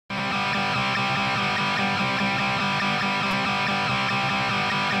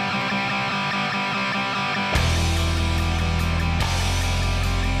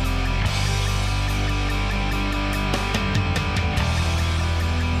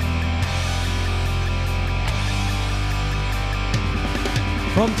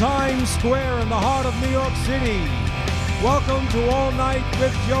From Times Square in the heart of New York City, welcome to All Night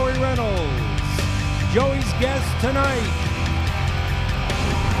with Joey Reynolds. Joey's guest tonight,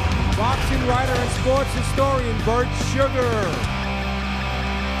 boxing writer and sports historian Bert Sugar.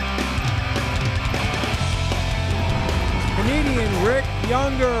 Comedian Rick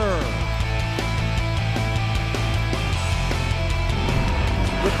Younger.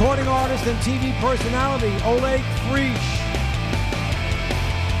 Recording artist and TV personality Oleg Frish.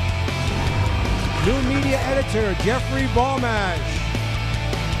 New media editor Jeffrey Barmash.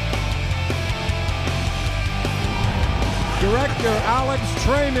 Director Alex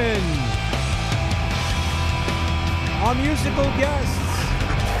Traiman. Our musical guests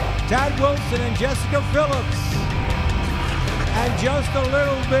Tad Wilson and Jessica Phillips. And just a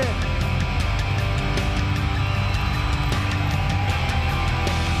little bit.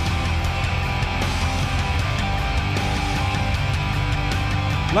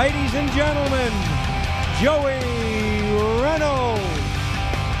 Ladies and gentlemen, Joey Reynolds.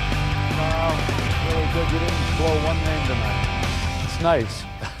 Carl, really good. You didn't blow one name tonight. It's nice.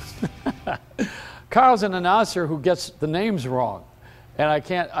 Carl's an announcer who gets the names wrong. And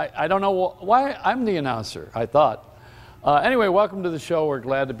I don't know why I'm the announcer, I thought. Anyway, welcome to the show. We're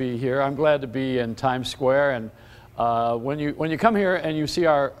glad to be here. I'm glad to be in Times Square. And when you come here and you see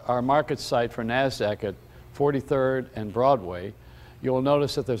our market site for NASDAQ at 43rd and Broadway, you'll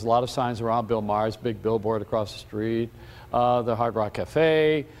notice that there's a lot of signs around Bill Maher's big billboard across the street, the Hard Rock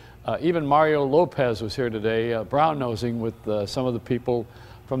Cafe. Even Mario Lopez was here today, brown-nosing with some of the people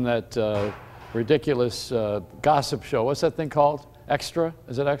from that ridiculous gossip show. What's that thing called? Extra?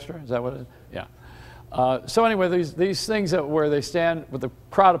 Is it Extra? Is that what it is? Yeah. So anyway, these things where they stand with a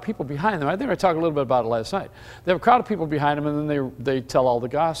crowd of people behind them, I think I talked a little bit about it last night. They have a crowd of people behind them, and then they tell all the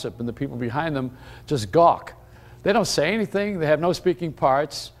gossip, and the people behind them just gawk. They don't say anything. They have no speaking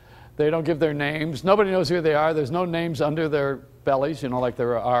parts. They don't give their names. Nobody knows who they are. There's no names under their bellies, you know, like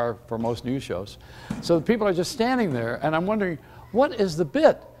there are for most news shows. So the people are just standing there, and I'm wondering, what is the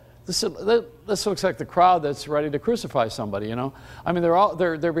bit? This looks like the crowd that's ready to crucify somebody, you know? I mean,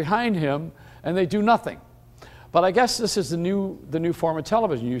 they're behind him, and they do nothing. But I guess this is the new form of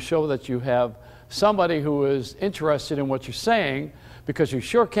television. You show that you have somebody who is interested in what you're saying, because you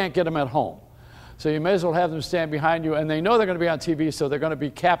sure can't get them at home. So you may as well have them stand behind you, and they know they're going to be on TV, so they're going to be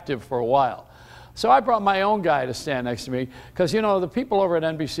captive for a while. So I brought my own guy to stand next to me, because, you know, the people over at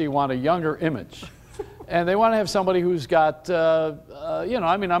NBC want a younger image. And they want to have somebody who's got, you know,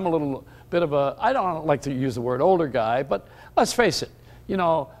 I mean, I'm a little bit of a, I don't like to use the word older guy, but let's face it, you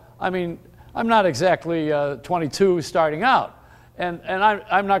know, I mean, I'm not exactly 22 starting out. And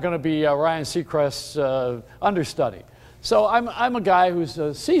I'm not going to be Ryan Seacrest's understudy. So I'm a guy who's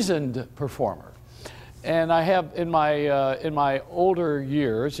a seasoned performer. And I have, in my older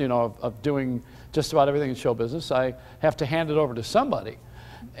years, you know, of doing just about everything in show business, I have to hand it over to somebody.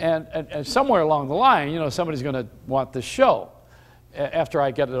 And somewhere along the line, you know, somebody's going to want this show after I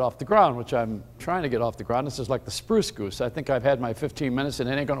get it off the ground, which I'm trying to get off the ground. This is like the spruce goose. I think I've had my 15 minutes and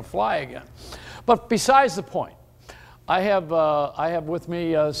it ain't going to fly again. But besides the point, I have with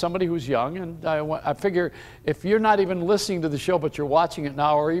me somebody who's young, and I figure if you're not even listening to the show, but you're watching it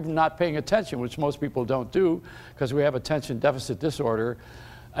now, or even not paying attention, which most people don't do because we have attention deficit disorder,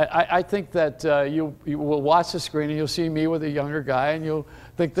 I think that you will watch the screen and you'll see me with a younger guy, and you'll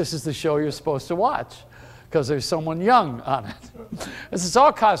think this is the show you're supposed to watch because there's someone young on it. It's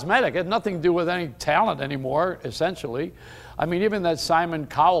all cosmetic. It has nothing to do with any talent anymore, essentially. I mean, even that Simon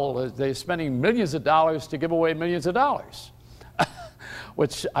Cowell, they're spending millions of dollars to give away millions of dollars,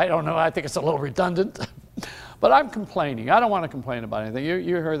 which I don't know. I think it's a little redundant. But I'm complaining. I don't want to complain about anything.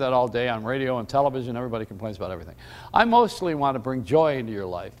 You heard that all day on radio and television. Everybody complains about everything. I mostly want to bring joy into your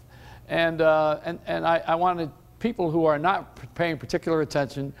life. And I wanted people who are not paying particular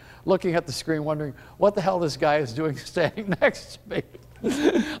attention, looking at the screen, wondering what the hell this guy is doing standing next to me.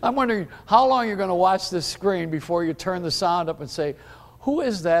 I'm wondering how long you're going to watch this screen before you turn the sound up and say, who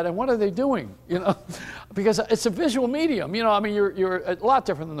is that and what are they doing? You know, because it's a visual medium. You know, I mean, you're a lot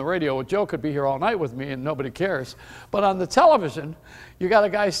different than the radio. Joe could be here all night with me and nobody cares. But on the television, you got a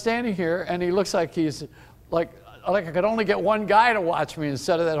guy standing here and he looks like he's like I could only get one guy to watch me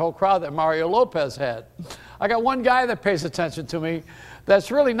instead of that whole crowd that Mario Lopez had. I got one guy that pays attention to me that's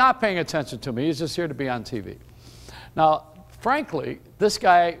really not paying attention to me. He's just here to be on TV. Now, frankly, this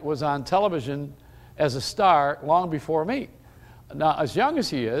guy was on television as a star long before me. Now, as young as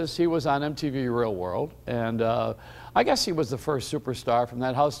he is, he was on MTV Real World, and I guess he was the first superstar from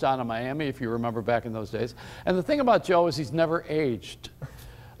that house down in Miami, if you remember back in those days. And the thing about Joe is he's never aged.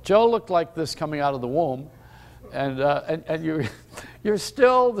 Joe looked like this coming out of the womb, and you're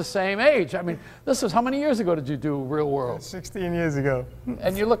still the same age. I mean, this was, how many years ago did you do Real World? 16 years ago.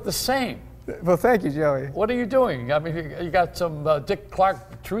 And you look the same. Well, thank you, Joey. What are you doing? I mean, you got some Dick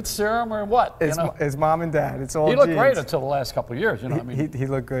Clark truth serum or what? It's mom and dad. It's all He looked genes. great until the last couple of years, you know what I mean? He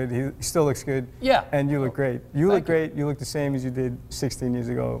looked good. He still looks good. Yeah. And you look great. You look great. You look the same as you did 16 years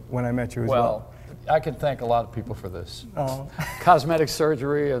ago when I met you as well. Well, I can thank a lot of people for this. Oh. Cosmetic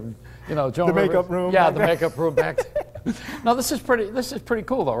surgery and, you know, Joan The Rivers. makeup room. Yeah, the makeup room back there. No, this is pretty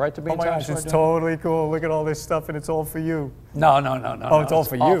cool though, right? To be Oh my gosh, it's totally cool. Look at all this stuff and it's all for you. No. Oh, it's all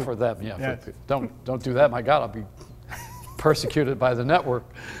for you. All for them, yeah. Yes. Don't do that. My God, I'll be persecuted by the network.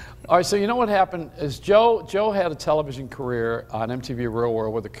 All right, so you know what happened is Joe had a television career on MTV Real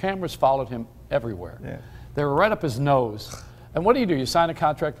World where the cameras followed him everywhere. Yeah. They were right up his nose. And what do? You sign a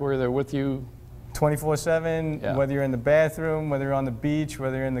contract where they're with you 24/7, Yeah. whether you're in the bathroom, whether you're on the beach,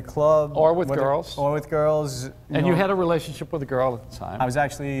 whether you're in the club. Or with girls. Or with girls. And you had a relationship with a girl at the time. I was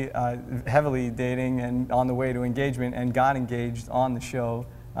actually heavily dating and on the way to engagement and got engaged on the show.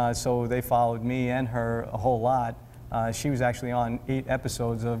 So they followed me and her a whole lot. She was actually on 8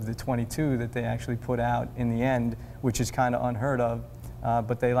 episodes of the 22 that they actually put out in the end, which is kind of unheard of.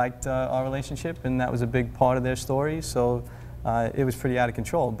 But they liked our relationship, and that was a big part of their story. So it was pretty out of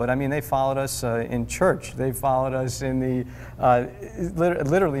control. But I mean, they followed us in church. They followed us in the,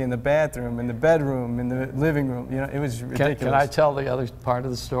 literally in the bathroom, in the bedroom, in the living room. You know, it was ridiculous. Can I tell the other part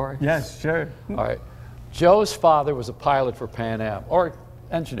of the story? Yes, sure. All right. Joe's father was a pilot for Pan Am, or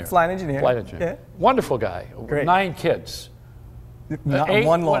engineer. Flight engineer. Flight engineer. Yeah. Wonderful guy. Great. 9 kids. Not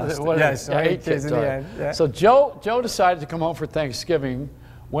one lost. Yes, yeah, 8 kids in the end. Yeah. So Joe decided to come home for Thanksgiving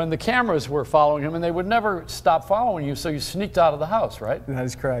when the cameras were following him, and they would never stop following you, so you sneaked out of the house, right? That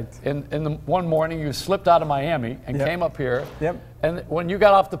is correct. In the one morning, you slipped out of Miami and came up here. Yep. And when you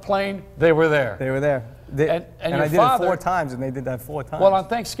got off the plane, they were there. They were there. And I did father, it 4 times, and they did that 4 times. Well, on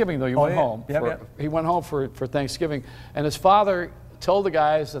Thanksgiving, though, you went home. Yep. He went home for Thanksgiving, and his father told the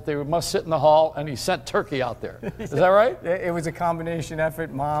guys that they must sit in the hall, and he sent turkey out there. Is that right? It was a combination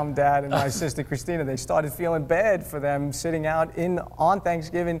effort. Mom, Dad, and my sister Christina. They started feeling bad for them sitting out on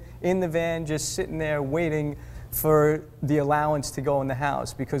Thanksgiving in the van, just sitting there waiting for the allowance to go in the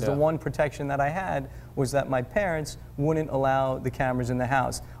house, because the one protection that I had was that my parents wouldn't allow the cameras in the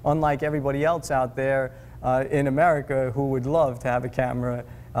house. Unlike everybody else out there in America who would love to have a camera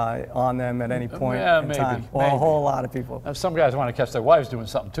on them at any point in time. Well, a whole lot of people. Now, some guys want to catch their wives doing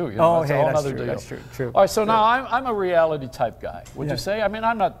something too. You know? Oh, that's true. That's true. All right, so now I'm a reality type guy. Would you say? I mean,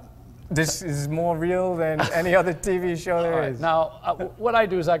 I'm not. This is more real than any other TV show there is. Now, what I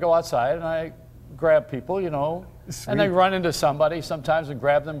do is I go outside and I grab people, you know, and they run into somebody sometimes and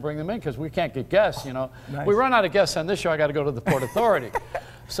grab them, bring them in, because we can't get guests, you know. Nice. We run out of guests on this show. I got to go to the Port Authority.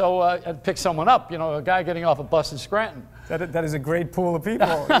 So I'd pick someone up, you know, a guy getting off a bus in Scranton. That is a great pool of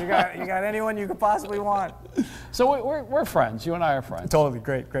people. you got anyone you could possibly want. So we're friends. You and I are friends. Totally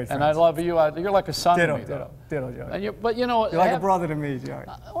great friends. And I love you. You're like a son to me. Ditto, Joey. And but you know, you're like a brother to me, Joey.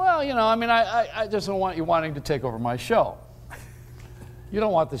 Well, you know, I mean, I just don't want you wanting to take over my show. You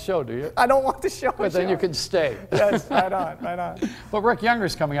don't want the show, do you? I don't want the show. But then you can stay. Yes, right on. But Rick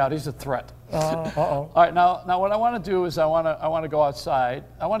Younger's coming out. He's a threat. Uh-oh. All right, now what I want to do is I want to go outside.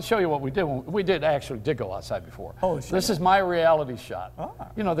 I want to show you what we did. We did go outside before. Oh, shit. This is my reality shot.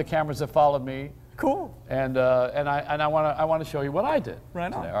 You know, the cameras that followed me. Cool. And I want to show you what I did.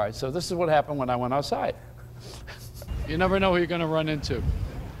 Right on. All right, so this is what happened when I went outside. You never know who you're going to run into.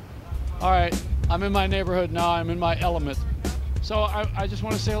 All right, I'm in my neighborhood now. I'm in my element. So I just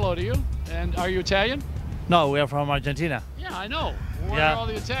want to say hello to you. And are you Italian? No, we are from Argentina. Yeah, I know. Where do all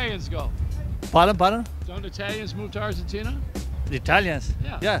the Italians go? Pardon? Don't Italians move to Argentina? The Italians?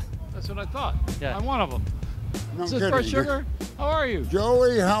 Yeah. That's what I thought. Yeah. I'm one of them. No This is Bert Sugar. How are you?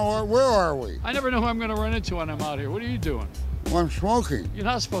 Joey, where are we? I never know who I'm going to run into when I'm out here. What are you doing? Well, I'm smoking. You're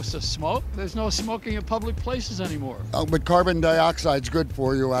not supposed to smoke. There's no smoking in public places anymore. But carbon dioxide's good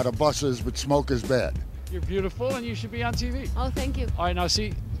for you out of buses, but smoke is bad. You're beautiful and you should be on TV. Oh, thank you. All right, now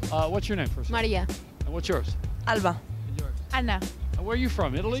see, what's your name first? Maria. And what's yours? Alba. And yours? Anna. And where are you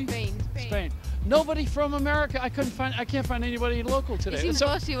from? Italy? Spain. Nobody from America. I can't find anybody local today. It's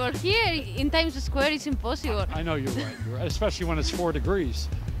impossible. Here in Times Square, it's impossible. I know you're right. You're right. Especially when it's 4 degrees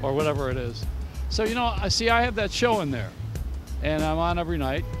or whatever it is. So, you know, I have that show in there. And I'm on every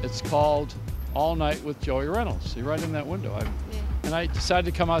night. It's called All Night with Joey Reynolds. See, right in that window. And I decided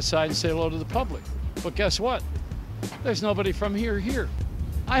to come outside and say hello to the public. But guess what? There's nobody from here.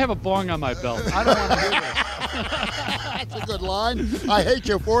 I have a bong on my belt. I don't want to hear this. That's a good line. I hate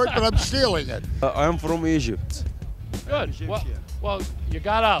you for it, but I'm stealing it. I'm from Egypt. Good. Well, you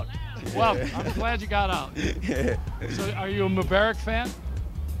got out. Well, I'm glad you got out. So, are you a Mubarak fan?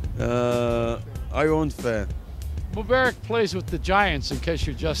 I won't fan. Mubarak plays with the Giants in case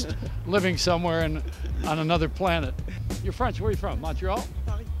you're just living somewhere on another planet. You're French. Where are you from? Montreal?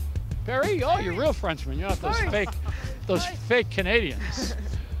 Paris. Paris? Oh, you're a real Frenchman. You're not those fake Canadians.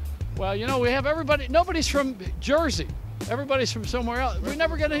 Well, you know, we have everybody. Nobody's from Jersey. Everybody's from somewhere else. We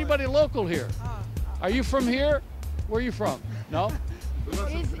never get anybody local here. Are you from here? Where are you from? No?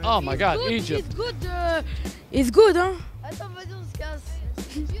 Oh my God, good, Egypt. It's good. It's good, huh?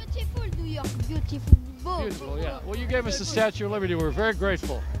 Beautiful New York, beautiful. Beautiful, yeah. Well, you gave us the Statue of Liberty. We're very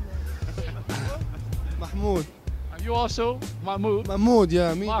grateful. Mahmoud. Are you also Mahmoud? Mahmoud,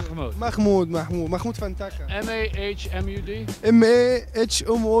 yeah. Me. Mahmoud. Mahmoud Fantaka. M-A-H-M-U-D?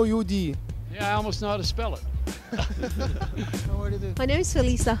 M-A-H-M-O-U-D. Yeah, I almost know how to spell it. My name is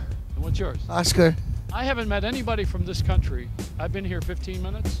Felisa. And what's yours? Oscar. I haven't met anybody from this country. I've been here 15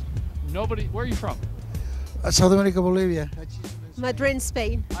 minutes. Nobody. Where are you from? South America, Bolivia. Madrid,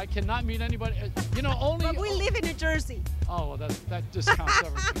 Spain. I cannot meet anybody. You know, only. But we live in New Jersey. Oh, well, that discounts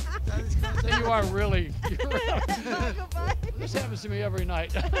everything. So you are really. This happens to me every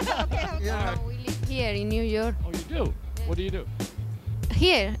night. No, we live here in New York. Oh, you do? What do you do?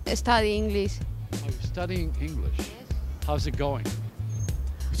 Here, study English. Oh, you're studying English. Yes. How's it going?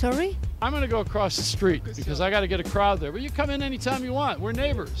 Sorry? I'm going to go across the street because I got to get a crowd there. But you come in anytime you want. We're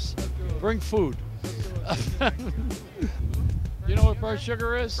neighbors. Bring food. You know what Bert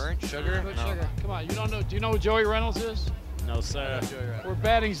Sugar is? Burnt sugar? Bert No. Sugar. Come on, you don't know. Do you know who Joey Reynolds is? No, sir. We're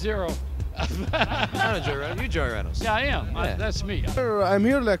batting zero. Not a Joey Reynolds. You Joey Reynolds. Yeah, I am. Yeah. That's me. I'm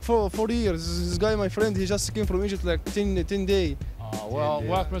here like for 4 years. This guy, my friend, he just came from Egypt like 10 days. Oh, well,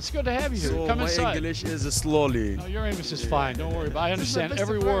 welcome. It's good to have you here. So Come my inside. English is slowly. No, your English is fine. Don't worry. I understand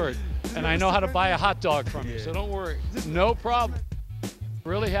every word. And I know how to buy a hot dog from you, so don't worry. No problem.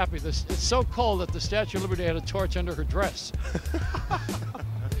 Really happy. It's so cold that the Statue of Liberty had a torch under her dress.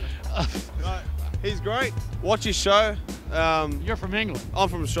 He's great. Watch his show. You're from England. I'm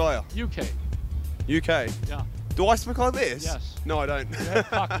from Australia. UK. UK. Yeah. Do I speak like this? Yes. No, I don't. You have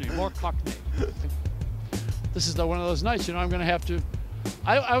Cockney, more Cockney. This is one of those nights, you know, I'm going to have to.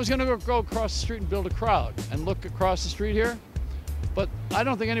 I was going to go across the street and build a crowd and look across the street here, but I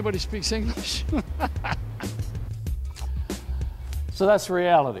don't think anybody speaks English. So that's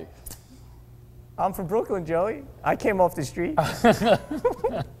reality. I'm from Brooklyn, Joey. I came off the street.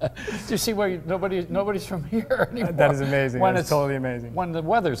 Do you see where nobody's from here anymore? That is amazing. That's totally amazing. When the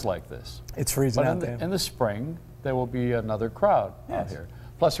weather's like this. It's freezing out there. In the spring, there will be another crowd out here.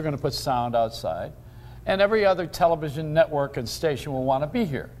 Plus, we're going to put sound outside. And every other television network and station will want to be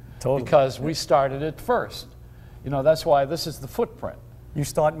here. Totally. Because we started it first. You know, that's why this is the footprint. You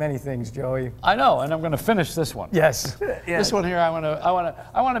start many things, Joey. I know, and I'm going to finish this one. Yes. This one here, I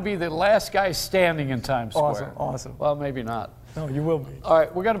want to be the last guy standing in Times Square. Awesome, awesome. Well, maybe not. No, you will be. All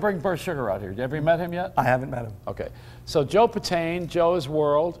right, we're going to bring Bert Sugar out here. Have you met him yet? I haven't met him. Okay. So Joe Patane, Joe's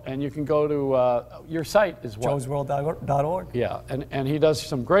World, and you can go to your site is what? joesworld.org. Yeah, and he does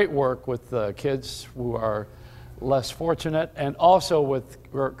some great work with kids who are less fortunate, and also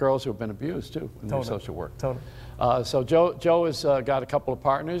with girls who have been abused too in their social work. Totally. So Joe has got a couple of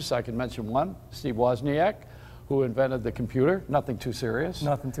partners. I can mention one, Steve Wozniak, who invented the computer. Nothing too serious.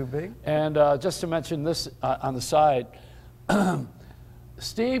 Nothing too big. And just to mention this on the side,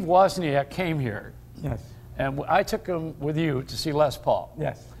 Steve Wozniak came here. Yes. And I took him with you to see Les Paul.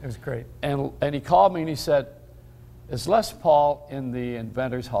 Yes, it was great. And he called me and he said, "Is Les Paul in the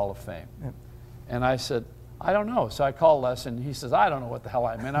Inventors Hall of Fame?" Yep. And I said, "I don't know." So I called Les and he says, "I don't know what the hell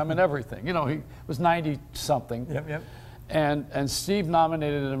I'm in. I'm in everything." You know, he was 90-something. Yep, yep. And Steve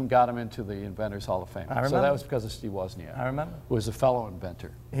nominated him and got him into the Inventors Hall of Fame. I remember. So that was because of Steve Wozniak. I remember. Who was a fellow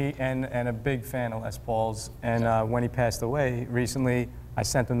inventor. He and a big fan of Les Paul's. And when he passed away recently, I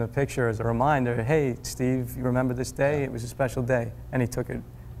sent him the picture as a reminder. Hey, Steve, you remember this day? It was a special day. And he took it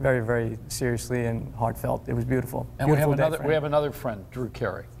very, very seriously and heartfelt. It was beautiful. And Beautiful we have another friend, Drew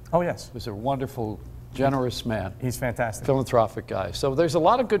Carey. Oh, yes. Who's a wonderful, generous man. He's fantastic. Philanthropic guy. So there's a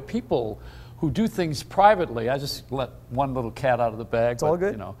lot of good people who do things privately. I just let one little cat out of the bag. It's all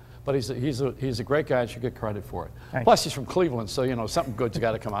good. You know, but he's a great guy and should get credit for it. Thank Plus, he's from Cleveland, so you know something good's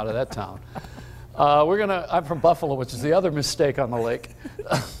got to come out of that town. I'm from Buffalo, which is the other mistake on the lake.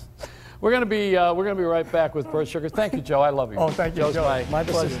 We're gonna be right back with Bert Sugar. Thank you, Joe. I love you. Oh, thank you, Joe. My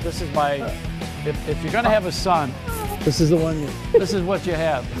pleasure. This is my. If you're gonna have a son, this is the one. This is what you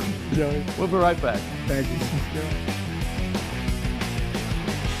have. Joey. We'll be right back. Thank you.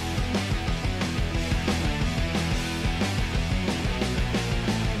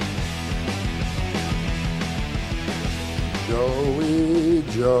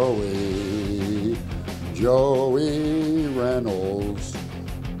 Joey Reynolds.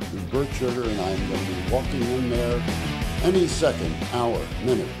 This is Bert Sugar, and I'm going to be walking in there any second, hour,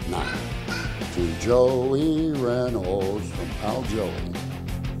 minute now to Joey Reynolds from Pal Joey.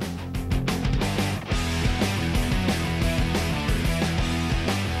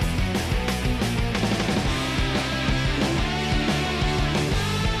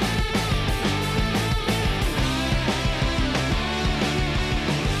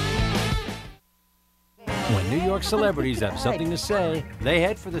 When New York celebrities have something to say, they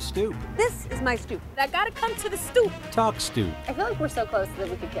head for the stoop. This is my stoop. I gotta come to the stoop. Talk Stoop. I feel like we're so close that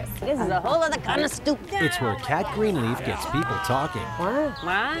we could kiss. This is a whole other kind of stoop. It's where Cat Greenleaf gets people talking.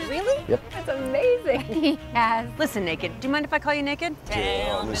 What? Really? Yep. That's amazing. Yes. Listen, Naked. Do you mind if I call you Naked?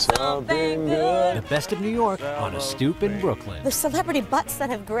 Tell me something good. The best of New York on a stoop in Brooklyn. The celebrity butts that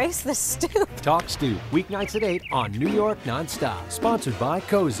have graced the stoop. Talk Stoop, weeknights at 8 on New York Nonstop. Sponsored by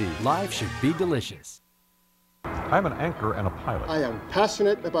Cozy. Life should be delicious. I'm an anchor and a pilot. I am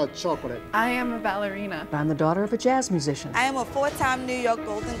passionate about chocolate. I am a ballerina. I'm the daughter of a jazz musician. I am a 4-time New York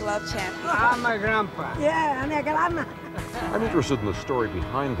Golden Glove champion. I'm my grandpa. Yeah, I'm a grandma. I'm interested in the story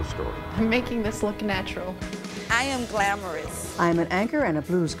behind the story. I'm making this look natural. I am glamorous. I am an anchor and a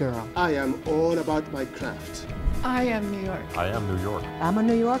blues girl. I am all about my craft. I am New York. I am New York. I'm a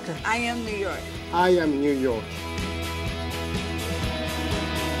New Yorker. I am New York. I am New York.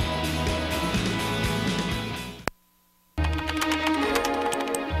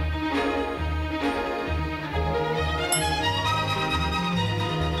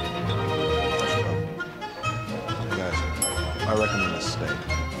 I recommend a steak.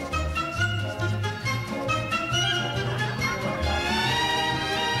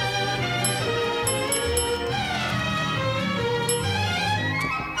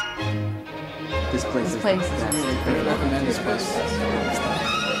 This place is really I recommend this place.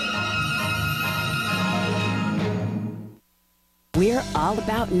 We're all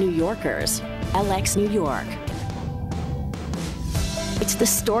about New Yorkers. LX New York. It's the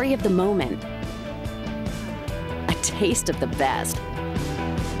story of the moment. A taste of the best.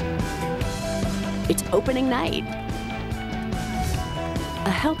 It's opening night. A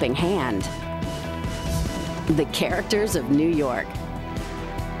helping hand. The characters of New York.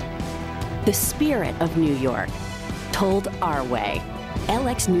 The spirit of New York. Told our way.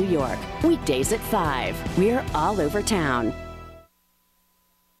 LX New York. Weekdays at 5. We're all over town.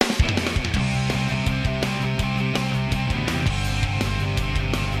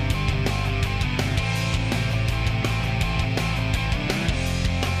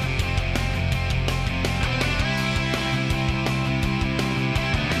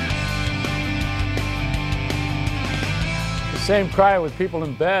 Same cry with people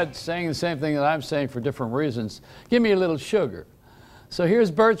in bed saying the same thing that I'm saying for different reasons. Give me a little sugar. So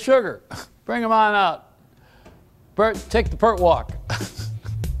here's Bert Sugar. Bring him on out. Bert, take the Pert walk.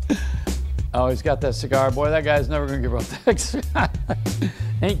 Oh, he's got that cigar. Boy, that guy's never going to give up that cigar.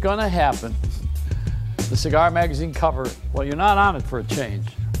 Ain't going to happen. The Cigar Magazine cover. Well, you're not on it for a change.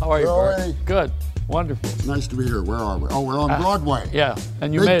 How are you, Bert? Good. Wonderful. Nice to be here. Where are we? Oh, we're on Broadway. Yeah.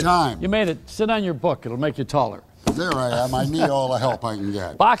 And you Big made it. time. You made it. Sit on your book. It'll make you taller. There I am. I need all the help I can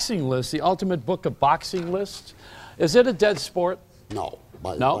get. Boxing List, the ultimate book of boxing lists. Is it a dead sport? No,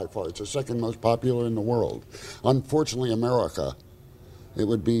 by far. It's the second most popular in the world. Unfortunately, America, it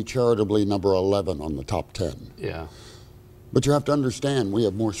would be charitably number 11 on the top 10. Yeah. But you have to understand, we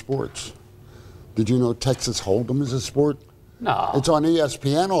have more sports. Did you know Texas Hold'em is a sport? No. It's on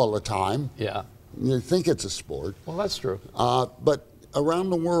ESPN all the time. Yeah. You think it's a sport. Well, that's true. But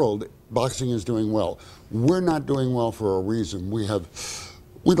around the world, boxing is doing well. We're not doing well for a reason. We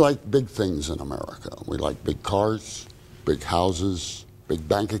like big things in America. We like big cars, big houses, big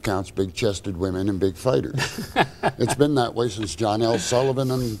bank accounts, big-chested women, and big fighters. It's been that way since John L.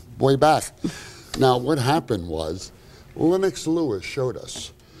 Sullivan and way back. Now, what happened was, Lennox Lewis showed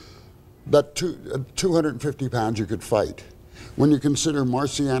us that 250 pounds you could fight. When you consider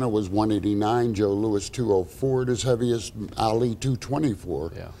Marciano was 189, Joe Louis 204 at his heaviest, Ali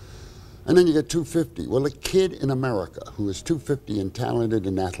 224. Yeah. And then you get 250. Well, a kid in America who is 250 and talented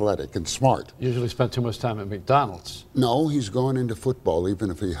and athletic and smart. Usually spent too much time at McDonald's. No, he's going into football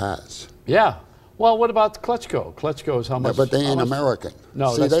even if he has. Yeah. Well, what about Klitschko? Klitschko is how much? Yeah, but they ain't American.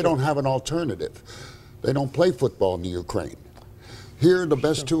 No, see, they don't have an alternative. They don't play football in the Ukraine. Here, the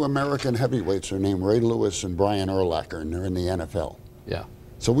best two American heavyweights are named Ray Lewis and Brian Urlacher, and they're in the NFL. Yeah.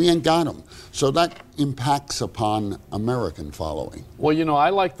 So we ain't got them. So that impacts upon American following. Well, you know, I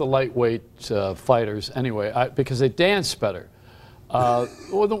like the lightweight fighters anyway because they dance better.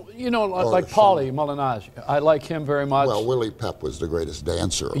 Well, you know, like Paulie Molinage. I like him very much. Well, Willie Pep was the greatest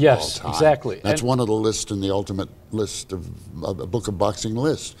dancer of all yes, time. exactly. That's one of the lists in the ultimate list of a book of boxing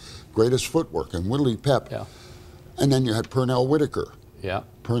list. Greatest footwork, and Willie Pep. Yeah. And then you had Pernell Whitaker. Yeah.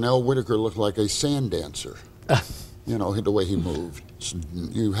 Pernell Whitaker looked like a sand dancer. You know, the way he moved.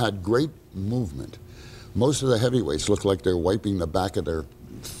 You had great movement. Most of the heavyweights looked like they're wiping the back of their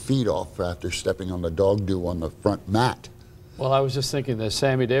feet off after stepping on the dog do on the front mat. Well, I was just thinking that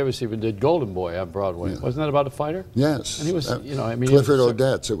Sammy Davis even did Golden Boy on Broadway. Yeah. Wasn't that about a fighter? Yes. And he was, you know, I mean... Clifford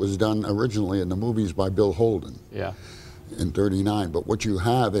Odets. It was done originally in the movies by Bill Holden. Yeah. In '39. But what you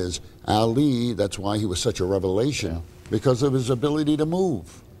have is Ali, that's why he was such a revelation, because of his ability to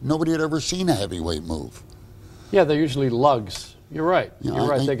move. Nobody had ever seen a heavyweight move. Yeah, they're usually lugs. You're right. You're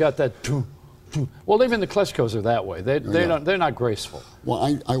right. They got that... Well, even the Klitschko's are that way. They're not graceful.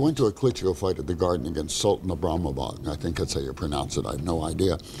 Well, I went to a Klitschko fight at the Garden against Sultan Abramovog. I think that's how you pronounce it. I have no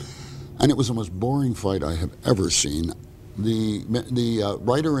idea. And it was the most boring fight I have ever seen. The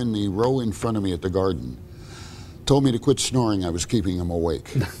writer in the row in front of me at the Garden told me to quit snoring. I was keeping him awake.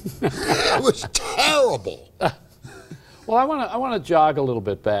 It was terrible. Well, I want to jog a little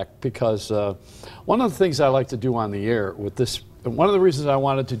bit back because one of the things I like to do on the air with this. One of the reasons I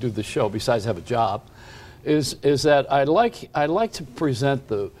wanted to do the show, besides have a job, is that I like to present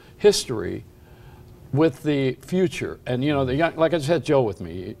the history with the future. And you know, like I just had Joe with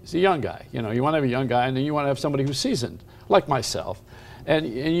me. He's a young guy. You know, you want to have a young guy, and then you want to have somebody who's seasoned, like myself. And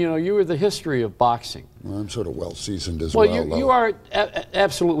you know, you were the history of boxing. Well, I'm sort of well seasoned as well. Well, you are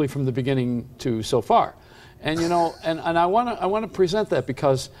absolutely from the beginning to so far. And you know, and I want to present that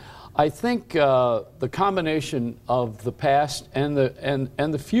because I think the combination of the past and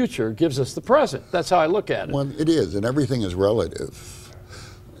the future gives us the present. That's how I look at it. Well, it is, and everything is relative,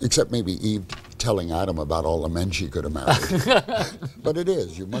 except maybe Eve telling Adam about all the men she could have married. But it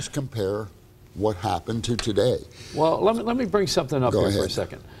is. You must compare what happened to today. Well, let me bring something up Go here ahead. for a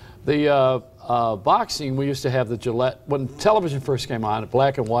second. The boxing, we used to have the Gillette when television first came on,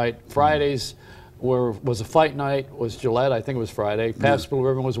 black and white. Fridays was a fight night, was Gillette, I think it was Friday. Pabst Blue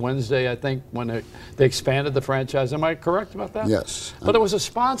Ribbon was Wednesday, I think, when they expanded the franchise. Am I correct about that? Yes. But it was a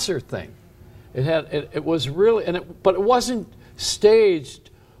sponsor thing. It was really, but it wasn't staged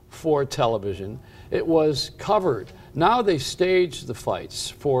for television. It was covered. Now they stage the fights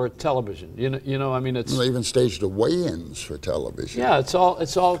for television. You know, I mean, it's. Well, they even staged the weigh-ins for television. Yeah, it's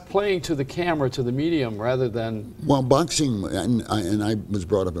all playing to the camera, to the medium, rather than. Well, boxing, and I was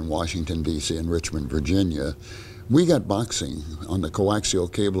brought up in Washington, D.C. and Richmond, Virginia. We got boxing on the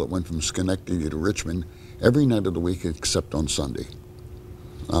coaxial cable that went from Schenectady to Richmond every night of the week except on Sunday.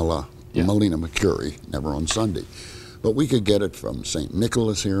 A la Melina Mercury, never on Sunday. But we could get it from St.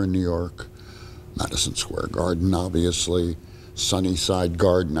 Nicholas here in New York, Madison Square Garden, obviously, Sunnyside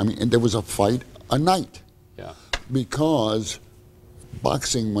Garden. I mean, there was a fight a night. Yeah. Because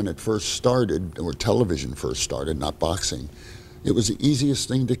boxing, when it first started, or television first started, not boxing, it was the easiest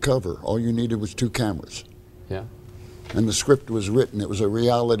thing to cover. All you needed was 2 cameras. Yeah. And the script was written. It was a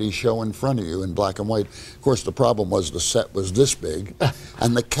reality show in front of you in black and white. Of course, the problem was the set was this big,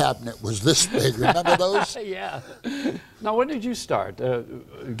 and the cabinet was this big. Remember those? Yeah. Now, when did you start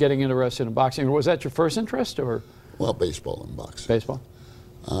getting interested in boxing? Or was that your first interest, or? Well, baseball and boxing. Baseball.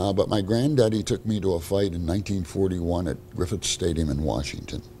 But my granddaddy took me to a fight in 1941 at Griffith Stadium in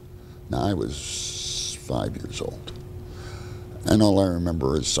Washington. Now, I was 5 years old. And all I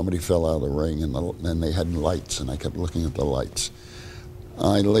remember is somebody fell out of the ring, and they had lights, and I kept looking at the lights.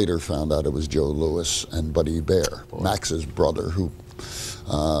 I later found out it was Joe Louis and Buddy Bear, Max's brother, who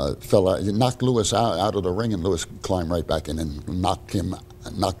fell out. He knocked Louis out of the ring, and Louis climbed right back in and knocked him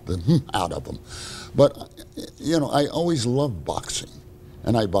out of him. But, you know, I always loved boxing.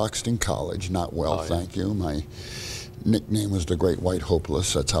 And I boxed in college, not well, thank you. My nickname was the Great White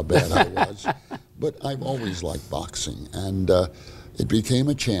Hopeless. That's how bad I was. But I've always liked boxing, and it became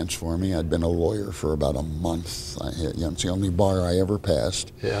a chance for me. I'd been a lawyer for about a month. It's the only bar I ever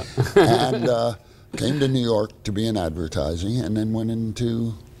passed. Yeah. And came to New York to be in advertising, and then went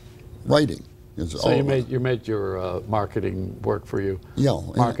into writing. So you made your marketing work for you. Yeah.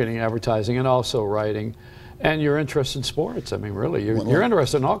 Marketing, advertising, and also writing. And your interest in sports. I mean, really, you're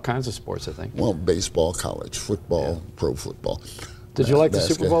interested in all kinds of sports, I think. Well, baseball, college football, pro football. Did you like the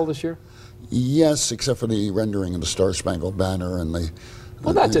Super Bowl this year? Yes, except for the rendering of the Star Spangled Banner and the.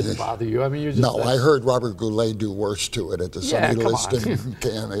 Well, that didn't bother you. I mean, you just. No, I heard Robert Goulet do worse to it at the Sunday list.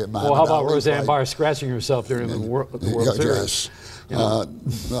 Well, how about Roseanne Barr scratching herself during the World Series? Yes. You know.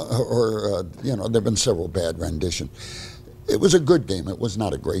 You know, there have been several bad renditions. It was a good game. It was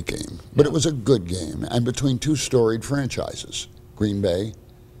not a great game, but it was a good game. And between 2 storied franchises, Green Bay,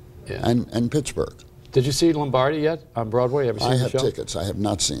 and Pittsburgh. Did you see Lombardi yet on Broadway? Have you seen I the have show? tickets. I have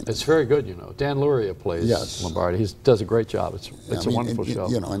not seen it. It's very good, you know. Dan Luria plays Lombardi. He does a great job. It's a wonderful show.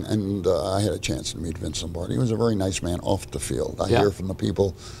 You know, and I had a chance to meet Vince Lombardi. He was a very nice man off the field. I hear from the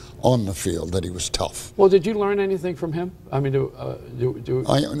people on the field that he was tough. Well, did you learn anything from him? I mean,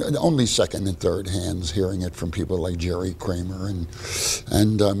 only second and third hands, hearing it from people like Jerry Kramer and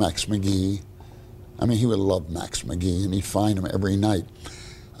Max McGee. I mean, he would love Max McGee, and he'd find him every night.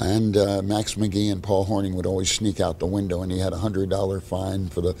 And Max McGee and Paul Hornung would always sneak out the window, and he had a $100 fine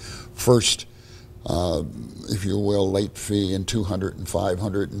for the first, if you will, late fee, and $200 and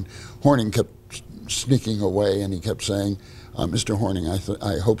 $500. And Hornung kept sneaking away, and he kept saying, Mr. Hornung,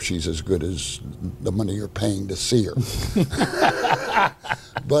 I hope she's as good as the money you're paying to see her.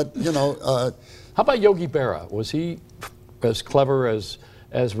 But, you know. How about Yogi Berra? Was he as clever as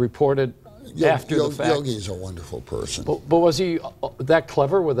reported after the fact? Yogi's a wonderful person. But was he that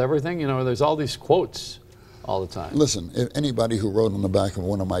clever with everything? You know, there's all these quotes all the time. Listen, if anybody who wrote on the back of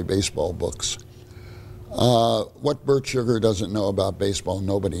one of my baseball books, what Bert Sugar doesn't know about baseball,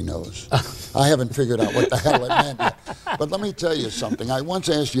 nobody knows. I haven't figured out what the hell it meant yet. But let me tell you something. I once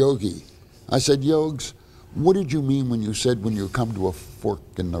asked Yogi, I said, Yogs, what did you mean when you said when you come to a fork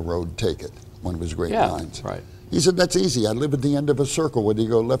in the road, take it? One of his great lines. Right. He said, that's easy. I live at the end of a circle. Whether you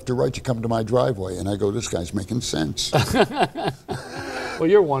go left or right, you come to my driveway. And I go, this guy's making sense. Well,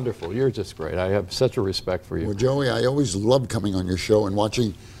 you're wonderful. You're just great. I have such a respect for you. Well, Joey, I always love coming on your show and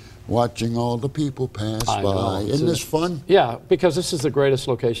watching all the people pass by. Isn't this fun? Yeah, because this is the greatest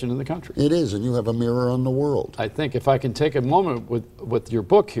location in the country. It is, and you have a mirror on the world. I think if I can take a moment with your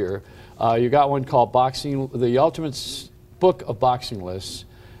book here, you got one called Boxing, the Ultimate Book of Boxing Lists.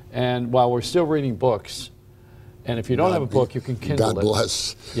 And while we're still reading books, and if you don't have a book, you can Kindle it. God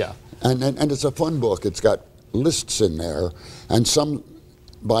bless. Yeah. And it's a fun book. It's got lists in there, and some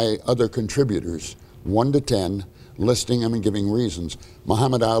by other contributors, 1 to 10, listing them and giving reasons.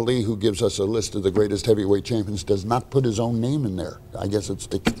 Muhammad Ali, who gives us a list of the greatest heavyweight champions, does not put his own name in there. I guess it's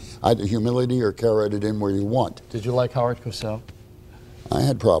either humility or carry it in where you want. Did you like Howard Cosell? I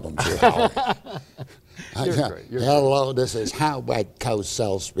had problems with Howard. Hello, this is Howard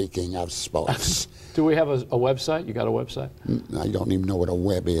Cosell speaking of sports. Do we have a website? You got a website? I don't even know what a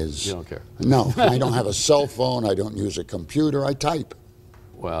web is. You don't care? No, I don't have a cell phone. I don't use a computer. I type.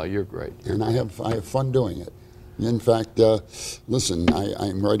 Well, you're great. And I have fun doing it. In fact, listen,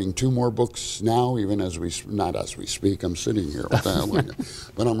 I'm writing 2 more books now, even not as we speak. I'm sitting here. What the hell?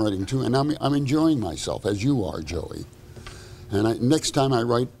 But I'm writing 2, and I'm enjoying myself, as you are, Joey. And next time I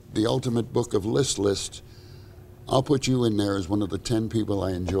write the ultimate book of lists, I'll put you in there as one of the 10 people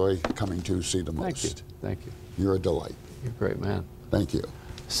I enjoy coming to see the most. Thank you. Thank you. You're a delight. You're a great man. Thank you.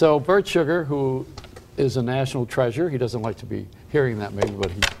 So Bert Sugar, who is a national treasure, he doesn't like to be hearing that maybe,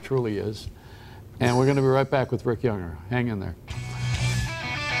 but he truly is. And we're going to be right back with Rick Younger. Hang in there.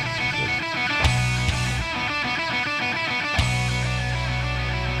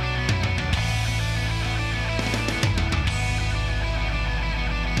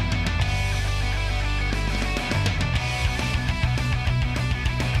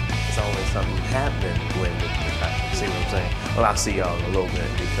 Something happening when see what I'm saying? Well, I'll see y'all in a little bit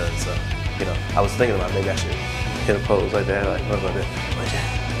because, you know, I was thinking about maybe I should hit a pose like that. Like, what about that? Like,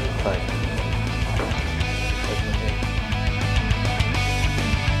 Hi,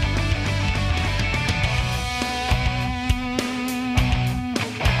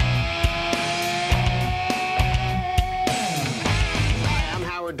 I'm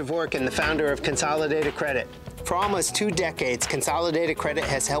Howard Dvorkin, the founder of Consolidated Credit. For almost 2 decades, Consolidated Credit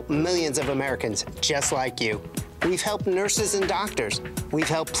has helped millions of Americans just like you. We've helped nurses and doctors. We've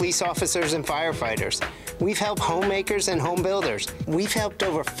helped police officers and firefighters. We've helped homemakers and home builders. We've helped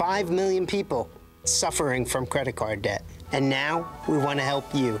over 5 million people suffering from credit card debt. And now we want to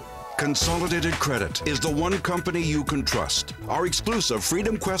help you. Consolidated Credit is the one company you can trust. Our exclusive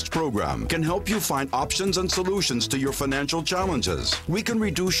Freedom Quest program can help you find options and solutions to your financial challenges. We can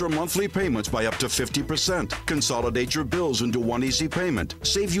reduce your monthly payments by up to 50%, consolidate your bills into one easy payment,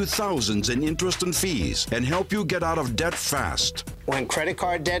 save you thousands in interest and fees, and help you get out of debt fast. When credit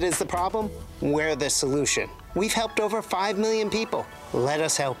card debt is the problem, we're the solution. We've helped over 5 million people. Let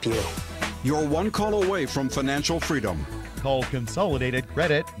us help you. You're one call away from financial freedom. Call Consolidated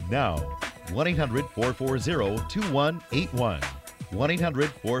Credit now. 1-800-440-2181.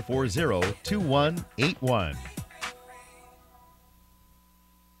 1-800-440-2181.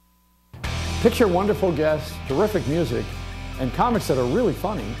 Picture wonderful guests, terrific music, and comics that are really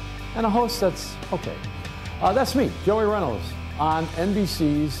funny, and a host that's okay. That's me, Joey Reynolds, on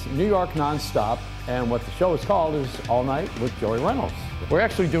NBC's New York Nonstop. And what the show is called is All Night with Joey Reynolds. We're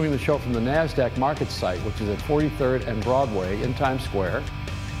actually doing the show from the NASDAQ market site, which is at 43rd and Broadway in Times Square.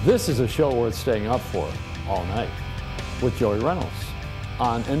 This is a show worth staying up for, All Night with Joey Reynolds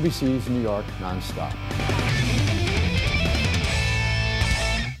on NBC's New York Nonstop.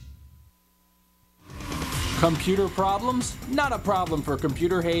 Computer problems? Not a problem for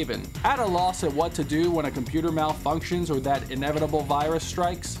Computer Haven. At a loss at what to do when a computer malfunctions or that inevitable virus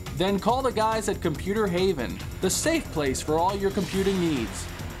strikes? Then call the guys at Computer Haven, the safe place for all your computing needs.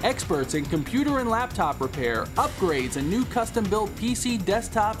 Experts in computer and laptop repair, upgrades, and new custom-built PC,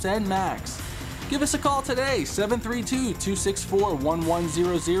 desktops, and Macs. Give us a call today,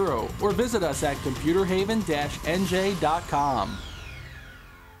 732-264-1100, or visit us at computerhaven-nj.com.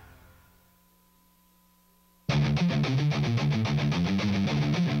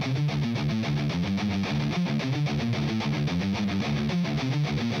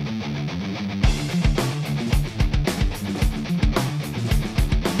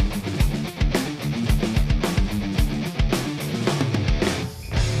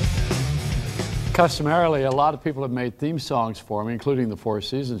 Customarily, a lot of people have made theme songs for me, including the Four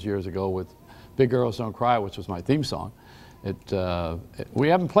Seasons years ago with Big Girls Don't Cry, which was my theme song. We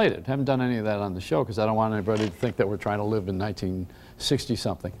haven't played it, haven't done any of that on the show because I don't want anybody to think that we're trying to live in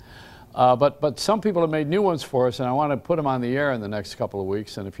 1960-something. But some people have made new ones for us, and I want to put them on the air in the next couple of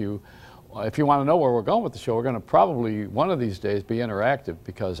weeks. And if you want to know where we're going with the show, we're going to probably, one of these days, be interactive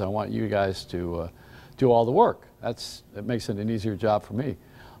because I want you guys to do all the work. It makes it an easier job for me.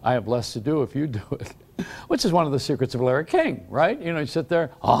 I have less to do if you do it, which is one of the secrets of Larry King, right? You know, you sit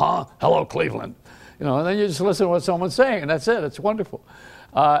there, hello, Cleveland. You know, and then you just listen to what someone's saying, and that's it. It's wonderful.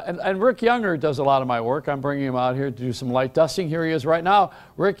 And Rick Younger does a lot of my work. I'm bringing him out here to do some light dusting. Here he is right now.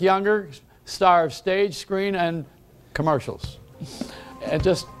 Rick Younger, star of stage, screen, and commercials. And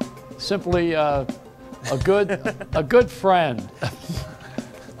just simply a good friend.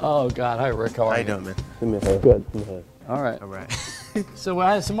 Oh, God. Hi, Rick. How are you? How you doing, man? Give me a hug. Good. Give me a hug. All right. All right. So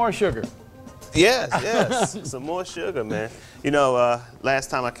I had some more sugar. Yes, some more sugar, man. You know, last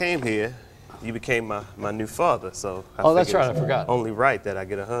time I came here, you became my new father, so I that's right, I forgot. Only right that I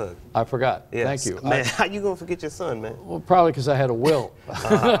get a hug. I forgot. Yes. Thank you. Man, how you gonna forget your son, man? Well, probably because I had a will.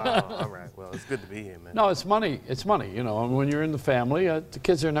 All right. Well, it's good to be here, man. No, it's money. It's money. You know, and when you're in the family, the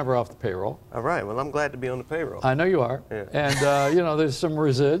kids are never off the payroll. All right. Well, I'm glad to be on the payroll. I know you are. Yeah. And you know, there's some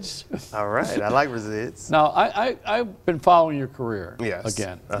resids. All right. I like resids. Now, I've been following your career. Yes.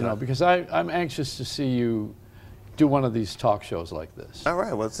 Again, you know, because I'm anxious to see you do one of these talk shows like this. All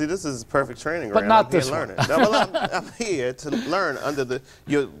right. Well, see, this is perfect training But ground. not I'm this here one. learning. No, well, I'm here to learn under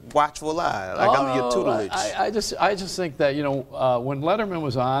your watchful eye, like under your tutelage. I just think that, you know, when Letterman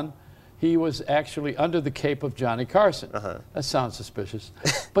was on, he was actually under the cape of Johnny Carson. That sounds suspicious.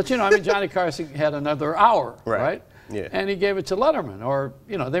 But, you know, I mean, Johnny Carson had another hour, right? Yeah. And he gave it to Letterman, or,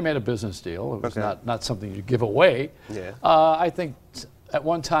 you know, they made a business deal. It was not something you give away. Yeah. I think at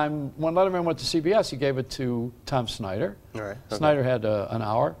one time, when Letterman went to CBS, he gave it to Tom Snyder. All right. Snyder had an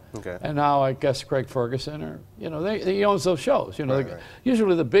hour. Okay. And now I guess Craig Ferguson, or, you know, he owns those shows. You know,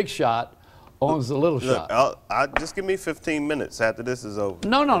 usually the big shot owns the little shot. I'll just give me 15 minutes after this is over.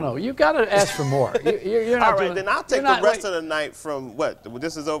 No. You got to ask for more. You're not all right, doing, then I'll take the rest of the night from what?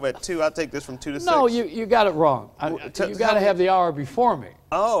 This is over at 2. I'll take this from 2 to 6. No, you got it wrong. You got to have the hour before me.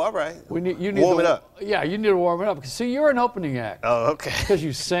 Oh, all right. You need warm it up. Yeah, you need to warm it up. See, you're an opening act. Oh, okay. Because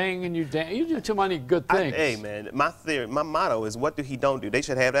you sing and you dance. You do too many good things. Hey, man, my motto is, what do he don't do? They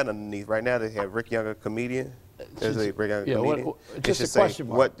should have that underneath. Right now, they have Rick Younger, comedian. There's a Rick Younger comedian. Just a question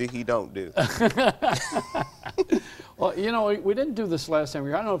mark. What do he don't do? Well, you know, we didn't do this last time. I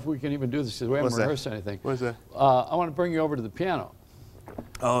don't know if we can even do this because we haven't rehearsed anything. What's that? I want to bring you over to the piano.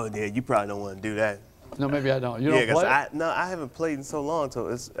 Oh, yeah, you probably don't want to do that. No, maybe I don't. You don't play? I haven't played in so long, so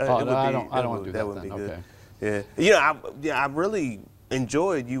it's. I don't want to do that. That would be good. Yeah, you know, I really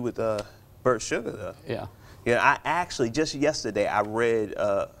enjoyed you with Bert Sugar, though. Yeah. Yeah, I actually just yesterday I read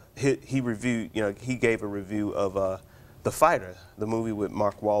he reviewed. You know, he gave a review of The Fighter, the movie with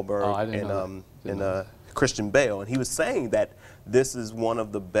Mark Wahlberg and Christian Bale, and he was saying that this is one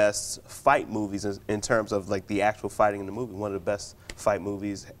of the best fight movies in terms of like the actual fighting in the movie. One of the best fight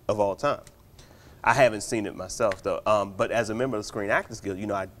movies of all time. I haven't seen it myself, though. But as a member of the Screen Actors Guild, you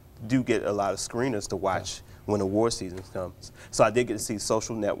know, I do get a lot of screeners to watch when award season comes. So I did get to see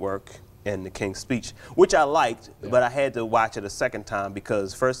Social Network and The King's Speech, which I liked, but I had to watch it a second time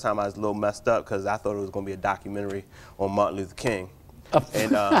because first time I was a little messed up because I thought it was going to be a documentary on Martin Luther King.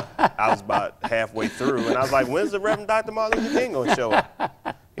 And I was about halfway through, and I was like, when's the Reverend Dr. Martin Luther King going to show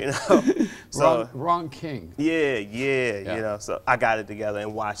up? you know. So wrong king. Yeah, you know. So I got it together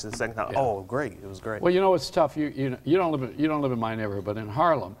and watched it the second time. Oh, great! It was great. Well, you know what's tough? You don't live in my neighborhood, but in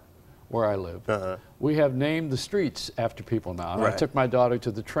Harlem, where I live, we have named the streets after people now. And I took my daughter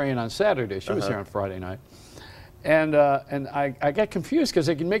to the train on Saturday. She was here on Friday night. And I got confused because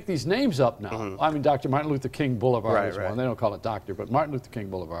they can make these names up now. I mean, Dr. Martin Luther King Boulevard is one. They don't call it Doctor, but Martin Luther King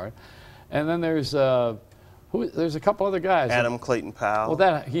Boulevard. And then there's there's a couple other guys. Adam Clayton Powell.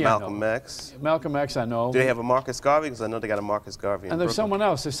 Well, Malcolm X. Malcolm X, I know. Do they have a Marcus Garvey? Because I know they got a Marcus Garvey. And there's someone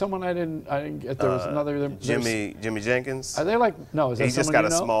else. There's someone I didn't get. There was another. Jimmy Jenkins. Are they like no? Is that He just someone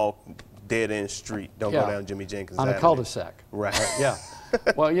got a small dead-end street. Don't go down Jimmy Jenkins on Avenue. a cul-de-sac. Right. Yeah.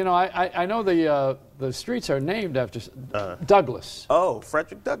 Well, you know, I know the streets are named after Douglas. Oh,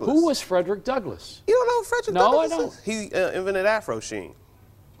 Frederick Douglass. Who was Frederick Douglass? You don't know who Frederick Douglass? No, I don't. He invented Afro sheen.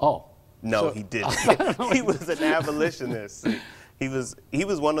 Oh. No, he didn't. He was an abolitionist. He was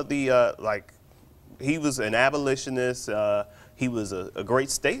one of the he was an abolitionist. He was a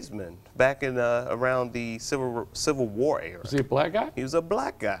great statesman back in around the Civil War era. Was he a black guy? He was a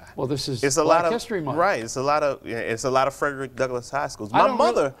black guy. Well, this is Black History Month. Right. It's a lot of Frederick Douglass high schools. My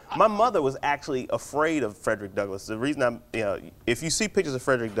mother was actually afraid of Frederick Douglass. The reason if you see pictures of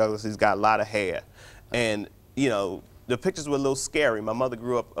Frederick Douglass, he's got a lot of hair, and the pictures were a little scary. My mother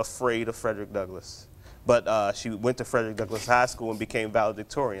grew up afraid of Frederick Douglass. But she went to Frederick Douglass High School and became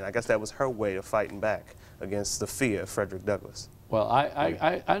valedictorian. I guess that was her way of fighting back against the fear of Frederick Douglass. Well,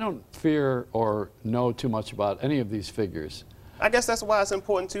 I don't fear or know too much about any of these figures. I guess that's why it's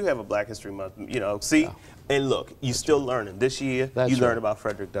important to have a Black History Month. And look, you're still learning. This year, you learned about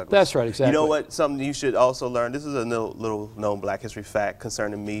Frederick Douglass. That's right, exactly. You know what? Something you should also learn. This is a little known Black history fact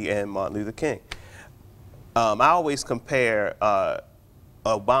concerning me and Martin Luther King. I always compare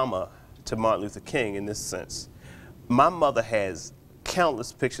Obama to Martin Luther King in this sense. My mother has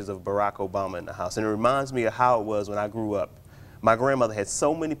countless pictures of Barack Obama in the house, and it reminds me of how it was when I grew up. My grandmother had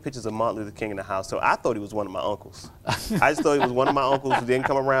so many pictures of Martin Luther King in the house, so I thought he was one of my uncles. I just thought he was one of my uncles who didn't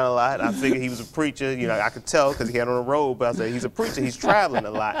come around a lot. I figured he was a preacher. I could tell because he had on a robe, but I said, he's a preacher. He's traveling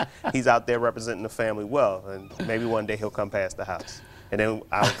a lot. He's out there representing the family well, and maybe one day he'll come past the house. And then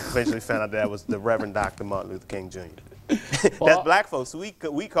I eventually found out that was the Reverend Dr. Martin Luther King Jr. That's black folks. So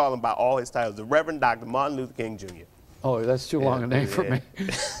we call him by all his titles, the Reverend Dr. Martin Luther King Jr. Oh, that's too long a name for me.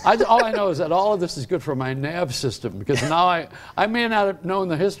 All I know is that all of this is good for my nav system, because now I may not have known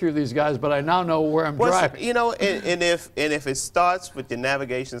the history of these guys, but I now know where I'm driving. And if it starts with your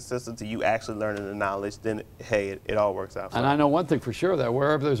navigation system to you actually learning the knowledge, then hey, it all works out. And I know one thing for sure, that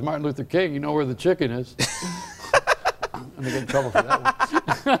wherever there's Martin Luther King, you know where the chicken is. I'm going to get in trouble for that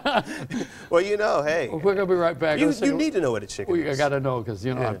one. Well, hey. We're going to be right back. You need to know where the chicken is. I got to know, because,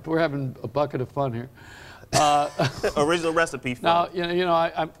 we're having a bucket of fun here. Original recipe fun.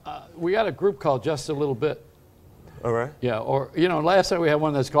 Now, we got a group called Just a Little Bit. All right. Yeah, or, last night we had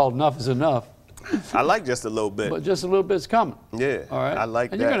one that's called Enough is Enough. I like Just a Little Bit. But Just a Little Bit's coming. Yeah. All right. I like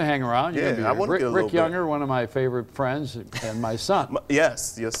that. And you're going to hang around. You're I want to get a little Rick Younger, one of my favorite friends, and my son.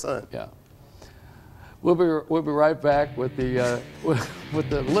 Yes, your son. Yeah. We'll be right back with the with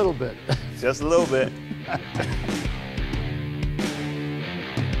the little bit. Just a little bit.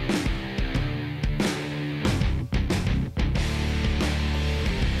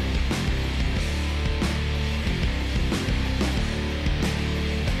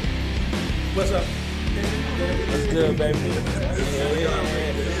 What's up? What's good, baby? Yeah,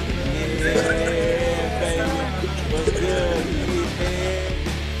 baby. What's good? Yeah.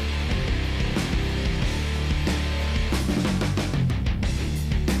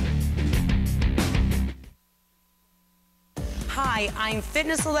 Hi, I'm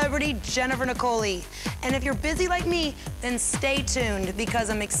fitness celebrity Jennifer Nicoli. And if you're busy like me, then stay tuned, because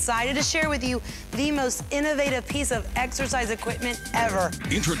I'm excited to share with you the most innovative piece of exercise equipment ever.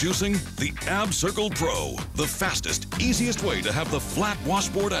 Introducing the Ab Circle Pro, the fastest, easiest way to have the flat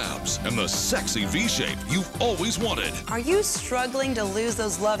washboard abs and the sexy V shape you've always wanted. Are you struggling to lose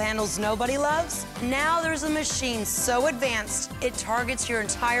those love handles nobody loves? Now there's a machine so advanced, it targets your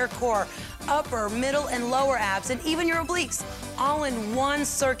entire core, upper, middle, and lower abs, and even your obliques, all in one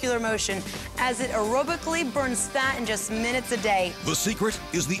circular motion, as it aerobically burns fat in just minutes a day. The secret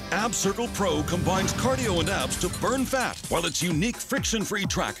is the Ab Circle Pro combines cardio and abs to burn fat, while its unique friction-free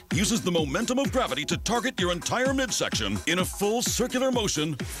track uses the momentum of gravity to target your entire midsection in a full circular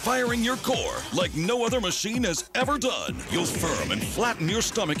motion, firing your core like no other machine has ever done. You'll firm and flatten your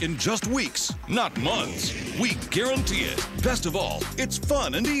stomach in just weeks, not months. We guarantee it. Best of all, it's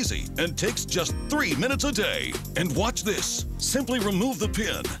fun and easy and takes just 3 minutes a day. And watch this. Simply remove the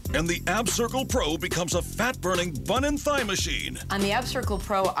pin, and the Ab Circle Pro becomes a fat-burning bun and thigh machine. On the Ab Circle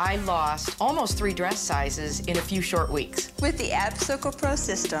Pro, I lost almost 3 dress sizes in a few short weeks. With the Ab Circle Pro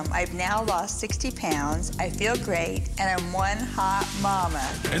system, I've now lost 60 pounds, I feel great, and I'm one hot mama.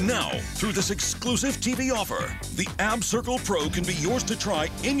 And now, through this exclusive TV offer, the Ab Circle Pro can be yours to try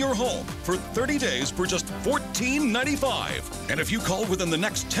in your home for 30 days for just $14.95. And if you call within the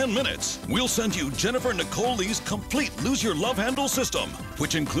next 10 minutes, we'll send you Jennifer Nicole Lee's complete Lose Your Love Handle system,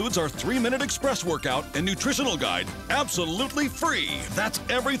 which includes our 3-minute express workout and nutritional guide, absolutely free. That's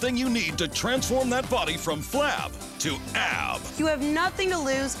everything you need to transform that body from flab to ab. You have nothing to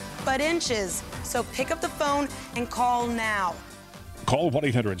lose but inches. So pick up the phone and call now. Call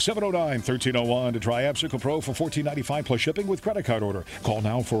 1-800-709-1301 to try Ab Circle Pro for $14.95 plus shipping with credit card order. Call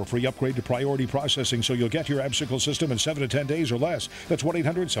now for a free upgrade to priority processing so you'll get your Ab Circle system in 7 to 10 days or less. That's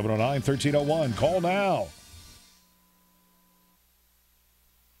 1-800-709-1301. Call now.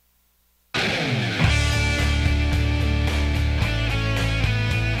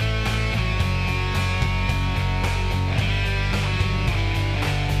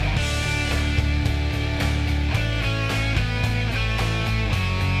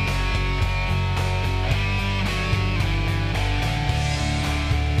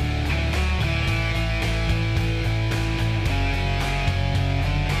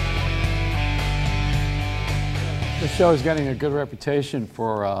 The show is getting a good reputation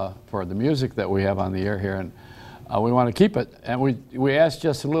for the music that we have on the air here, and we want to keep it. And we asked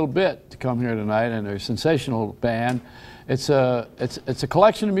Just a Little Bit to come here tonight, and they're a sensational band. It's a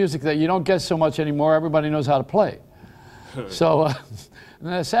collection of music that you don't get so much anymore. Everybody knows how to play. So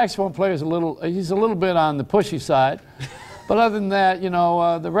the saxophone player is he's a little bit on the pushy side, but other than that, you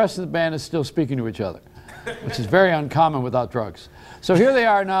know, the rest of the band is still speaking to each other, which is very uncommon without drugs. So here they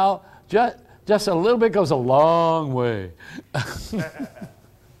are now. Just a little bit goes a long way.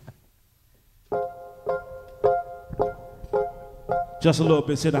 Just a Little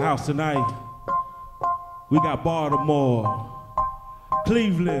Bit's in the house tonight. We got Baltimore,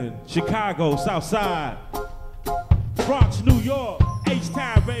 Cleveland, Chicago, Southside, Bronx, New York,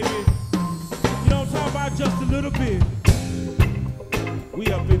 H-Town, baby. You know what I'm talking about? Just a little bit. We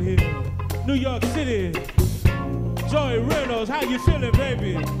up in here. New York City. Joey Reynolds, how you feeling,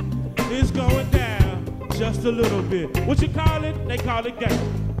 baby? It's going down just a little bit. What you call it? They call it gang.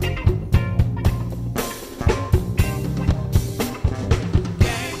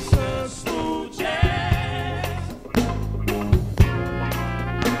 Gangsta smooth jazz. Gangsta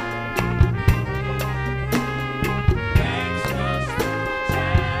smooth jazz. Gangsta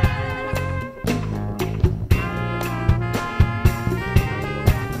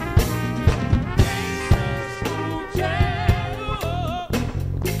smooth jazz.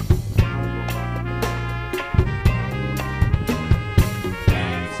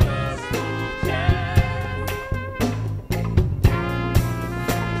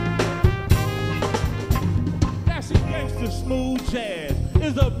 Smooth jazz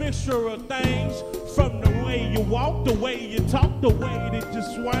is a mixture of things, from the way you walk, the way you talk, the way that you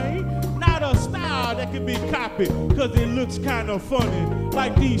swing. Not a style that can be copied, cause it looks kind of funny.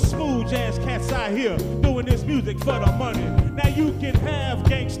 Like these smooth jazz cats out here doing this music for the money. Now you can have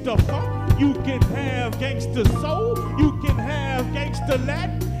gangsta funk, you can have gangsta soul, you can have gangsta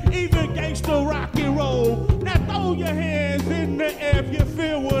Latin, even gangsta rock and roll. Now throw your hands in the air if you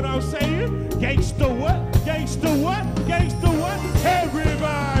feel what I'm saying. Gangsta what? Gangsta what? Gangsta what?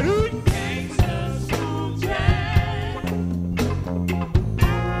 Everybody! Gangsta smooth jazz.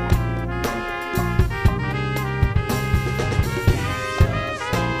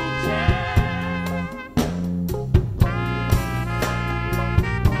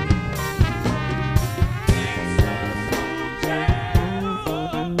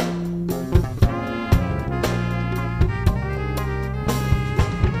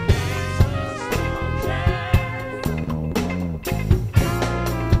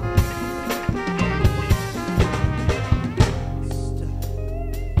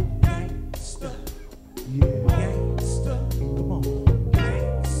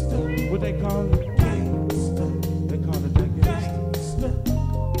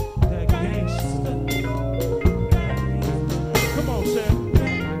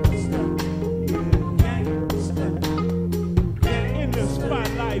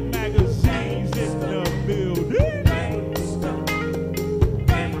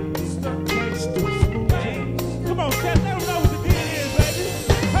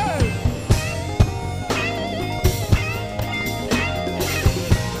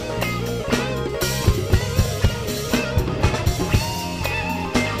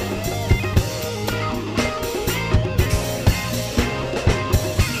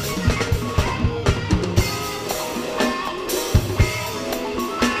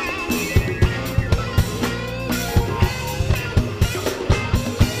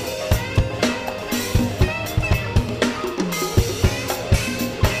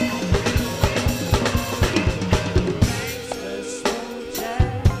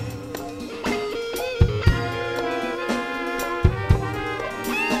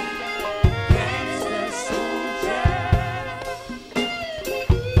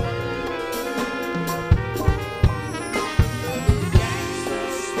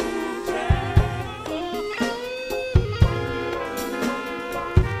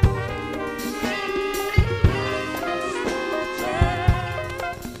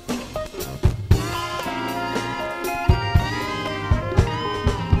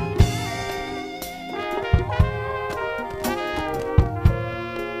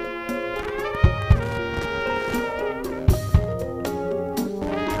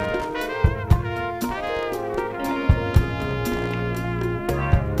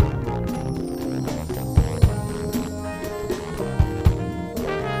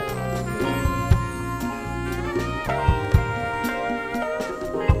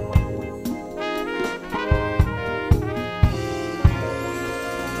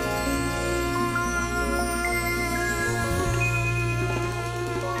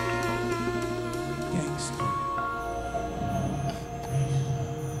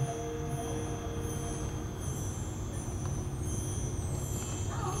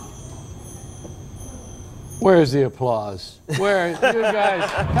 Where's the applause? Where, you guys,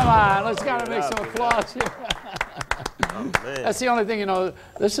 come on, let's gotta make some applause here. Oh, man. That's the only thing, you know,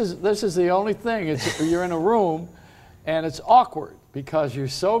 this is the only thing. You're in a room and it's awkward because you're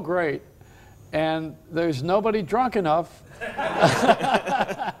so great and there's nobody drunk enough.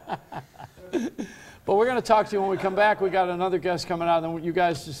 But we're gonna talk to you when we come back. We got another guest coming out, and you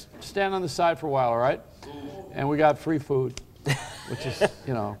guys just stand on the side for a while, all right? And we got free food, which is,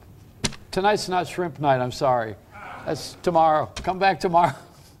 you know, tonight's not shrimp night, I'm sorry. That's tomorrow. Come back tomorrow.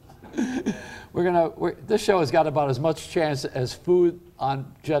 This show has got about as much chance as food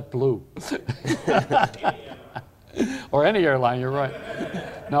on JetBlue. Or any airline, you're right.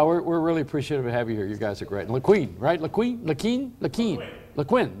 No, we're really appreciative of having you here. You guys are great. And LaQueen, right? LaQueen.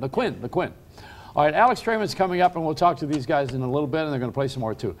 All right, Alex Traiman's coming up, and we'll talk to these guys in a little bit, and they're going to play some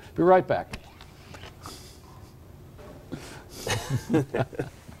more, too. Be right back.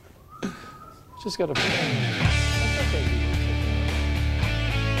 Just got to...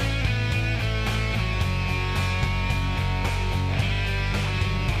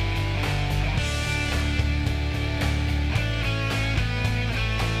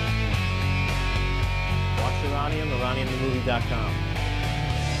 Watch Iranian, IranianTheMovie.com.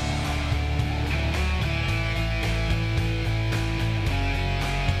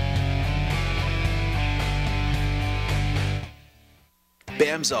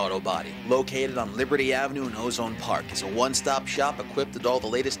 Bam's Auto Body, located on Liberty Avenue in Ozone Park, is a one-stop shop equipped with all the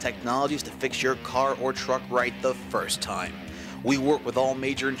latest technologies to fix your car or truck right the first time. We work with all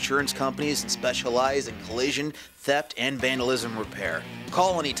major insurance companies and specialize in collision, theft, and vandalism repair.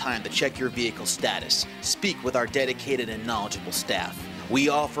 Call anytime to check your vehicle status. Speak with our dedicated and knowledgeable staff. We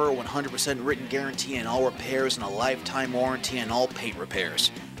offer a 100% written guarantee on all repairs and a lifetime warranty on all paint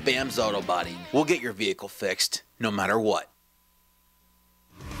repairs. Bam's Auto Body. We'll get your vehicle fixed, no matter what.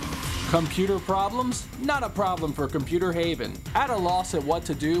 Computer problems? Not a problem for Computer Haven. At a loss at what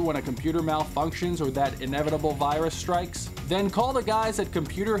to do when a computer malfunctions or that inevitable virus strikes? Then call the guys at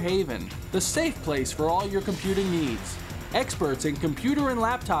Computer Haven, the safe place for all your computing needs. Experts in computer and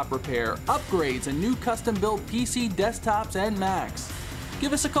laptop repair, upgrades, and new custom-built PC desktops and Macs.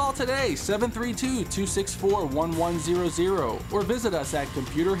 Give us a call today, 732-264-1100, or visit us at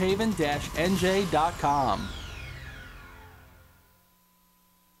computerhaven-nj.com.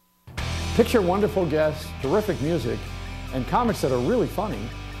 Picture wonderful guests, terrific music, and comics that are really funny,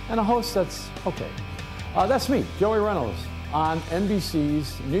 and a host that's okay. That's me, Joey Reynolds, on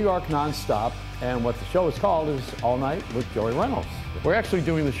NBC's New York Nonstop, and what the show is called is All Night with Joey Reynolds. We're actually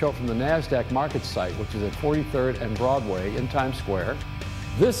doing the show from the NASDAQ market site, which is at 43rd and Broadway in Times Square.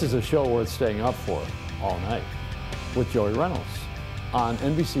 This is a show worth staying up for all night with Joey Reynolds on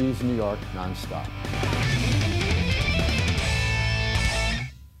NBC's New York Nonstop.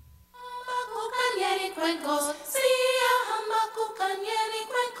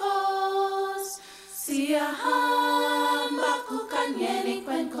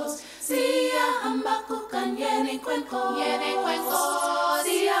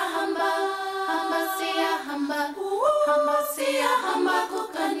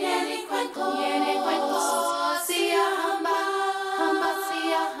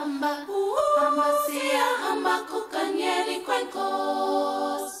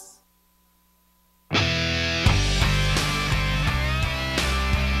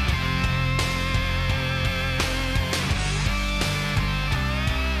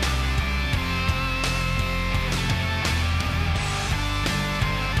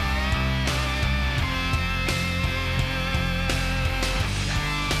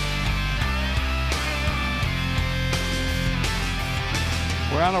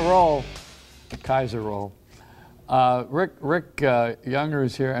 We're on a roll, Kaiser roll. Rick Younger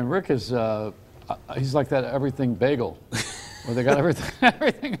is here, and Rick is, he's like that everything bagel, where they got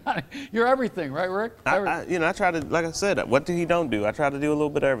everything on it. You're everything, right, Rick? You know, I try to, like I said, what he don't do? I try to do a little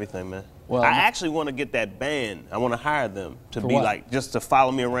bit of everything, man. Well, I actually want to get that band. I want to hire them to be what? Like, just to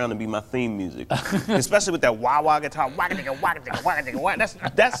follow me around and be my theme music. Especially with that wah-wah guitar,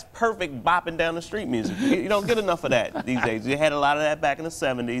 that's perfect bopping down the street music. You don't get enough of that these days. You had a lot of that back in the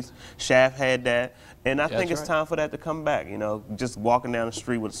 70s. Shaft had that. And I think it's time for that to come back, you know, just walking down the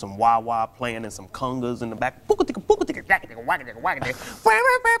street with some wah-wah playing and some congas in the back.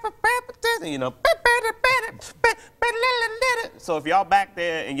 You know. So if y'all back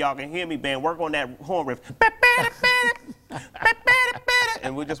there and y'all can hear me, band, work on that horn riff.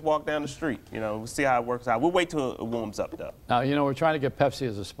 And we'll just walk down the street, you know, we'll see how it works out. We'll wait till it warms up, though. Now, you know, we're trying to get Pepsi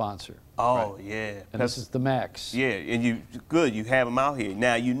as a sponsor. Oh, right? Yeah. And this is the Max. Yeah, and you have them out here.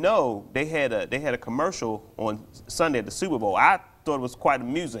 Now, you know, they had a commercial on Sunday at the Super Bowl. I thought it was quite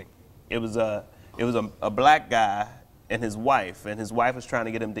amusing. It was it was a black guy and his wife was trying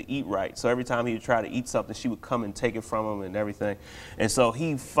to get him to eat right. So every time he would try to eat something, she would come and take it from him and everything. And so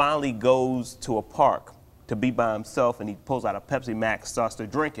he finally goes to a park to be by himself, and he pulls out a Pepsi Max, starts to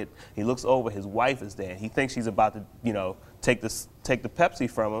drink it. He looks over, his wife is there. He thinks she's about to, you know, take the Pepsi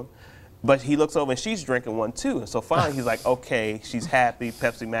from him, but he looks over and she's drinking one too. And so finally he's like, okay, she's happy,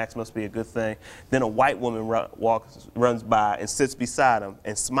 Pepsi Max must be a good thing. Then a white woman runs by and sits beside him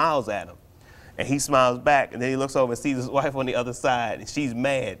and smiles at him. And he smiles back, and then he looks over and sees his wife on the other side, and she's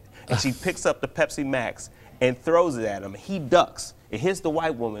mad. And she picks up the Pepsi Max and throws it at him. He ducks. It hits the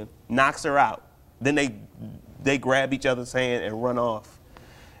white woman, knocks her out. Then they grab each other's hand and run off.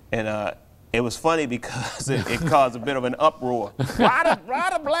 And it was funny because it caused a bit of an uproar. Why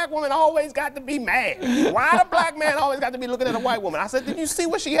the black woman always got to be mad? Why the black man always got to be looking at a white woman? I said, did you see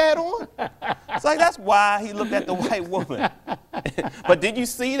what she had on? It's like, that's why he looked at the white woman. But did you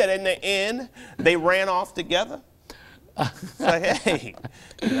see that in the end, they ran off together? It's like, hey,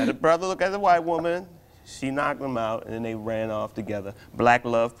 you let a brother look at the white woman, she knocked them out, and then they ran off together. Black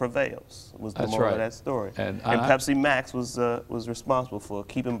love prevails was the moral of that story. And Pepsi Max was responsible for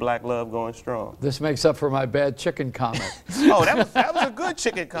keeping black love going strong. This makes up for my bad chicken comment. Oh, that was a good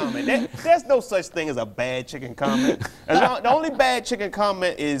chicken comment. There's no such thing as a bad chicken comment. The only bad chicken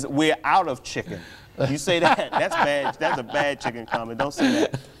comment is we're out of chicken. You say that, that's bad. That's a bad chicken comment. Don't say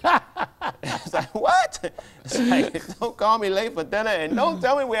that. It's like, what? It's like, don't call me late for dinner and don't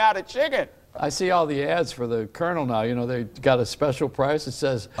tell me we're out of chicken. I see all the ads for the Colonel now. You know, they got a special price. It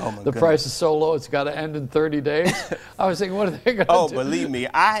says the price is so low it's got to end in 30 days. I was thinking, what are they going to do? Oh, believe me,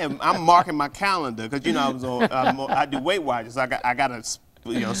 I'm marking my calendar because you know I do Weight Watchers. So I got to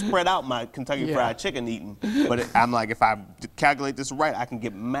spread out my Kentucky Fried Chicken eating. But I'm like, if I calculate this right, I can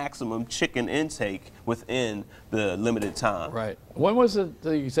get maximum chicken intake within the limited time. Right. When was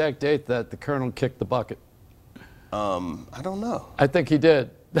the exact date that the Colonel kicked the bucket? I don't know. I think he did.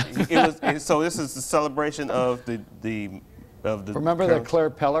 So this is the celebration of the Remember that Claire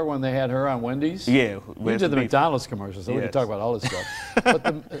Peller when they had her on Wendy's? Yeah. We did the McDonald's commercial, so we can talk about all this stuff. But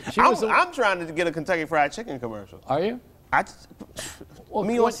I'm trying to get a Kentucky Fried Chicken commercial. Are you? Well,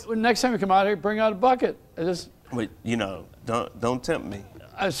 next time you come out here, bring out a bucket. But you know, don't tempt me.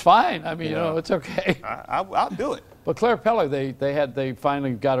 It's fine. I mean, you know, it's okay. I'll do it. But Claire Peller, they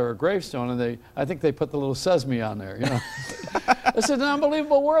finally got her a gravestone, and I think they put the little sesame on there. You know, this is an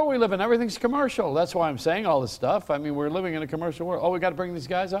unbelievable world we live in. Everything's commercial. That's why I'm saying all this stuff. I mean, we're living in a commercial world. Oh, we got to bring these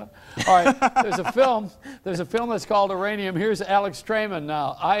guys out. All right. There's a film. There's a film that's called Uranium. Here's Alex Traiman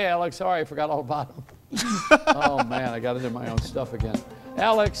now. Hi, Alex. Sorry, I forgot all about him. Oh man, I got into my own stuff again.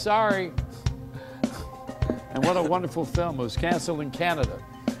 Alex, sorry. And what a wonderful film. It was canceled in Canada.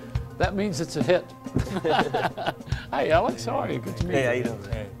 That means it's a hit. Hi, Alex. How are you? Good to meet you. Hey, how you doing?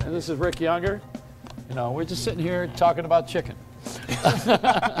 Hey. And this is Rick Younger. You know, we're just sitting here talking about chicken.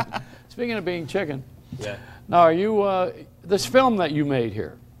 Speaking of being chicken. Yeah. Now, are you, this film that you made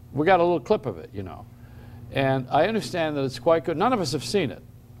here, we got a little clip of it, you know. And I understand that it's quite good. None of us have seen it.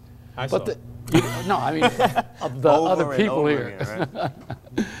 I saw it. No, I mean, of the other people here. Again,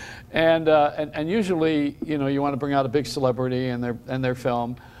 right? And usually, you know, you want to bring out a big celebrity and their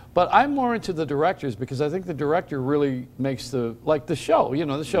film. But I'm more into the directors because I think the director really makes the show. You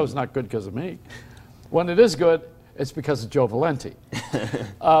know, the show's not good because of me. When it is good, it's because of Joe Valenti.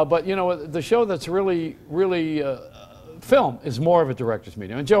 But you know, the show that's really film is more of a director's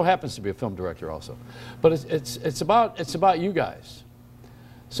medium. And Joe happens to be a film director also. But it's about you guys.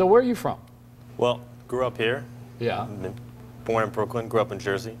 So where are you from? Well, grew up here. Yeah. Born in Brooklyn, grew up in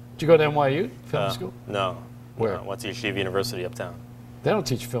Jersey. Did you go to NYU film school? No. Where? No, went to Yeshiva University uptown. They don't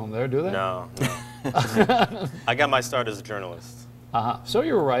teach film there, do they? No. I got my start as a journalist. So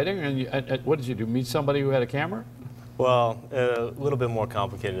you were writing, and what did you do? Meet somebody who had a camera? Well, a little bit more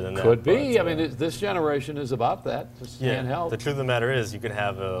complicated than that. Could be. I mean, this generation is about that. Just can't help. The truth of the matter is, you can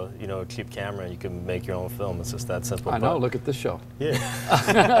have a cheap camera and you can make your own film. It's just that simple. I know. Look at this show.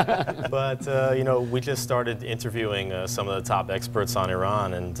 Yeah. But we just started interviewing some of the top experts on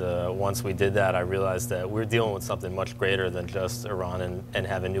Iran, and once we did that, I realized that we're dealing with something much greater than just Iran and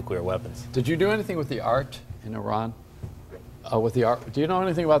having nuclear weapons. Did you do anything with the art in Iran? With the art? Do you know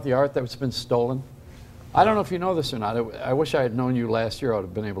anything about the art that's been stolen? I don't know if you know this or not. I wish I had known you last year. I would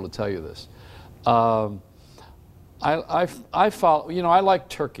have been able to tell you this. I follow. You know, I like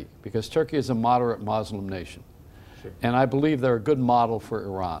Turkey because Turkey is a moderate Muslim nation, and I believe they're a good model for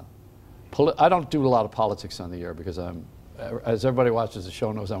Iran. I don't do a lot of politics on the air because as everybody watches the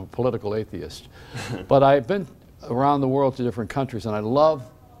show knows, I'm a political atheist. But I've been around the world to different countries, and I love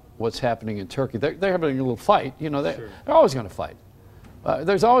what's happening in Turkey. They're having a little fight. You know, they're always going to fight.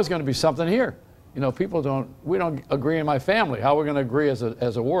 There's always going to be something here. You know, we don't agree in my family. How are we going to agree as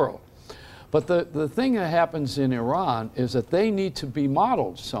a world? But the thing that happens in Iran is that they need to be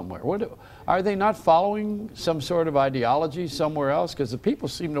modeled somewhere. Are they not following some sort of ideology somewhere else? Because the people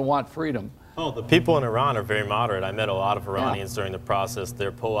seem to want freedom. Oh, the people in Iran are very moderate. I met a lot of Iranians during the process.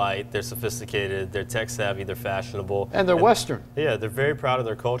 They're polite, they're sophisticated, they're tech savvy, they're fashionable. And they're Western. Yeah, they're very proud of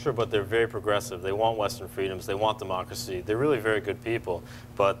their culture, but they're very progressive. They want Western freedoms, they want democracy. They're really very good people.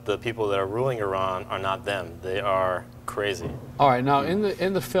 But the people that are ruling Iran are not them. They are crazy. All right, now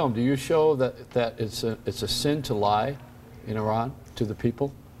in the film, do you show that it's a sin to lie in Iran to the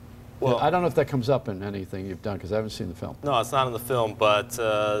people? Well, I don't know if that comes up in anything you've done, because I haven't seen the film. No, it's not in the film, but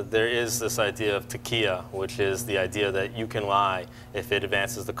there is this idea of taqiyya, which is the idea that you can lie if it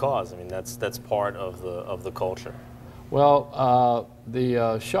advances the cause. I mean, that's part of the culture. Well,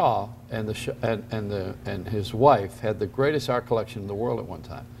 the Shah and his wife had the greatest art collection in the world at one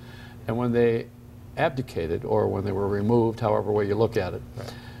time, and when they abdicated, or when they were removed, however way you look at it,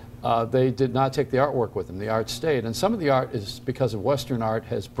 they did not take the artwork with them. The art stayed. And some of the art is because of Western art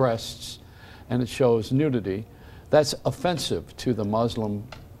has breasts and it shows nudity. That's offensive to the Muslim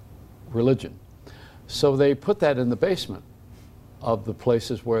religion. So they put that in the basement of the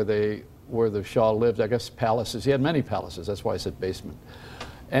places where the Shah lived. I guess palaces. He had many palaces. That's why I said basement.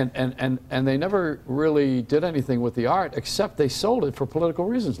 And they never really did anything with the art, except they sold it for political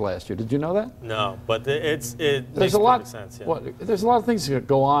reasons last year. Did you know that? No, but it makes perfect sense. Yeah. There's a lot of things that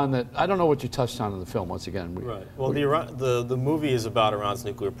go on that I don't know what you touched on in the film. Once again, right. Well, the movie is about Iran's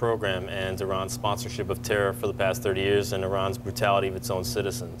nuclear program and Iran's sponsorship of terror for the past 30 years, and Iran's brutality of its own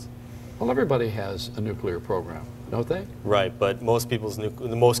citizens. Well, everybody has a nuclear program, don't they? Right, but most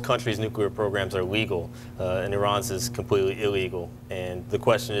countries' nuclear programs are legal, and Iran's is completely illegal. And the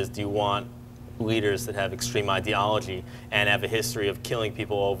question is, do you want leaders that have extreme ideology and have a history of killing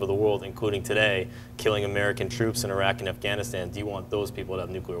people all over the world, including today, killing American troops in Iraq and Afghanistan? Do you want those people to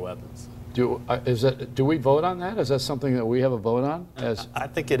have nuclear weapons? Do we vote on that? Is that something that we have a vote on? I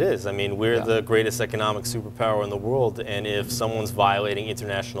think it is. I mean, we're the greatest economic superpower in the world, and if someone's violating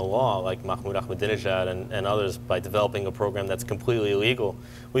international law, like Mahmoud Ahmadinejad and others, by developing a program that's completely illegal,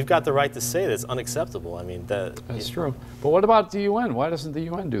 we've got the right to say that's unacceptable. I mean, that's true. But what about the UN? Why doesn't the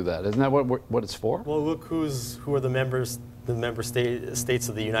UN do that? Isn't that what it's for? Well, look who are the member states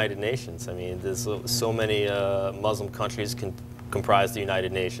of the United Nations. I mean, there's so many Muslim countries comprise the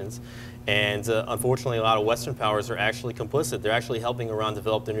United Nations. And unfortunately, a lot of Western powers are actually complicit. They're actually helping Iran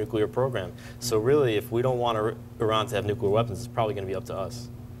develop their nuclear program. So really, if we don't want Iran to have nuclear weapons, it's probably going to be up to us.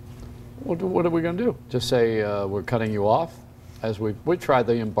 What are we going to do? Just say we're cutting you off? As we've tried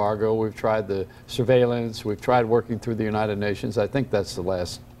the embargo, we've tried the surveillance, we've tried working through the United Nations. I think that's the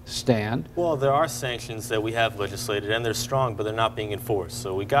last stand. Well, there are sanctions that we have legislated, and they're strong, but they're not being enforced.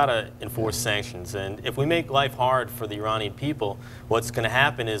 So we got to enforce sanctions. And if we make life hard for the Iranian people, what's going to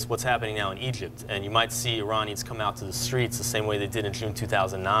happen is what's happening now in Egypt. And you might see Iranians come out to the streets the same way they did in June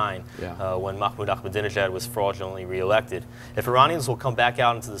 2009 when Mahmoud Ahmadinejad was fraudulently reelected. If Iranians will come back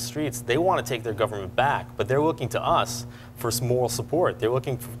out into the streets, they want to take their government back, but they're looking to us for moral support. They're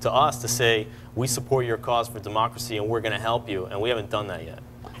looking to us to say, we support your cause for democracy and we're going to help you, and we haven't done that yet.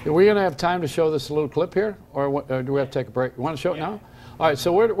 Are we going to have time to show this little clip here, or do we have to take a break? You want to show it now? All right,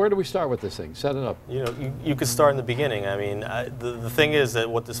 so where do we start with this thing? Set it up. You know, you could start in the beginning. I mean, the thing is that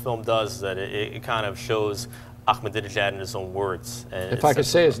what this film does is that it kind of shows Ahmadinejad in his own words. And if I could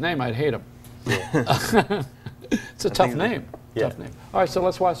say his name, I'd hate him. Yeah. It's a tough name. Yeah. Tough name. All right, so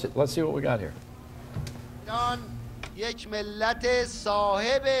let's watch it. Let's see what we got here. یک ملت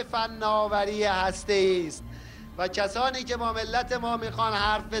صاحب فناوری هسته است و کسانی که با ملت ما میخوان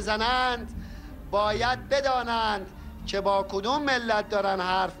حرف بزنند باید بدانند که با کدوم ملت دارن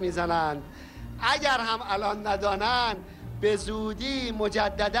حرف میزنند. اگر هم الان ندانند به زودی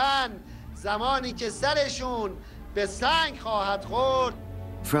مجدداً زمانی که سرشون به سنگ خواهد خورد.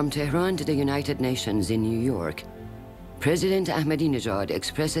 From Tehran to the United Nations in New York, President Ahmadinejad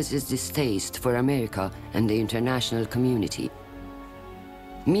expresses his distaste for America and the international community.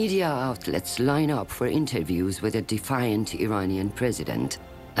 Media outlets line up for interviews with a defiant Iranian president,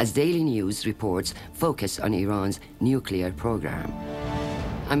 as Daily News reports focus on Iran's nuclear program.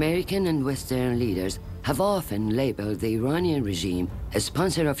 American and Western leaders have often labeled the Iranian regime a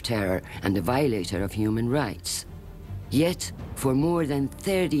sponsor of terror and a violator of human rights. Yet, for more than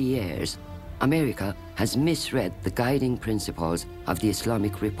 30 years, America has misread the guiding principles of the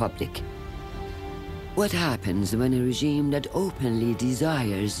Islamic Republic. What happens when a regime that openly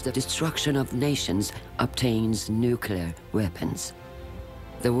desires the destruction of nations obtains nuclear weapons?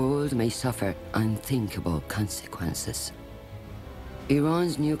 The world may suffer unthinkable consequences.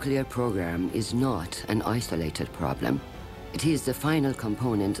 Iran's nuclear program is not an isolated problem. It is the final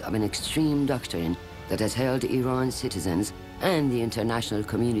component of an extreme doctrine that has held Iran's citizens and the international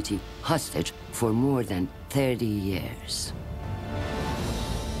community hostage for more than 30 years.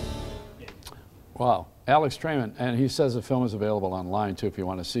 Wow. Alex Traiman, and he says the film is available online too if you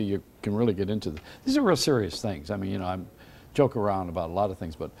want to see. You can really get into these are real serious things. I mean, you know, I'm joke around about a lot of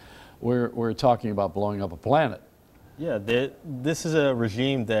things, but we're talking about blowing up a planet. Yeah, this is a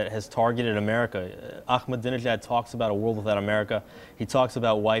regime that has targeted America. Ahmadinejad talks about a world without America. He talks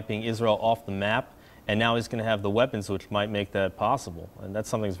about wiping Israel off the map, and now he's going to have the weapons which might make that possible, and that's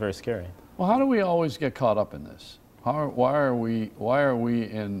something that's very scary. Well, how do we always get caught up in this? Why are we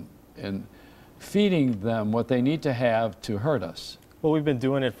in feeding them what they need to have to hurt us? Well, we've been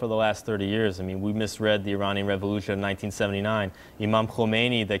doing it for the last 30 years. I mean, we misread the Iranian Revolution of 1979. Imam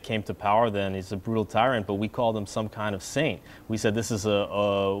Khomeini that came to power then, he's a brutal tyrant, but we called him some kind of saint. We said this is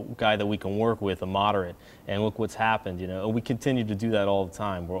a guy that we can work with, a moderate, and look what's happened, you know. And we continue to do that all the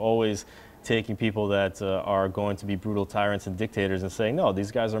time. We're always taking people that are going to be brutal tyrants and dictators and saying, no,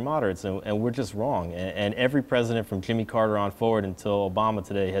 these guys are moderates, and we're just wrong. And every president from Jimmy Carter on forward until Obama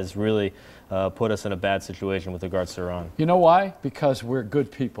today has really put us in a bad situation with regards to Iran. You know why? Because we're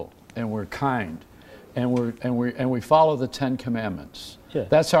good people, and we're kind, and we follow the 10 Commandments. Yeah.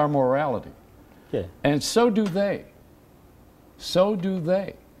 That's our morality. Yeah. And so do they. So do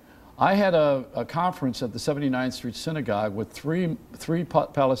they. I had a conference at the 79th Street Synagogue with three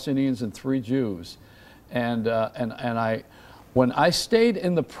Palestinians and 3 Jews, and when I stayed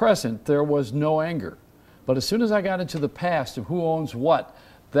in the present, there was no anger, but as soon as I got into the past of who owns what,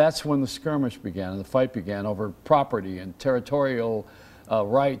 that's when the skirmish began and the fight began over property and territorial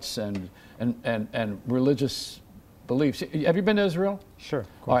rights and religious beliefs. Have you been to Israel? Sure.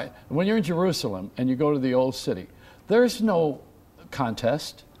 All right. When you're in Jerusalem and you go to the old city, there's no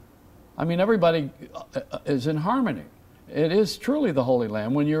contest. I mean, everybody is in harmony. It is truly the Holy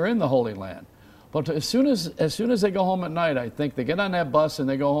Land when you're in the Holy Land. But as soon as they go home at night, I think they get on that bus and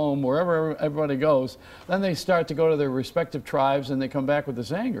they go home wherever everybody goes, then they start to go to their respective tribes and they come back with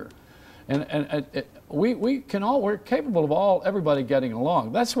this anger. And we're capable of everybody getting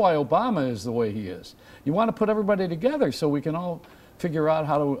along. That's why Obama is the way he is. You want to put everybody together so we can all figure out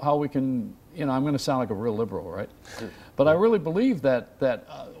how we can, you know, I'm going to sound like a real liberal, right? But I really believe that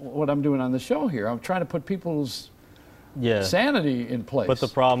what I'm doing on the show here, I'm trying to put people's sanity in place. But the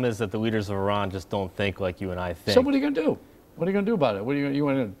problem is that the leaders of Iran just don't think like you and I think. So what are you going to do? What are you going to do about it? You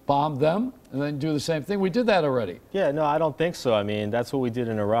want to bomb them and then do the same thing? We did that already. Yeah, no, I don't think so. I mean, that's what we did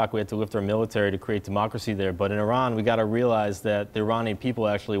in Iraq. We had to lift our military to create democracy there. But in Iran, we got to realize that the Iranian people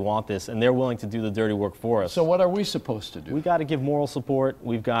actually want this, and they're willing to do the dirty work for us. So what are we supposed to do? We got to give moral support.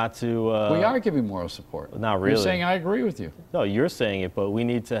 We've got to... we are giving moral support. Not really. You're saying I agree with you. No, you're saying it, but we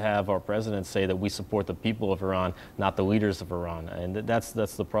need to have our president say that we support the people of Iran, not the leaders of Iran. And that's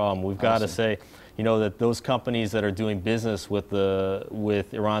the problem. We've got to say, you know, that those companies that are doing business with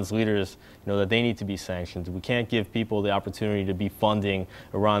Iran's leaders, you know, that they need to be sanctioned. We can't give people the opportunity to be funding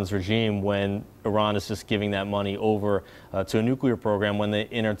Iran's regime when Iran is just giving that money over to a nuclear program when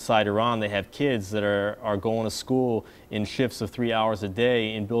inside Iran they have kids that are going to school in shifts of 3 hours a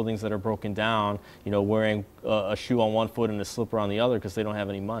day in buildings that are broken down, you know, wearing a shoe on one foot and a slipper on the other because they don't have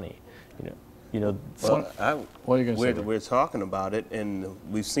any money. Well, what are you going to say? We're talking about it, and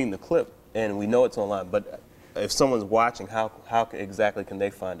we've seen the clip, and we know it's online. But if someone's watching, how exactly can they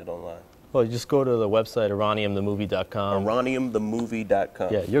find it online? Well, you just go to the website, iraniumthemovie.com.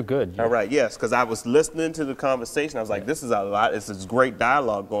 Iraniumthemovie.com. Yeah, you're good. All right, yes, because I was listening to the conversation. I was like, this is a lot. It's this great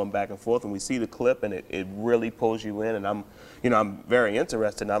dialogue going back and forth, and we see the clip, and it really pulls you in. And I'm very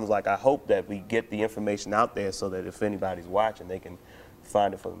interested. And I was like, I hope that we get the information out there so that if anybody's watching, they can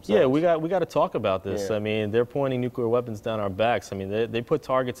find it for themselves. Yeah, we got to talk about this. Yeah. I mean, they're pointing nuclear weapons down our backs. I mean, they put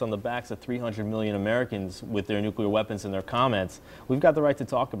targets on the backs of 300 million Americans with their nuclear weapons in their comments. We've got the right to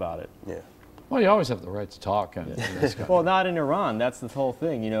talk about it. Yeah. Well, you always have the right to talk. Well, not in Iran. That's the whole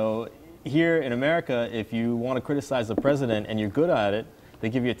thing. You know, here in America, if you want to criticize the president and you're good at it, they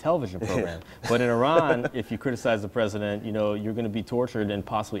give you a television program. But in Iran, if you criticize the president, you know, you're going to be tortured and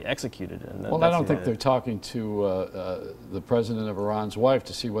possibly executed. And well, I don't think they're talking to the president of Iran's wife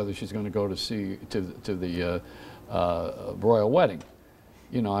to see whether she's going to go to the royal wedding.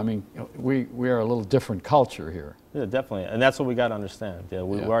 You know, I mean, we are a little different culture here. Yeah, definitely. And that's what we got to understand. Yeah,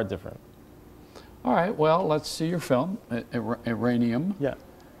 we are different. All right, well, let's see your film, Iranium. Yeah.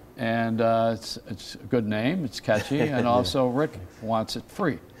 And it's a good name, it's catchy, and also Rick wants it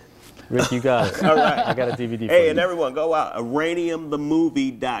free. Rick, you got it. All right. I got a DVD for you. Hey, and everyone, go out,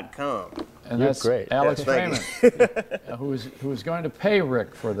 iraniumthemovie.com. And You're that's great. Alex Yes, Traiman, who is going to pay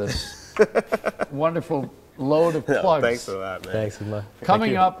Rick for this wonderful load of plugs. Thanks a lot, man. Thanks a lot.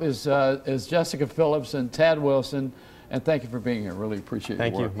 Coming up is Jessica Phillips and Tad Wilson, and thank you for being here. Really appreciate your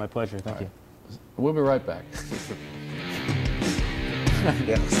work. Thank you. My pleasure. Thank you. We'll be right back.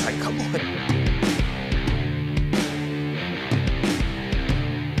 Yes, like, come on.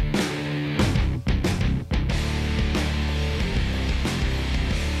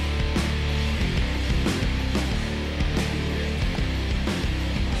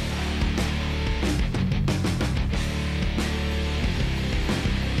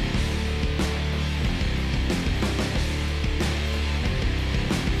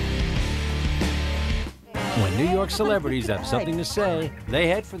 When New York celebrities have something to say, they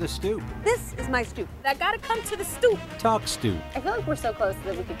head for the stoop. This is my stoop. I gotta come to the stoop. Talk Stoop. I feel like we're so close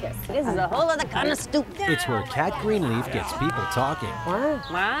that we could kiss. This is a whole other kind of stoop. It's where Kat Greenleaf gets people talking.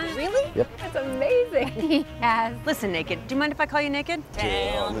 What? Really? Yep. That's amazing. Yes. Listen, Naked, do you mind if I call you Naked?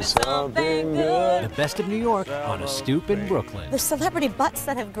 Tell me something good. The best of New York on a stoop in Brooklyn. The celebrity butts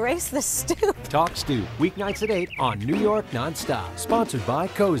that have graced the stoop. Talk Stoop, weeknights at 8 on New York Nonstop. Sponsored by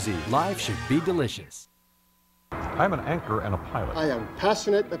Cozy. Life should be delicious. I'm an anchor and a pilot. I am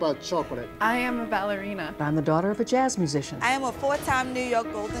passionate about chocolate. I am a ballerina. I'm the daughter of a jazz musician. I am a 4-time New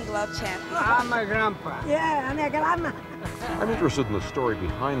York Golden Glove champion. I'm my grandpa. Yeah, I'm a grandma. I'm interested in the story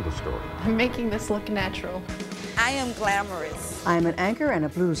behind the story. I'm making this look natural. I am glamorous. I'm an anchor and a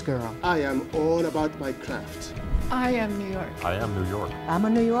blues girl. I am all about my craft. I am New York. I am New York. I'm a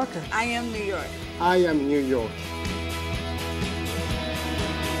New Yorker. I am New York. I am New York.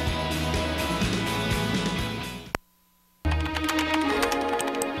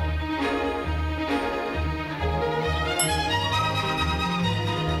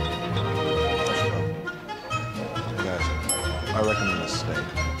 I recommend a steak.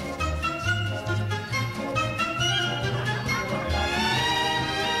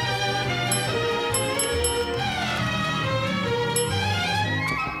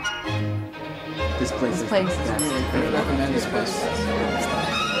 This place is place. I recommend this place.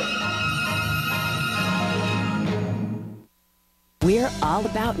 We're all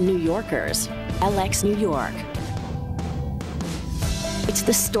about New Yorkers. LX New York. It's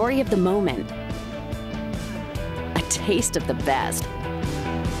the story of the moment. A taste of the best.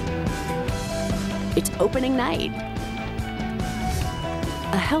 It's opening night.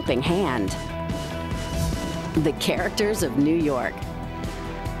 A helping hand. The characters of New York.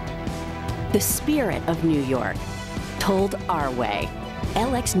 The spirit of New York. Told our way.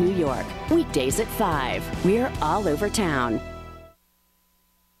 LX New York. Weekdays at 5. We're all over town.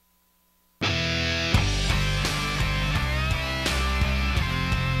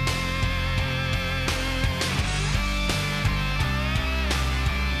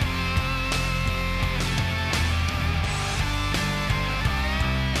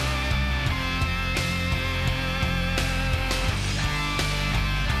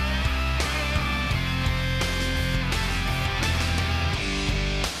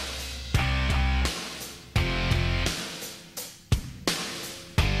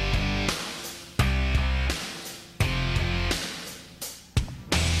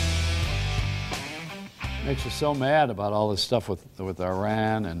 Makes you so mad about all this stuff with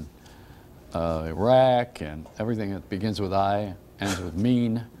Iran and Iraq and everything that begins with I, ends with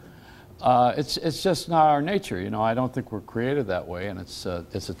mean. It's just not our nature, you know. I don't think we're created that way, and it's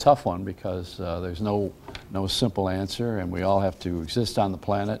a tough one because there's no simple answer, and we all have to exist on the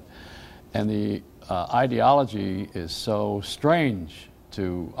planet. And the ideology is so strange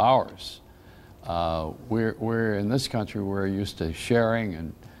to ours. We're in this country, we're used to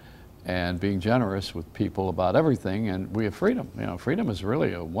sharing and being generous with people about everything, and we have freedom. You know, freedom is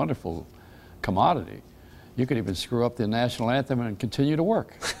really a wonderful commodity. You could even screw up the national anthem and continue to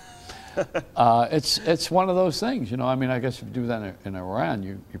work. It's one of those things, you know. I mean, I guess if you do that in Iran,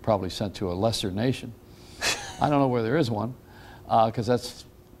 you're probably sent to a lesser nation. I don't know where there is one, because that's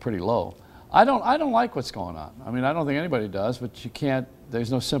pretty low. I don't like what's going on. I mean, I don't think anybody does, but you can't.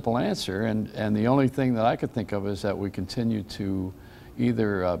 There's no simple answer, and the only thing that I could think of is that we continue to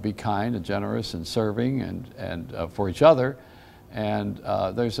either be kind and generous and serving and for each other. And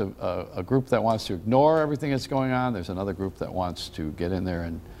there's a group that wants to ignore everything that's going on. There's another group that wants to get in there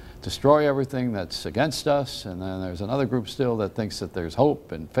and destroy everything that's against us. And then there's another group still that thinks that there's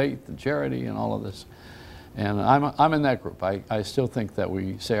hope and faith and charity and all of this. And I'm in that group. I still think that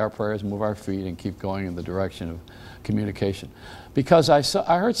we say our prayers, move our feet, and keep going in the direction of communication. Because I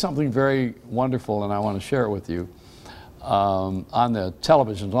heard something very wonderful, and I want to share it with you. On the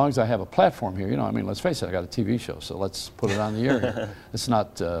television, as long as I have a platform here, you know, I mean, let's face it, I got a TV show, so let's put it on the air here. It's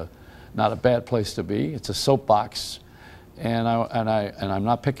not not a bad place to be. It's a soapbox, and I'm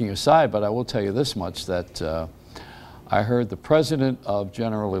not picking a side, but I will tell you this much, that I heard the president of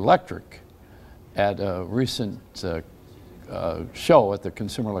General Electric at a recent show, at the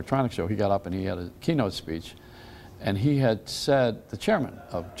Consumer Electronics Show. He got up and he had a keynote speech, and he had said, the chairman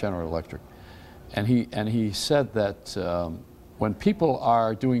of General Electric, and he said that when people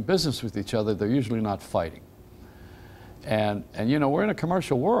are doing business with each other, they're usually not fighting. And you know, we're in a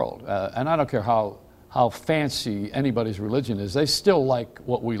commercial world, and I don't care how fancy anybody's religion is, they still like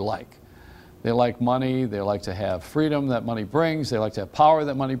what we like. They like money, they like to have freedom that money brings, they like to have power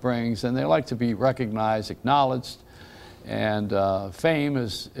that money brings, and they like to be recognized, acknowledged, and fame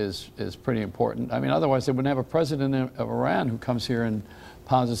is pretty important. I mean, otherwise they wouldn't have a president of Iran who comes here and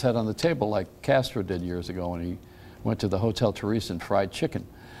pounds his head on the table like Castro did years ago when he went to the Hotel Teresa and fried chicken.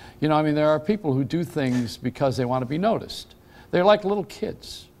 You know, I mean, there are people who do things because they want to be noticed. They're like little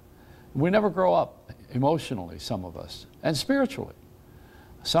kids. We never grow up emotionally, some of us, and spiritually.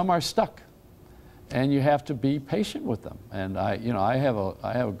 Some are stuck, and you have to be patient with them. And I have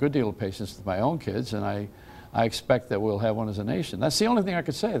a good deal of patience with my own kids, and I expect that we'll have one as a nation. That's the only thing I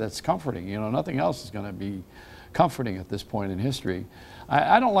could say that's comforting. You know, nothing else is going to be comforting at this point in history.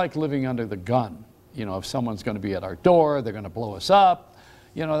 I don't like living under the gun. You know, if someone's going to be at our door, they're going to blow us up.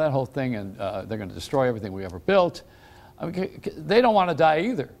 You know, that whole thing, and they're going to destroy everything we ever built. I mean, they don't want to die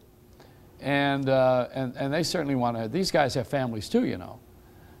either. And they certainly want to. These guys have families too, you know.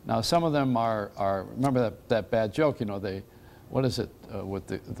 Now, some of them are remember that bad joke, you know, what is it with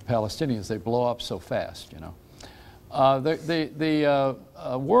the Palestinians, they blow up so fast, you know. The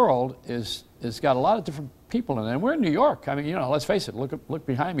world is got a lot of different people in it, and we're in New York. I mean, you know, let's face it, look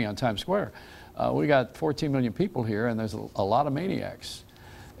behind me on Times Square. We got 14 million people here, and there's a lot of maniacs.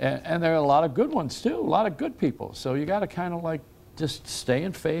 And there are a lot of good ones too, a lot of good people. So you got to kind of like just stay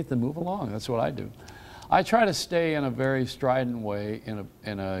in faith and move along. That's what I do. I try to stay in a very strident way,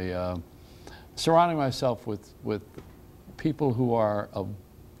 surrounding myself with people who are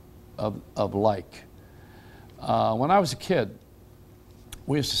of like. When I was a kid,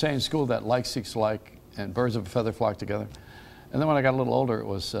 we used to say in school that like seeks like, and birds of a feather flock together. And then when I got a little older, it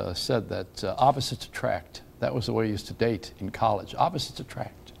was said that opposites attract. That was the way you used to date in college. Opposites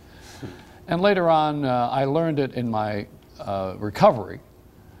attract. And later on, I learned it in my recovery,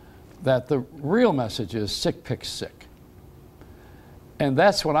 that the real message is sick picks sick. And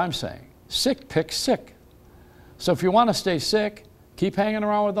that's what I'm saying. Sick picks sick. So if you want to stay sick, keep hanging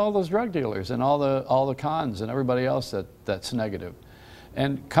around with all those drug dealers and all the cons and everybody else that's negative.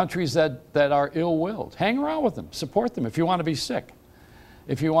 And countries that are ill-willed. Hang around with them. Support them if you want to be sick.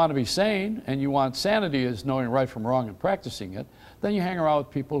 If you want to be sane, and you want sanity as knowing right from wrong and practicing it, then you hang around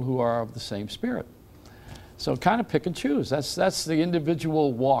with people who are of the same spirit. So kind of pick and choose. That's the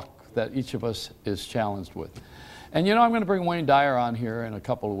individual walk that each of us is challenged with. And you know, I'm going to bring Wayne Dyer on here in a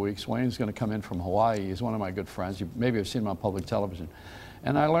couple of weeks. Wayne's going to come in from Hawaii. He's one of my good friends. You maybe have seen him on public television.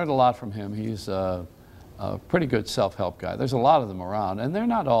 And I learned a lot from him. He's a pretty good self-help guy. There's a lot of them around, and they're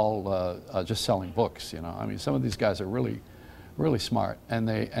not all just selling books, you know. I mean, some of these guys are really smart, and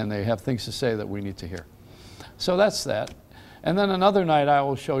they have things to say that we need to hear. So that's that. And then another night I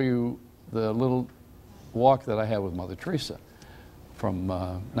will show you the little walk that I had with Mother Teresa from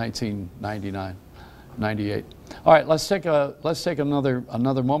 1999, 98. All right, let's take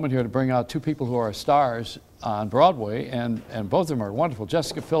another moment here to bring out two people who are stars on Broadway, and both of them are wonderful.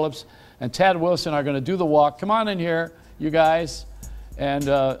 Jessica Phillips and Tad Wilson are going to do the walk. Come on in here, you guys. And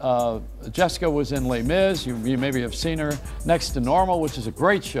Jessica was in Les Mis. You maybe have seen her. Next to Normal, which is a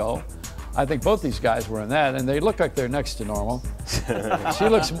great show. I think both these guys were in that, and they look like they're next to Normal.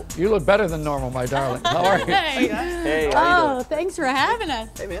 You look better than Normal, my darling. How are you? Hey, oh, thanks for having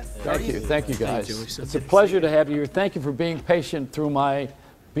us. Hey, man. Thank you guys. It's a pleasure to have you here. Thank you for being patient through my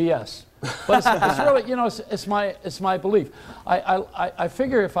BS. But it's really, you know, it's my belief. I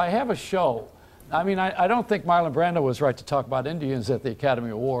figure if I have a show, I mean, I don't think Marlon Brando was right to talk about Indians at the Academy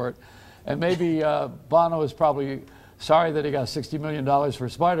Award, and maybe Bono is probably sorry that he got $60 million for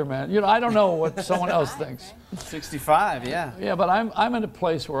Spider-Man. You know, I don't know what someone else thinks. 65, yeah. Yeah, but I'm in a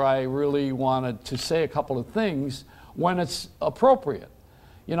place where I really wanted to say a couple of things when it's appropriate.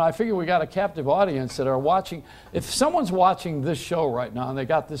 You know, I figure we got a captive audience that are watching. If someone's watching this show right now and they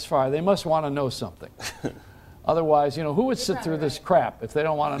got this far, they must want to know something. Otherwise, you know, who would sit through this crap if they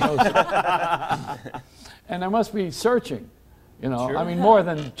don't want to know something? And they must be searching. You know, sure. I mean, more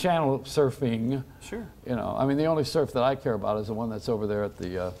than channel surfing. Sure. You know, I mean, the only surf that I care about is the one that's over there at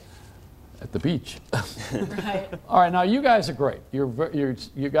the beach. Right. All right, now you guys are great. You're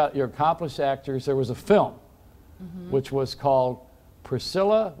accomplished actors. There was a film, which was called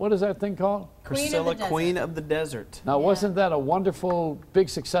Priscilla, what is that thing called? Priscilla, Queen of the Desert. Now, wasn't that a wonderful, big,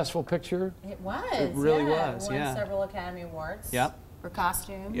 successful picture? It was. It really was, Won yeah. several Academy Awards. Yep. For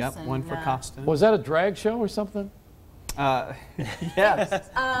costumes. Yep, and, one for costumes. Was that a drag show or something? Yes.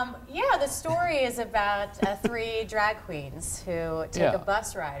 Yeah, the story is about 3 drag queens who take a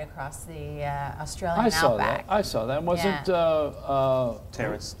bus ride across the Australian outback. I saw that. Wasn't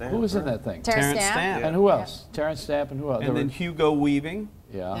Terrence Stamp? Who was in that thing? Terrence Stamp. And who else? Terrence Stamp and who else? And then Hugo Weaving.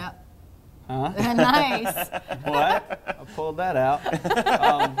 Yeah. Yep. Huh? Nice. What? I pulled that out.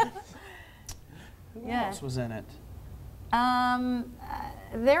 Who else was in it?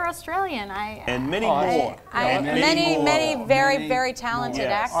 They're Australian. And many more. Many very talented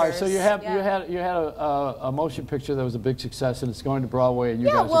actors. All right, so you had a motion picture that was a big success, and it's going to Broadway, and you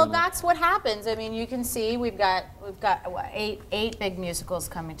guys are well, gonna... that's what happens. I mean, you can see we've got what, eight big musicals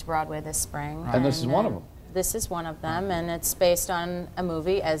coming to Broadway this spring, and this is one of them. This is one of them, and it's based on a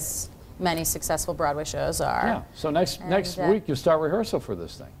movie, as many successful Broadway shows are. Yeah. So next week you start rehearsal for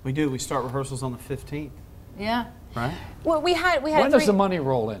this thing. We do. We start rehearsals on the 15th. Yeah. Right. Well, we had. When does the money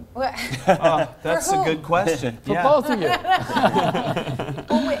roll in? That's a good question. For both of you.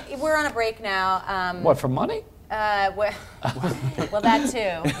 Well, we're on a break now. What, for money? Well, that too.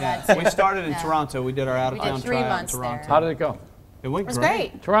 Yeah. We started in Toronto. We did our out-of-town tryout in Toronto. How did it go? It went great.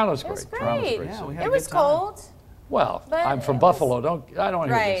 Great. Toronto's great. It was great. Toronto's great. Yeah, we had it a was good time. cold. Well, But I'm from Buffalo. I don't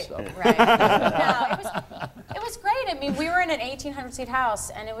hear this stuff. Right. No, it was great. I mean, we were in an 1,800-seat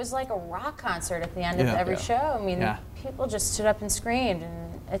house, and it was like a rock concert at the end of every show. I mean, people just stood up and screamed,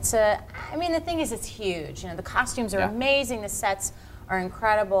 and I mean, the thing is, it's huge. You know, the costumes are amazing. The sets are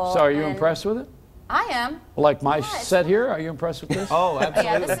incredible. So, are you impressed with it? I am. Like my set here, are you impressed with this? Oh, absolutely.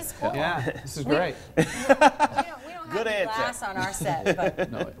 Yeah, this is cool. Yeah, this is great. We don't have glass on our set, but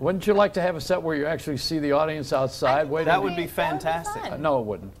No, wouldn't you like to have a set where you actually see the audience outside waiting? That would be fantastic. No, it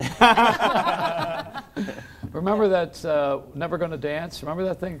wouldn't. Remember that Never Gonna Dance? Remember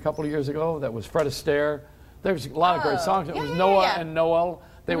that thing a couple of years ago that was Fred Astaire? There was a lot of great songs. It was Noah and Noel.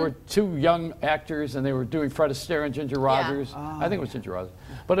 They were 2 young actors, and they were doing Fred Astaire and Ginger Rogers. I think it was Ginger Rogers.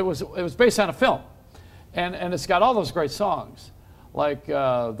 But it was based on a film. And it's got all those great songs, like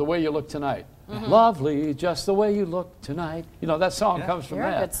The Way You Look Tonight. Lovely, just the way you look tonight. You know, that song comes from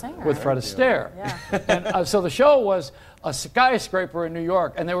that with Fred Astaire. And so the show was a skyscraper in New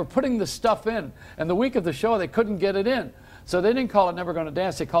York, and they were putting the stuff in. And the week of the show, they couldn't get it in. So they didn't call it Never Gonna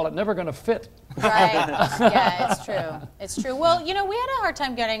Dance, they called it Never Gonna Fit. Right, yeah, it's true. It's true. Well, you know, we had a hard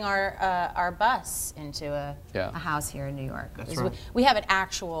time getting our bus into a house here in New York. That's right. We have an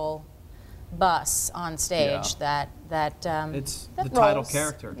actual bus on stage that it's that the title rolls.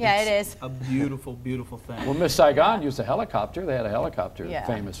 character. Yeah, it's it is a beautiful, beautiful thing. Well, Miss Saigon used a helicopter. They had a helicopter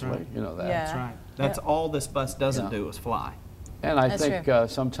famously. Right. You know that. That's right. That's all this bus doesn't do is fly. And I think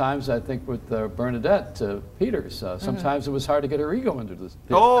sometimes, with Bernadette Peters, sometimes it was hard to get her ego into this.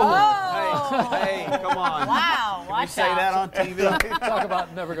 Hey, come on. Wow, Can we say that on TV? Talk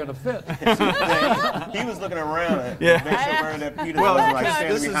about never going to fit. He was looking around. Make sure Bernadette Peters was like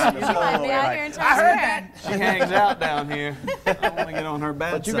standing behind the pole. I heard that. She hangs out down here. I don't want to get on her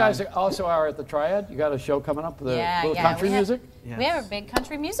bad But you guys also are at the Triad. You got a show coming up with little country music? We have a big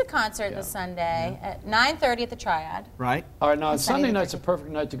country music concert this Sunday at 9:30 at the Triad. Right. All right, now Sunday night's a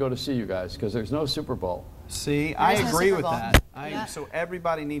perfect night to go to see you guys because there's no Super Bowl. See, I agree with that. So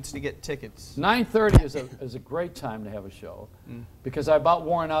everybody needs to get tickets. 9:30 is a great time to have a show because I about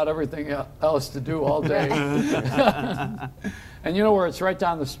worn out everything else to do all day. And you know where it's right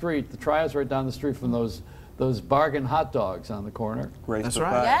down the street. The Triad's right down the street from those bargain hot dogs on the corner. That's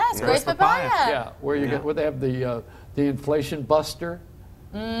right. Yes, Grace Papaya. Yeah, where they have the inflation buster,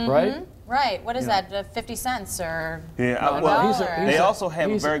 right? Right. What is that? 50 cents or? Yeah. They also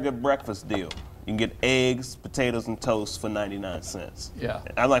have a very good breakfast deal. You can get eggs, potatoes, and toast for 99 cents. Yeah.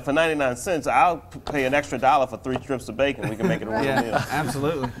 I'm like, for 99 cents, I'll pay an extra $1 for 3 strips of bacon. We can make it a real meal.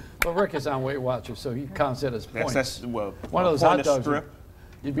 Absolutely. Well, Rick is on Weight Watchers, so he counts it as points. That's one of those hot dogs.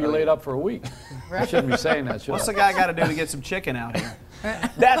 You'd be laid up for a week. I shouldn't be saying that, should I? What's the guy got to do to get some chicken out here?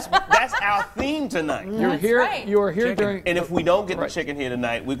 That's our theme tonight. You're here. Right. You are here chicken. during. And if we don't get the chicken here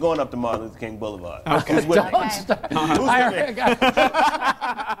tonight, we're going up to Martin Luther King Boulevard. Okay. Who's with me? Who's with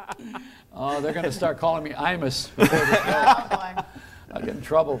me? Oh, they're going to start calling me Imus before the show. I'll get in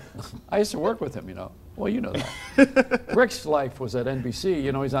trouble. I used to work with him, you know. Well, you know that. Rick's life was at NBC.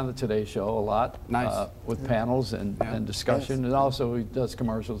 You know, he's on the Today Show a lot. Nice. With panels and discussion. And also he does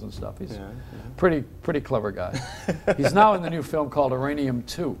commercials and stuff. He's pretty clever guy. He's now in the new film called Uranium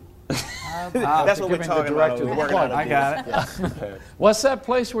 2. That's what we're talking about. I got it. Yeah. What's that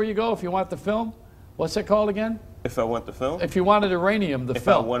place where you go if you want the film? What's it called again? If I want the film? If you wanted Uranium, the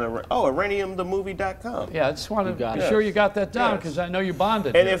film. I want uraniumthemovie.com. Yeah, I just want to be sure you got that down because I know you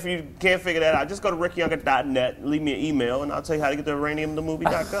bonded. And if you can't figure that out, just go to rickyounger.net, leave me an email, and I'll tell you how to get to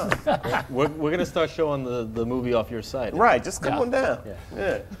uraniumthemovie.com. We're going to start showing the movie off your site. Right, just come on down.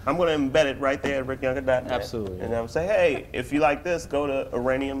 Yeah. I'm going to embed it right there at rickyounger.net. Absolutely. And I'm say, hey, if you like this, go to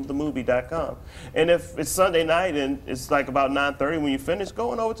uraniumthemovie.com. And if it's Sunday night and it's like about 9:30 when you finish,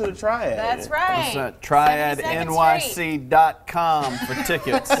 go on over to the Triad. That's right. What's that? TriadNYC.com for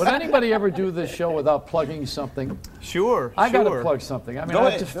tickets. Would anybody ever do this show without plugging something? Sure. I got to plug something. I mean,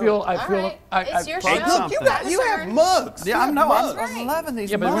 I just feel. It's your show. Look, you have mugs. Yeah, I'm loving these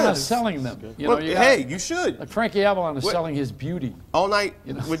mugs. Yeah, but we're not selling them. You know, hey, you should. Like Frankie Avalon is selling his beauty. All night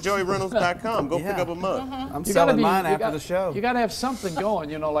with JoeyReynolds.com. Go pick up a mug. I'm selling mine after the show. You got to have something going,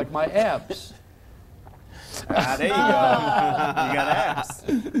 you know, like my abs. There you go. You got abs.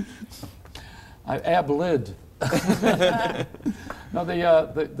 I ab-lid. No,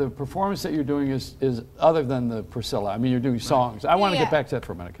 the performance that you're doing is other than the Priscilla. I mean, you're doing songs. I want to get back to that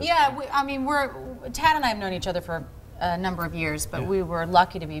for a minute. Yeah, I mean, Tad and I have known each other for a number of years, but we were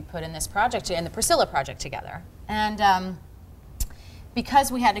lucky to be put in this project, in the Priscilla project together. And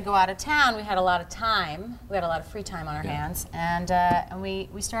because we had to go out of town, we had a lot of time. We had a lot of free time on our hands, and we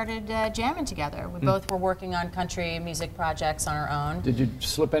started jamming together. We both were working on country music projects on our own. Did you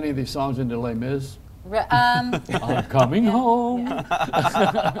slip any of these songs into Les Mis? I'm coming home.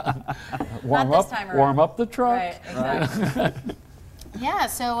 Warm up the truck. Right, exactly. Yeah,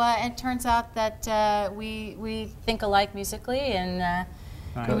 so it turns out that we think alike musically, and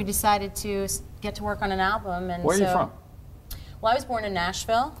we decided to get to work on an album. And where are you from? Well, I was born in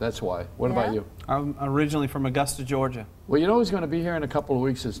Nashville. That's why. What about you? I'm originally from Augusta, Georgia. Well, you know who's going to be here in a couple of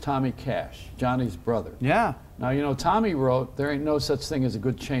weeks is Tommy Cash, Johnny's brother. Yeah. Now, you know, Tommy wrote, "There ain't no such thing as a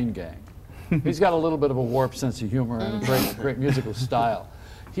good chain gang." He's got a little bit of a warped sense of humor and a great musical style.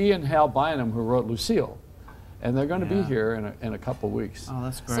 He and Hal Bynum, who wrote Lucille, and they're going to be here in a couple of weeks. Oh,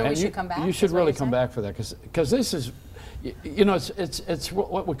 that's great. So we should come back? You should really come back for that because this is, you know, it's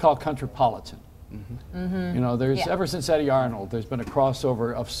what we call countrypolitan. You know, there's ever since Eddie Arnold, there's been a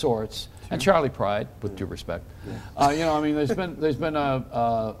crossover of sorts, and Charlie Pride, with due respect. You know, I mean, there's been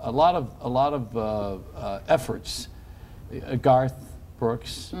a lot of efforts. Garth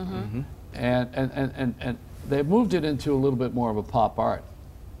Brooks, and they've moved it into a little bit more of a pop art,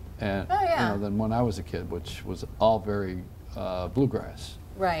 and you know, than when I was a kid, which was all very bluegrass.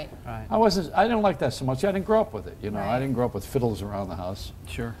 Right. I didn't like that so much. I didn't grow up with it. You know, I didn't grow up with fiddles around the house.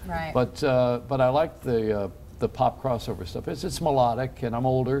 Sure. Right. But I like the pop crossover stuff. It's melodic, and I'm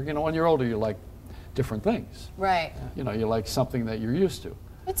older. You know, when you're older, you like different things. Right. You know, you like something that you're used to.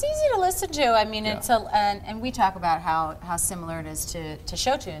 It's easy to listen to. I mean, and we talk about how similar it is to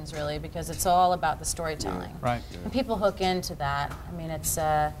show tunes, really, because it's all about the storytelling. Right. And people hook into that. I mean, it's.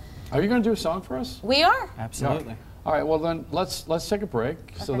 Are you going to do a song for us? We are. Absolutely. All right. Well, then let's take a break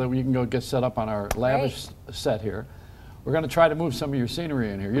so that we can go get set up on our lavish set here. We're going to try to move some of your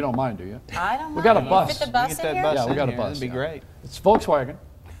scenery in here. You don't mind, do you? I don't mind. We got a bus. Fit the bus in here? Yeah, we got a bus. That'd be great. It's Volkswagen.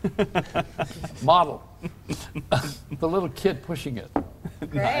 Model. The little kid pushing it.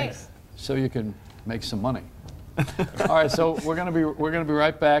 Great. So you can make some money. All right, so we're gonna be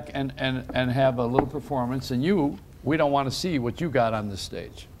right back and have a little performance. And we don't want to see what you got on this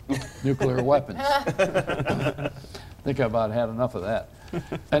stage. Nuclear weapons. I think I've about had enough of that.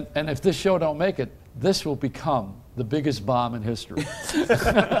 And if this show don't make it, this will become the biggest bomb in history.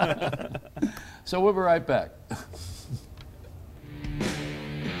 So we'll be right back.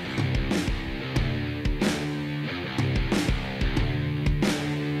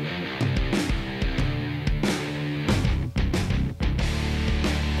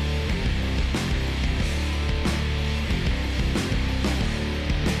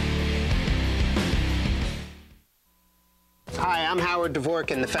 Hi, I'm Howard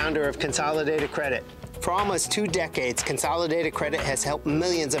Dvorkin, the founder of Consolidated Credit. For almost 2 decades, Consolidated Credit has helped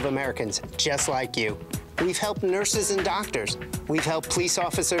millions of Americans just like you. We've helped nurses and doctors. We've helped police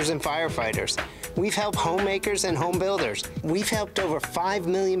officers and firefighters. We've helped homemakers and home builders. We've helped over 5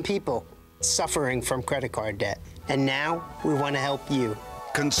 million people suffering from credit card debt. And now we want to help you.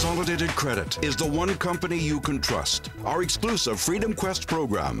 Consolidated Credit is the one company you can trust. Our exclusive Freedom Quest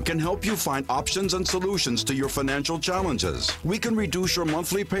program can help you find options and solutions to your financial challenges. We can reduce your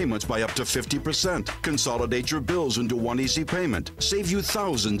monthly payments by up to 50%, consolidate your bills into one easy payment, save you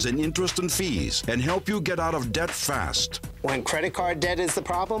thousands in interest and fees, and help you get out of debt fast. When credit card debt is the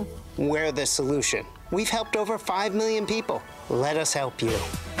problem, we're the solution. We've helped over 5 million people. Let us help you.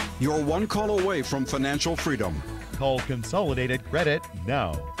 You're one call away from financial freedom. Call Consolidated Credit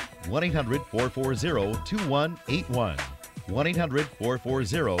now. 1-800-440-2181.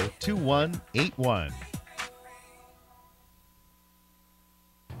 1-800-440-2181.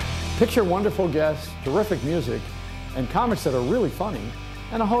 Picture wonderful guests, terrific music, and comics that are really funny,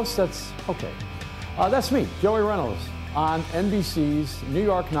 and a host that's okay. That's me, Joey Reynolds, on NBC's New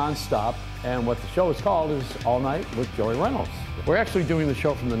York Nonstop, and what the show is called is All Night with Joey Reynolds. We're actually doing the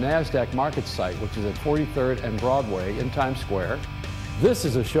show from the NASDAQ market site, which is at 43rd and Broadway in Times Square. This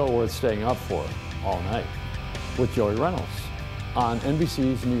is a show worth staying up for all night with Joey Reynolds on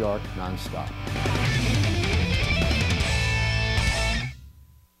NBC's New York Nonstop.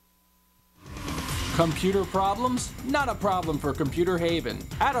 Computer problems? Not a problem for Computer Haven.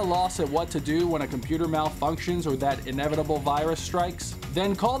 At a loss at what to do when a computer malfunctions or that inevitable virus strikes?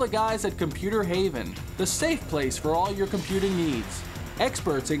 Then call the guys at Computer Haven, the safe place for all your computing needs.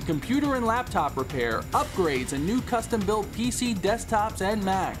 Experts in computer and laptop repair, upgrades, and new custom-built PC, desktops, and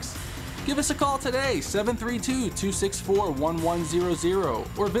Macs. Give us a call today,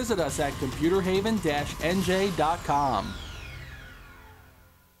 732-264-1100, or visit us at computerhaven-nj.com.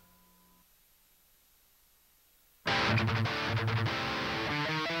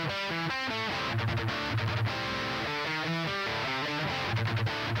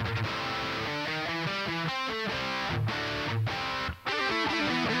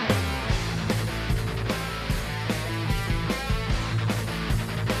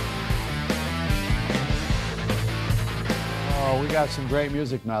 We got some great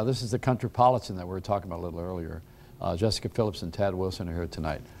music now. This is the Countrypolitan that we were talking about a little earlier. Jessica Phillips and Tad Wilson are here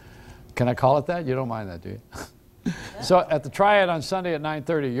tonight. Can I call it that? You don't mind that, do you? Yeah. So at the Triad on Sunday at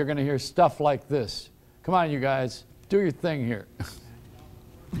 9:30, you're going to hear stuff like this. Come on, you guys. Do your thing here.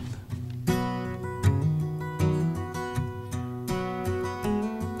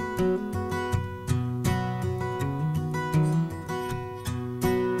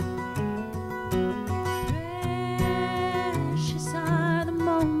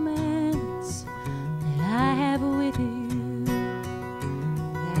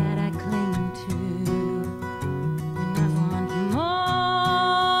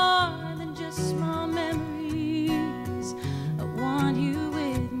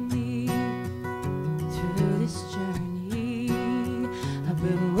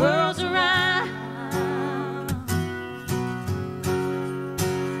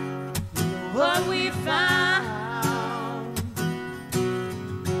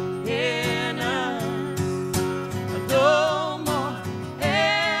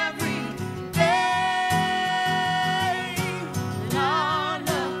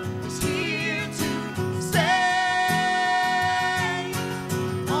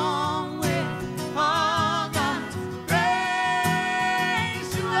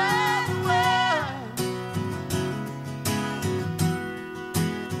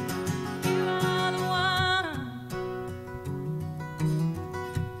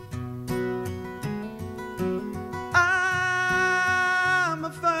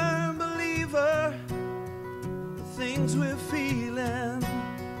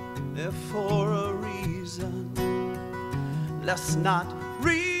 Let's not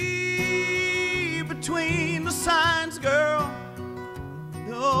read between the signs, girl.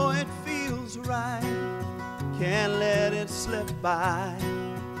 No, it feels right. Can't let it slip by.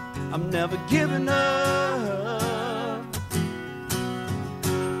 I'm never giving up.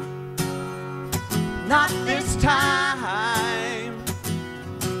 Not this time.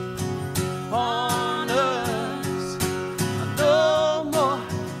 On us, no more.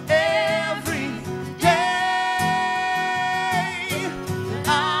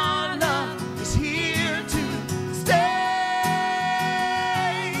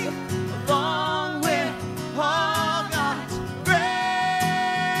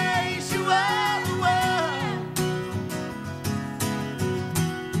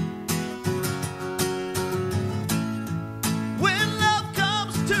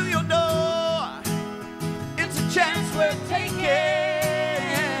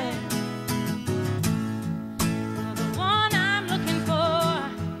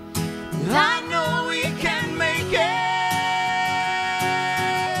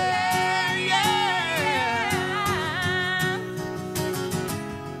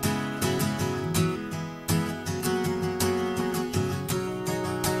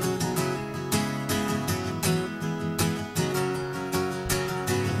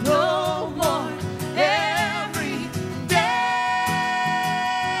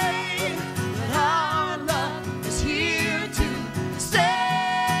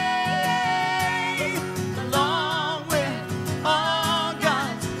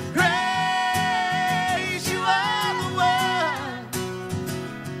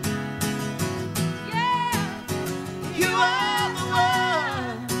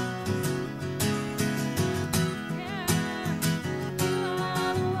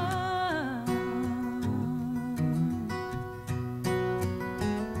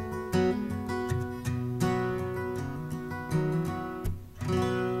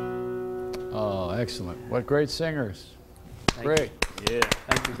 Excellent. What great singers. Great. Yeah.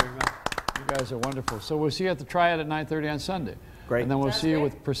 Thank you very much. You guys are wonderful. So we'll see you at the Triad at 9:30 on Sunday. Great. And then we'll see you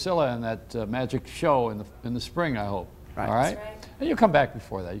with Priscilla in that magic show in the spring, I hope. Right. All right? And you'll come back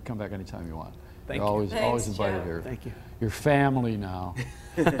before that. You come back anytime you want. Thank You're you. always invited here. Thank you. You're family now.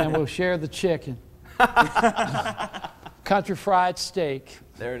 And we'll share the chicken. Country fried steak.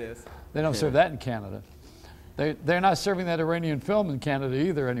 There it is. They don't serve that in Canada. They're not serving that Iranian film in Canada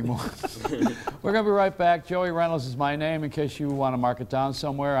either anymore. We're going to be right back. Joey Reynolds is my name in case you want to mark it down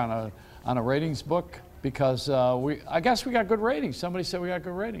somewhere on a ratings book, because I guess we got good ratings. Somebody said we got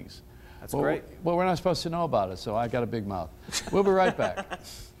good ratings. That's great. Well, we're not supposed to know about it, so I got a big mouth. We'll be right back.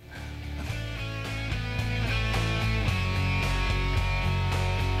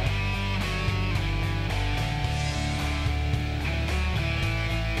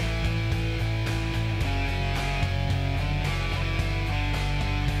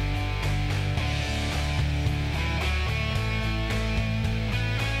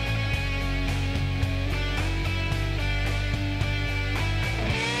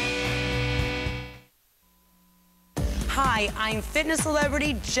 Hi, I'm fitness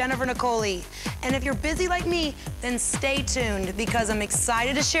celebrity Jennifer Nicoli. And if you're busy like me, then stay tuned, because I'm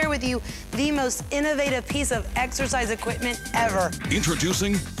excited to share with you the most innovative piece of exercise equipment ever.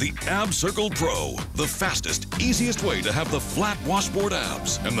 Introducing the Ab Circle Pro, the fastest, easiest way to have the flat washboard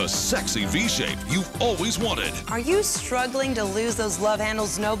abs and the sexy V shape you've always wanted. Are you struggling to lose those love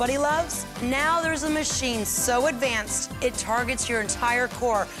handles nobody loves? Now there's a machine so advanced, it targets your entire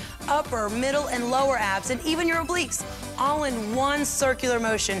core, upper, middle, and lower abs, and even your obliques, all in one circular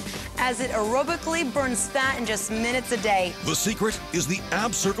motion, as it aerobically burns fat in just minutes a day. The secret is the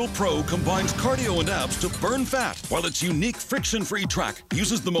Ab Circle Pro combines cardio and abs to burn fat, while its unique friction-free track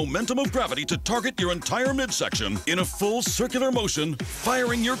uses the momentum of gravity to target your entire midsection in a full circular motion,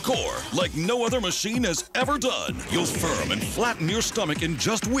 firing your core like no other machine has ever done. You'll firm and flatten your stomach in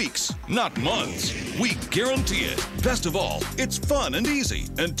just weeks, not months. We guarantee it. Best of all, it's fun and easy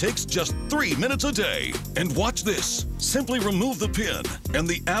and takes just 3 minutes a day. And watch this. Simply remove the pin, and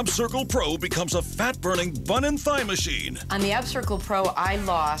the Ab Circle Pro becomes a fat-burning bun and thigh machine. On the Ab Circle Pro, I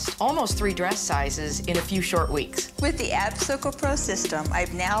lost almost 3 dress sizes in a few short weeks. With the Ab Circle Pro system,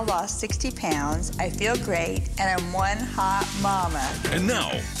 I've now lost 60 pounds, I feel great, and I'm one hot mama. And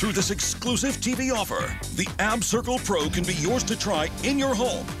now, through this exclusive TV offer, the Ab Circle Pro can be yours to try in your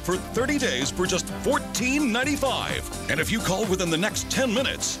home for 30 days for just $14.95. And if you call within the next 10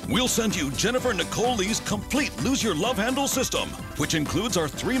 minutes, we'll send you Jennifer Nicoli's complete Lose Your Love Handle system, which includes our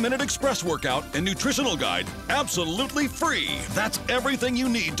 3-minute express workout and nutritional guide, absolutely free. That's everything you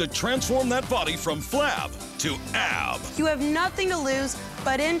need to transform that body from flab to ab. You have nothing to lose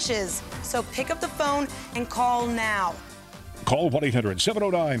but inches, so pick up the phone and call now. Call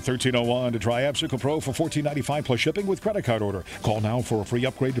 1-800-709-1301 to try Ab Circle Pro for $14.95 plus shipping with credit card order. Call now for a free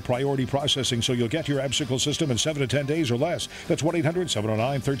upgrade to priority processing so you'll get your Ab Circle system in 7 to 10 days or less. That's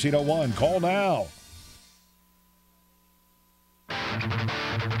 1-800-709-1301. Call now.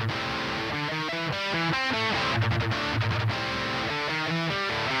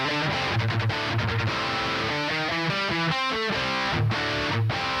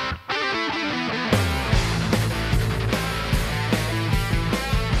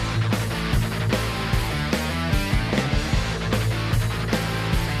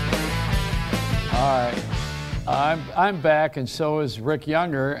 All right, I'm back, and so is Rick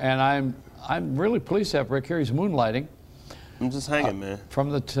Younger, and I'm really pleased to have Rick here. He's moonlighting. I'm just hanging, man. From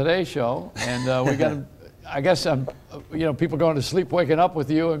the Today Show, and we got him. I guess people going to sleep, waking up with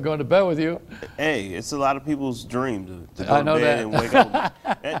you, and going to bed with you. Hey, it's a lot of people's dream to go I know to bed that. and wake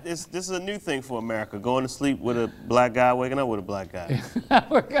up. This is a new thing for America, going to sleep with a black guy, waking up with a black guy.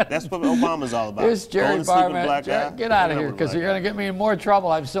 That's what Obama's all about. Here's Jerry Going to sleep with a black Barmash. guy, Get out of waking here, up with a because black you're going to get me in more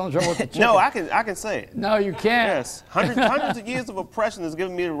trouble. I'm still in trouble with the chicken. No, I can say it. No, you can't. Yes, hundreds of years of oppression has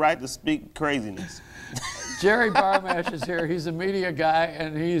given me the right to speak craziness. Jerry Barmash is here. He's a media guy,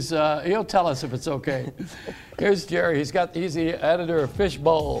 and he'll tell us if it's okay. Here's Jerry. He's the editor of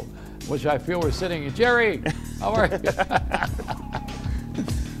Fishbowl, which I feel we're sitting in. Jerry, how are you?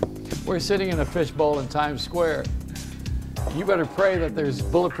 We're sitting in a fishbowl in Times Square. You better pray that there's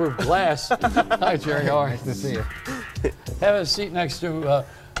bulletproof glass. Hi, Jerry. How are you? Nice to see you. Have a seat next to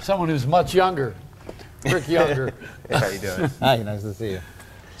someone who's much younger, Rick Younger. Hey, how you doing? Hi, nice to see you.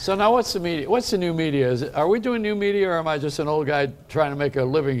 So now what's the media? What's the new media? Are we doing new media, or am I just an old guy trying to make a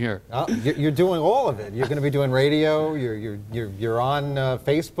living here? You're doing all of it. You're going to be doing radio. You're on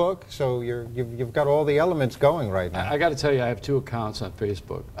Facebook. So you've got all the elements going right now. I got to tell you, I have 2 accounts on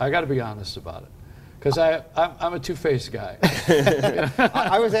Facebook. I got to be honest about it, Because I'm a two-faced guy.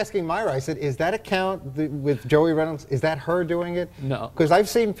 I was asking Myra, I said, is that account with Joey Reynolds, is that her doing it? No. Because I've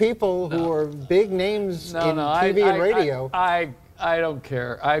seen people who are big names in TV and radio. I don't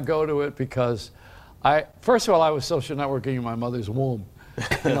care. I go to it because first of all, I was social networking in my mother's womb.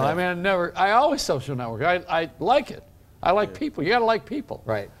 You know, I mean, I always social network. I like it. I like people. You got to like people.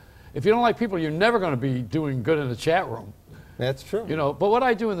 Right. If you don't like people, you're never going to be doing good in the chat room. That's true. You know, but what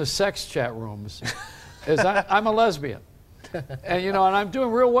I do in the sex chat rooms is I'm a lesbian, and you know, and I'm doing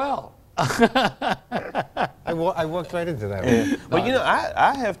real well. I walked right into that. Yeah. Well, you know,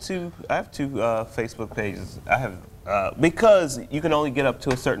 I have two Facebook pages. I have because you can only get up to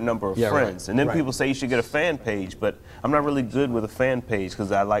a certain number of friends, and then people say you should get a fan page, but I'm not really good with a fan page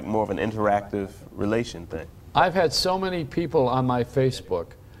because I like more of an interactive relation thing. I've had so many people on my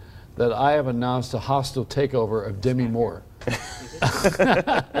Facebook that I have announced a hostile takeover of Demi Moore.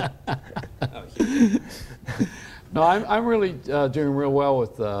 No, I'm really doing real well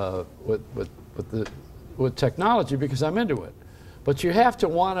with technology because I'm into it. But you have to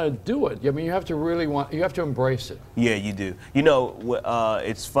want to do it. I mean, you have to really you have to embrace it. Yeah, you do. You know,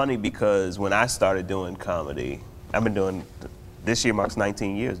 it's funny because when I started doing comedy, I've been doing, this year marks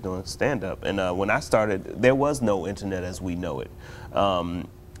 19 years doing stand-up. And when I started, there was no internet as we know it.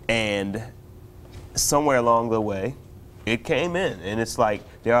 And somewhere along the way, it came in, and it's like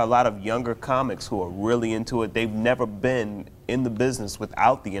there are a lot of younger comics who are really into it. They've never been in the business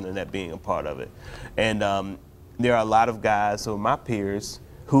without the internet being a part of it. And there are a lot of guys, so my peers,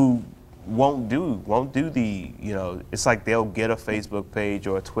 who won't do the, you know, it's like they'll get a Facebook page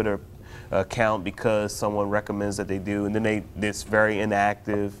or a Twitter account because someone recommends that they do, and then it's very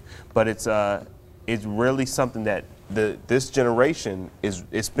inactive. But it's really something that this generation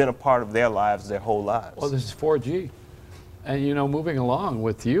it's been a part of their lives their whole lives. Well, this is 4G. And you know, moving along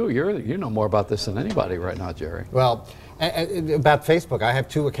with you know more about this than anybody right now, Jerry. Well, about Facebook, I have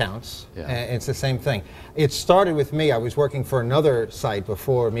 2 accounts. Yeah. And it's the same thing. It started with me. I was working for another site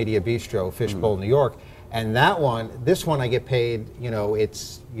before Media Bistro, Fishbowl, New York, and this one I get paid. You know,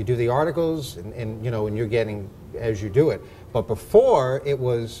 you do the articles, and you know, and you're getting as you do it. But before it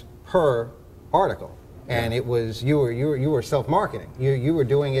was per article. And it was you were self-marketing. You were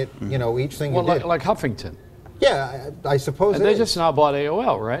doing it. You know, each thing you did. Like Huffington. Yeah, I suppose. And they just now bought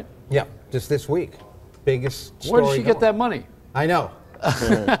AOL, right? Yeah, just this week. Biggest story. Where did she get that money? I know.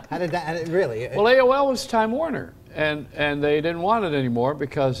 How did that really? Well, AOL was Time Warner, and they didn't want it anymore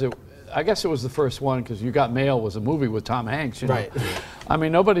because I guess it was the first one because You Got Mail was a movie with Tom Hanks. You know? Right. I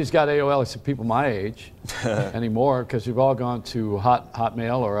mean, nobody's got AOL except people my age anymore because you've all gone to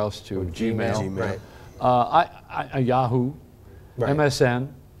Hotmail or else to Gmail. Right. Yahoo, MSN.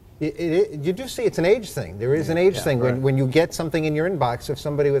 You do see it's an age thing. There is an age thing when you get something in your inbox of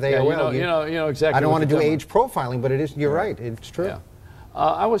somebody with AOL. You know exactly. I don't want to do age profiling, but it is. You're right. It's true. Yeah.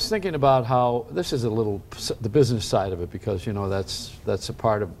 I was thinking about how this is the business side of it because you know that's a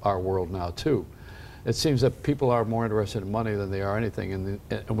part of our world now too. It seems that people are more interested in money than they are anything, and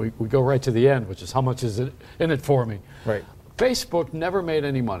we go right to the end, which is how much is it in it for me. Right. Facebook never made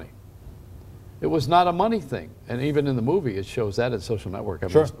any money. It was not a money thing, and even in the movie it shows that at Social Network. I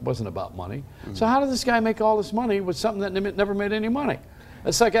mean, it wasn't about money. So how did this guy make all this money with something that never made any money?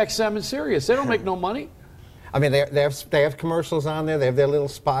 It's like XM and Sirius. They don't make no money. I mean, they have commercials on there. They have their little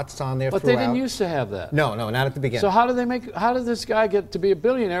spots on there. But they didn't used to have that. No, not at the beginning. So how did this guy get to be a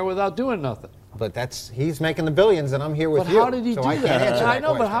billionaire without doing nothing? But he's making the billions, and I'm here with you. But how did he do that? I know,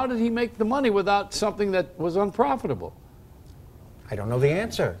 question. but how did he make the money without something that was unprofitable? I don't know the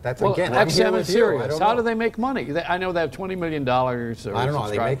answer. That's well, again. XM and Sirius. How do they make money? I know they have $20 million. Or I don't know. Are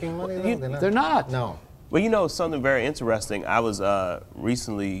they making money? They're not. No. Well, you know something very interesting. I was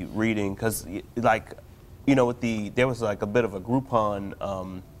recently reading because, like, you know, there was like a bit of a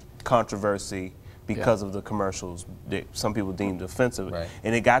Groupon controversy because of the commercials that some people deemed offensive,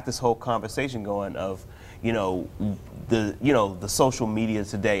 and it got this whole conversation going of, the social media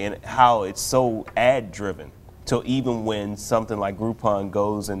today and how it's so ad driven. So even when something like Groupon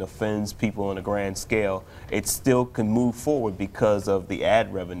goes and offends people on a grand scale, it still can move forward because of the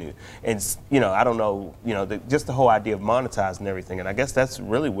ad revenue. And I don't know, just the whole idea of monetizing everything. And I guess that's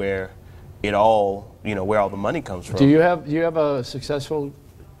really where it all, where all the money comes from. Do you have a successful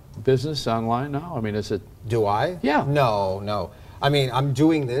business online now? I mean, is it? Do I? Yeah. No. I mean, I'm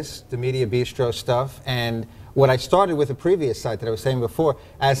doing the Media Bistro stuff, and what I started with the previous site that I was saying before,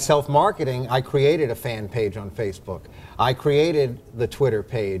 as self-marketing, I created a fan page on Facebook. I created the Twitter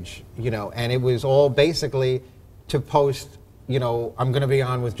page, and it was all basically to post you know, I'm going to be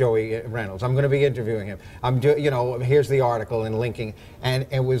on with Joey Reynolds. I'm going to be interviewing him. You know, here's the article and linking, and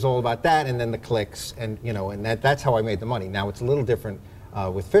it was all about that, and then the clicks, and you know, and that's how I made the money. Now it's a little different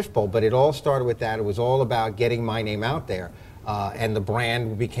with Fishbowl, but it all started with that. It was all about getting my name out there, and the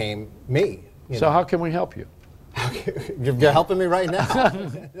brand became me. So how can we help you? You're helping me right now.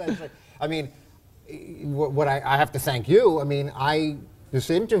 I mean, what I have to thank you. I mean, just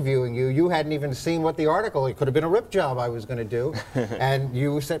interviewing you, you hadn't even seen what the article, it could have been a rip job I was going to do. And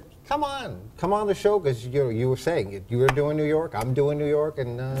you said, come on the show, because you were saying, you were doing New York, I'm doing New York,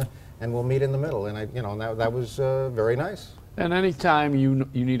 and we'll meet in the middle. And that was very nice. And anytime you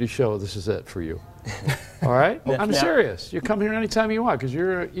need a show, this is it for you. All right? I'm serious. You come here anytime you want, because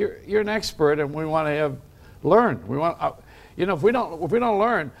you're an expert, and we want to learn. We want, you know, if we don't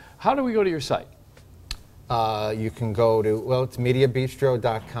learn, how do we go to your site? You can go to, well, it's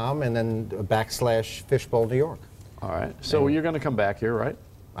mediabistro.com and then / Fishbowl New York. All right. So you're going to come back here, right?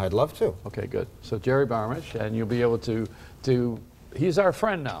 I'd love to. Okay, good. So Jerry Barmash, and you'll be able to he's our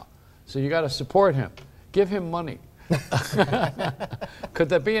friend now. So you got to support him. Give him money. Could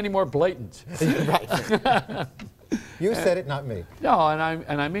that be any more blatant? Right. You said it, not me. No,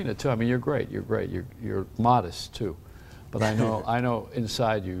 and I mean it too. I mean, you're great. You're great. You're modest too. But I know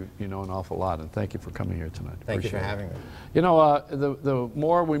inside you know an awful lot, and thank you for coming here tonight. Thank you for having me. You know, the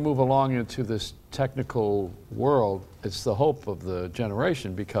more we move along into this technical world, it's the hope of the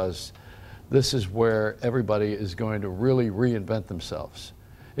generation, because this is where everybody is going to really reinvent themselves.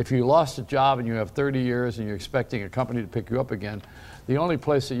 If you lost a job and you have 30 years and you're expecting a company to pick you up again, the only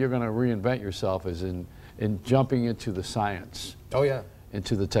place that you're going to reinvent yourself is in jumping into the science. Oh, yeah.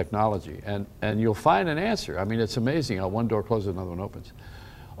 Into the technology, and you'll find an answer. I mean, it's amazing how one door closes, another one opens.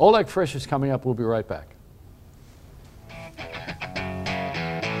 Oleg Frisch is coming up. We'll be right back.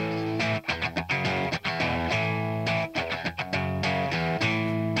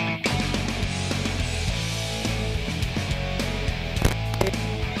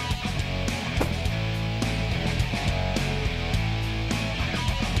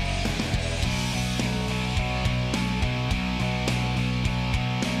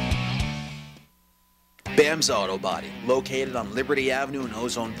 Bam's Auto Body, located on Liberty Avenue in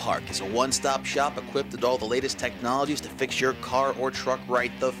Ozone Park, is a one-stop shop equipped with all the latest technologies to fix your car or truck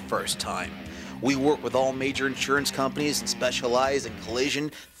right the first time. We work with all major insurance companies and specialize in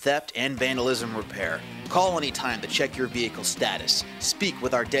collision, theft, and vandalism repair. Call anytime to check your vehicle status. Speak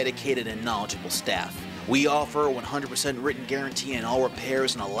with our dedicated and knowledgeable staff. We offer a 100% written guarantee on all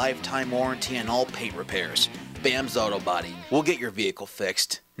repairs and a lifetime warranty on all paint repairs. Bam's Auto Body. We'll get your vehicle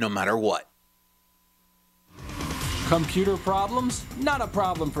fixed, no matter what. Computer problems? Not a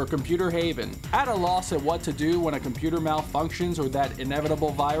problem for Computer Haven. At a loss at what to do when a computer malfunctions or that inevitable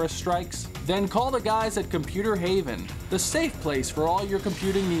virus strikes? Then call the guys at Computer Haven, the safe place for all your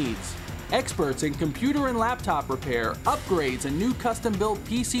computing needs. Experts in computer and laptop repair, upgrades, and new custom-built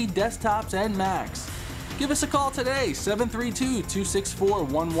PC, desktops, and Macs. Give us a call today,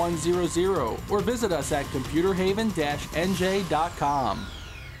 732-264-1100, or visit us at computerhaven-nj.com.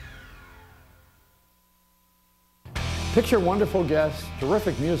 Picture wonderful guests,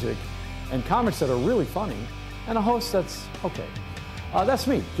 terrific music, and comics that are really funny, and a host that's okay. That's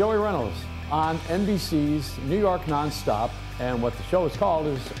me, Joey Reynolds, on NBC's New York Nonstop, and what the show is called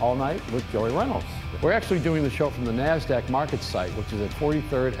is All Night with Joey Reynolds. We're actually doing the show from the NASDAQ market site, which is at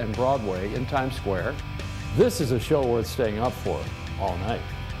 43rd and Broadway in Times Square. This is a show worth staying up for all night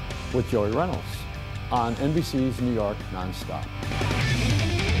with Joey Reynolds on NBC's New York Nonstop.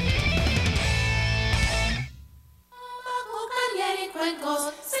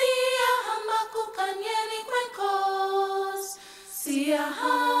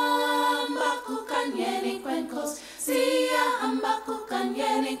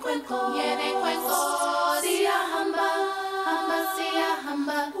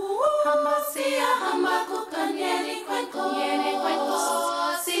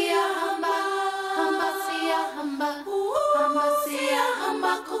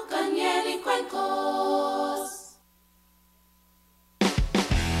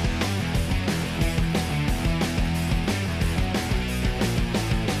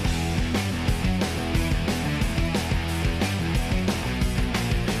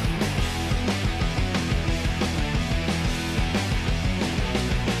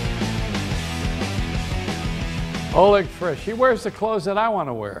 Oleg Frisch, he wears the clothes that I want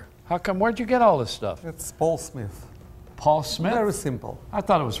to wear. How come? Where'd you get all this stuff? It's Paul Smith. Paul Smith? Very simple. I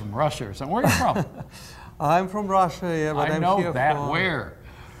thought it was from Russia or something. Where are you from? I'm from Russia, yeah, but I'm here that. from, Where?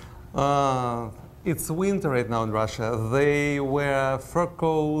 It's winter right now in Russia. They wear fur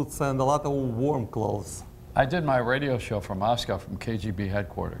coats and a lot of warm clothes. I did my radio show from Moscow, from KGB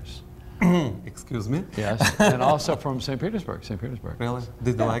headquarters. Excuse me? Yes, and also from St. Petersburg. Really?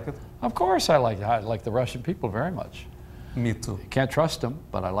 Did you like it? Of course I like it. I like the Russian people very much. Me too. You can't trust them,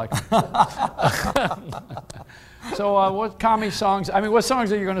 but I like them. So what comedy songs, I mean, what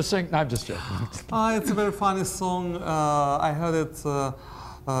songs are you going to sing? No, I'm just joking. It's a very funny song. I heard it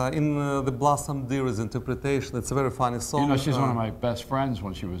in the Blossom Dearest interpretation. It's a very funny song. You know, she's one of my best friends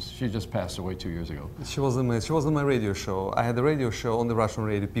when she just passed away 2 years ago. She was amazing. She was on my radio show. I had a radio show on the Russian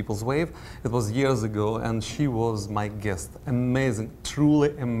radio, People's Wave. It was years ago, and she was my guest. Amazing,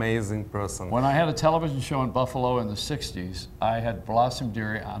 truly amazing person. When I had a television show in Buffalo in the 60s, I had Blossom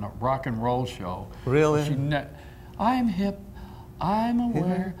Dearie on a rock and roll show. Really? I'm hip, I'm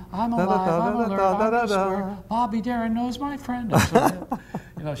aware, I'm alive, I'm alert, I'm square. Bobby Darin knows my friend.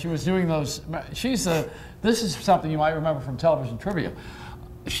 You know, she was doing those. This is something you might remember from television trivia.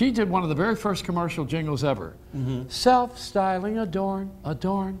 She did one of the very first commercial jingles ever. Self-styling, adorn,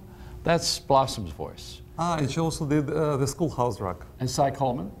 adorn. That's Blossom's voice. And she also did the Schoolhouse Rock. And Cy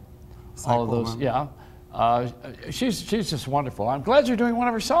Coleman. All of those, yeah. She's just wonderful. I'm glad you're doing one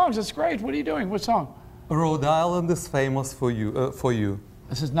of her songs. That's great. What are you doing? What song? Rhode Island is famous for you.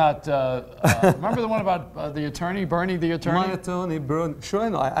 This is not, remember the one about the attorney, Bernie the attorney? My attorney, Bernie. Sure, I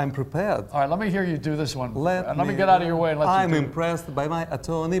know, I'm prepared. All right, let me hear you do this one. Let me get out of your way and let I'm you do impressed by my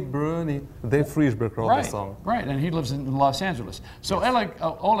attorney, Bernie. Dave Frischberg wrote the song. Right, and he lives in Los Angeles. So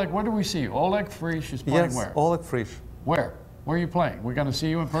Oleg, where do we see you? Oleg Frish is playing where? Yes, Oleg Frish. Where? Where are you playing? We're going to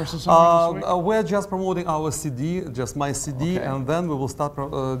see you in person somewhere this week? We're just promoting our CD, just my CD, and then we will start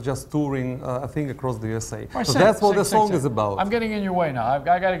just touring, I think, across the USA. Right, so that's what the song is about. I'm getting in your way now. I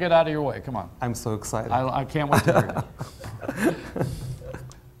got to get out of your way. Come on. I'm so excited. I can't wait to hear it.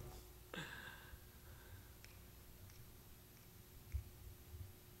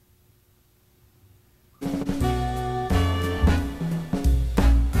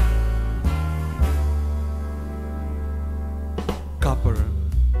 Copper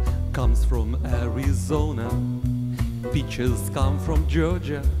comes from Arizona, peaches come from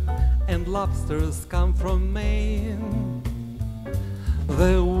Georgia, and lobsters come from Maine.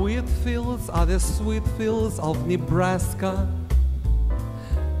 The wheat fields are the sweet fields of Nebraska,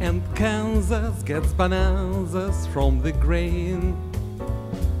 and Kansas gets bonanzas from the grain.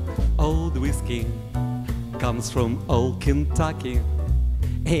 Old whiskey comes from old Kentucky.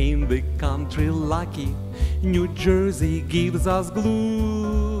 Ain't the country lucky? New Jersey gives us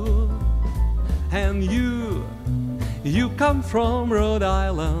glue. And you come from Rhode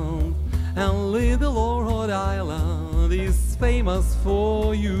Island, and little old Rhode Island is famous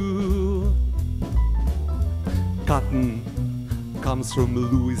for you. Cotton comes from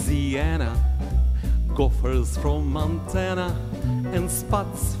Louisiana, gophers from Montana, and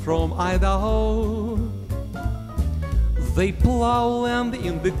spots from Idaho. They plow land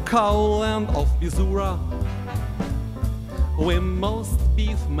in the cowland of Missouri, where most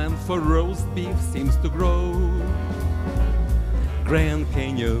beef meant for roast beef seems to grow. Grand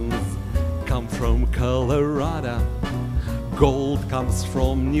Canyons come from Colorado, gold comes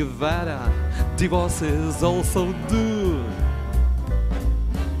from Nevada, divorces also do.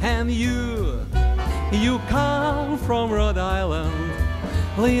 And you come from Rhode Island,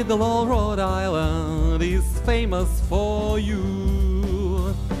 little old Rhode Island is famous for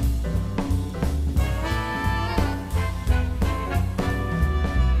you.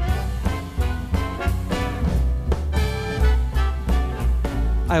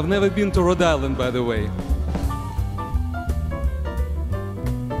 I've never been to Rhode Island, by the way.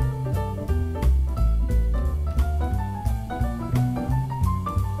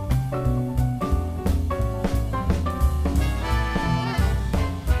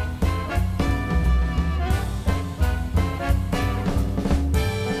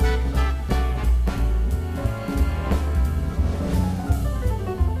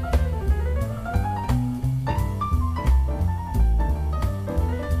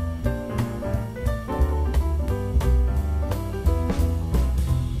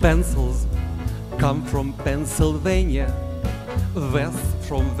 Pencils come from Pennsylvania, West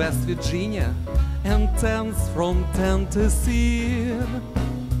from West Virginia, and Tents from Tennessee.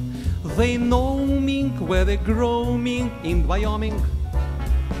 They know mink where they grow mink in Wyoming,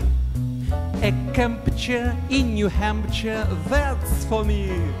 a Kempshire in New Hampshire, that's for me.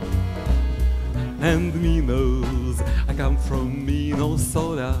 And Minos, I come from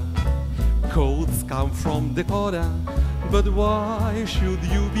Minnesota, coats come from Dakota. But why should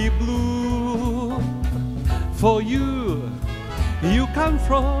you be blue? For you come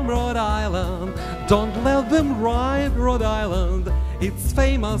from Rhode Island. Don't let them ride Rhode Island, it's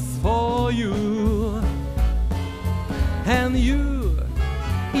famous for you. And you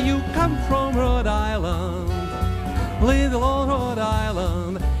come from Rhode Island. Little old Rhode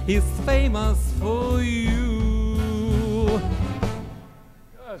Island is famous for you.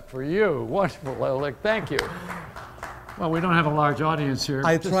 Good for you. Wonderful, Oleg. Thank you. Well, we don't have a large audience here.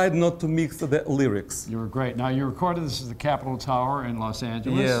 I tried not to mix the lyrics. You were great. Now, you recorded this at the Capitol Tower in Los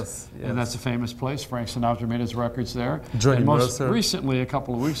Angeles. Yes, yes. And that's a famous place. Frank Sinatra made his records there. Johnny and most Mercer. recently, a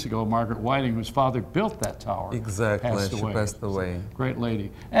couple of weeks ago, Margaret Whiting, whose father built that tower, Exactly, passed she away. passed away. Great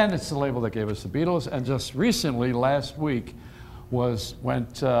lady. And it's the label that gave us the Beatles. And just recently, last week, went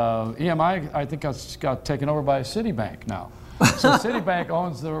EMI, I think, got taken over by Citibank now. So Citibank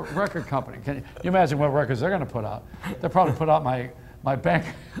owns the record company. Can you imagine what records they're going to put out? They'll probably put out my bank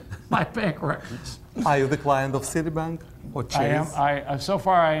records. Are you the client of Citibank or Chase? I am. So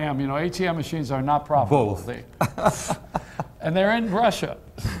far, I am. You know, ATM machines are not profitable. Both. And they're in Russia.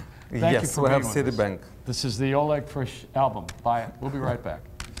 Thank you Yes, for we being have with us. Citibank. This is the Oleg Frisch album. Buy it. We'll be right back.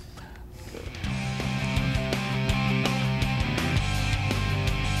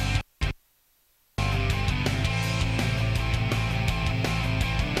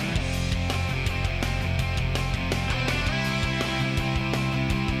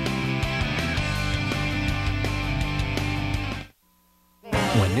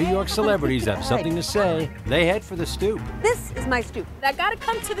 When New York celebrities have something to say, they head for the stoop. This is my stoop. I gotta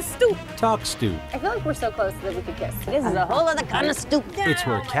come to the stoop. Talk Stoop. I feel like we're so close that we could kiss. This is a whole other kind of stoop. It's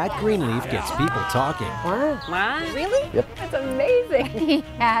where Cat Greenleaf gets people talking. What? Really? Yep. That's amazing.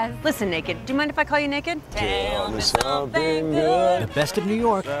 Yes. Listen, Naked. Do you mind if I call you Naked? Tell me something good. The best of New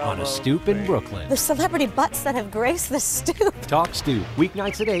York on a stoop in Brooklyn. The celebrity butts that have graced the stoop. Talk Stoop,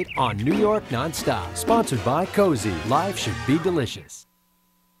 weeknights at 8 on New York Nonstop. Sponsored by Cozy. Life should be delicious.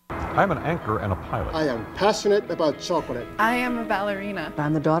 I'm an anchor and a pilot. I am passionate about chocolate. I am a ballerina.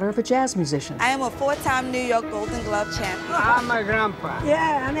 I'm the daughter of a jazz musician. I am a four-time New York Golden Glove champion. I'm my grandpa.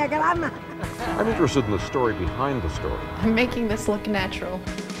 Yeah, I'm a grandma. I'm interested in the story behind the story. I'm making this look natural.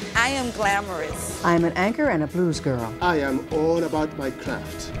 I am glamorous. I'm an anchor and a blues girl. I am all about my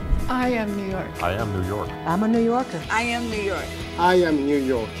craft. I am New York. I am New York. I'm a New Yorker. I am New York. I am New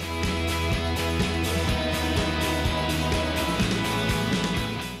York.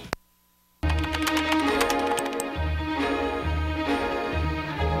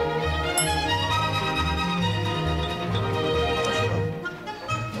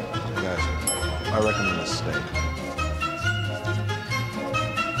 I recommend a steak.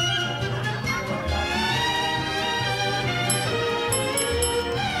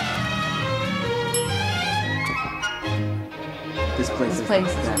 This place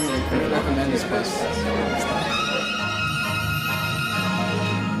is really good. I recommend this place.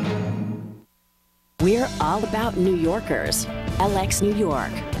 We're all about New Yorkers. LX New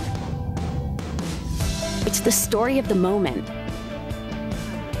York. It's the story of the moment.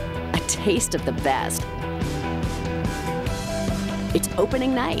 A taste of the best. It's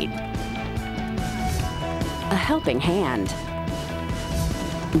opening night. A helping hand.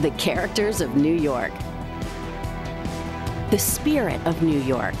 The characters of New York. The spirit of New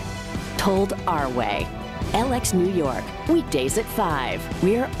York. Told our way. LX New York. Weekdays at 5.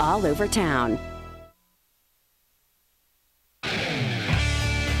 We're all over town.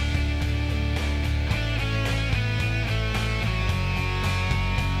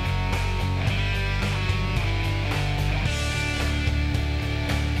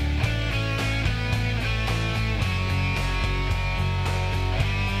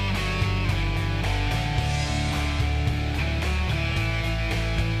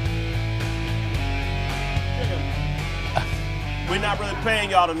 We're not really paying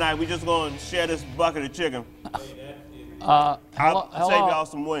y'all tonight. We're just going to share this bucket of chicken. Hello, I'll save y'all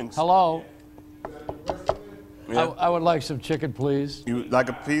some wings. Hello. Yeah. I would like some chicken, please. You like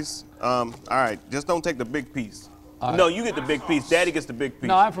a piece? All right, just don't take the big piece. All No, right. you get the big piece. Daddy gets the big piece.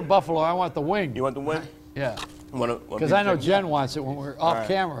 No, I'm from Buffalo. I want the wing. You want the wing? Yeah. Wanna Because be I know chicken? Jen wants it when we're off right.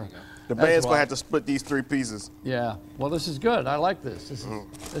 camera. The That's band's why. going to have to split these 3 pieces. Yeah. Well, this is good. I like this. This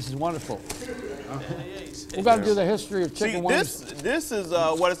is wonderful. We're going to do the history of chicken See, wings. this is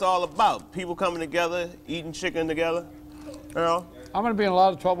what it's all about. People coming together, eating chicken together. You know? I'm going to be in a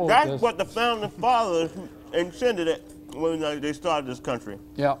lot of trouble That's with this. what the founding fathers intended it when they started this country.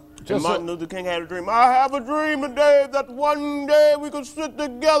 Yeah. And Martin Luther King had a dream. I have a dream today that one day we could sit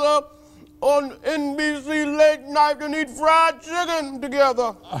together on NBC late night and eat fried chicken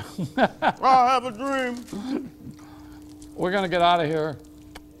together. I have a dream. We're going to get out of here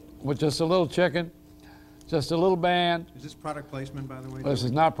with just a little chicken, just a little band. Is this product placement, by the way? This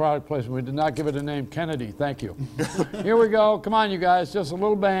is not product placement. We did not give it a name. Kennedy, thank you. Here we go. Come on, you guys. Just a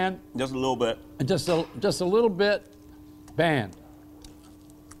little band. Just a little bit. And just a little bit Band.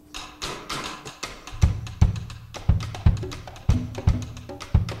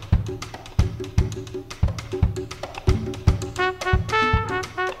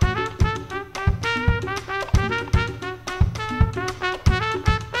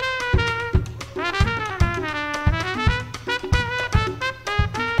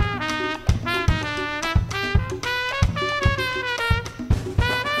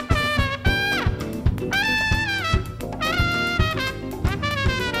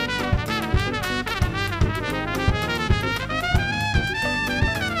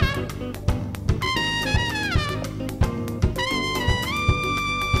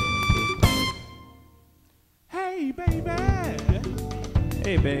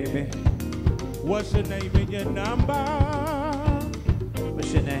 Hey baby, what's your name and your number?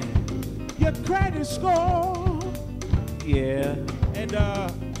 What's your name? Your credit score. Yeah. And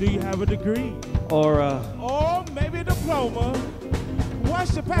do you have a degree? Or maybe a diploma?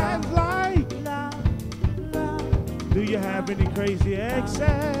 What's your past like? Do you have any crazy exes?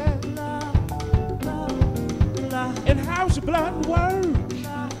 And how's your blood work?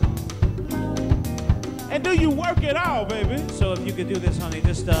 And do you work at all, baby? So if you could do this, honey,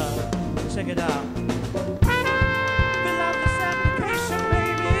 just check it out. Fill out this application,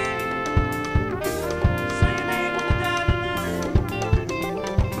 baby. Say your name on the dotted line.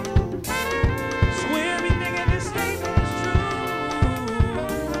 Swear everything in this statement is true.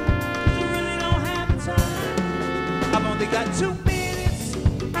 'Cause you really don't have the time. I've only got 2 minutes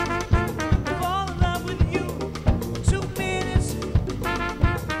to fall in love with you. 2 minutes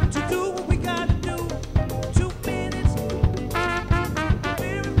to do what we gotta do. 2 minutes.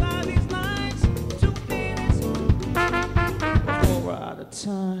 Verify these lines. 2 minutes before we're out of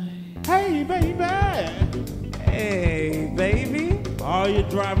time. Hey, baby. Hey, baby. Are you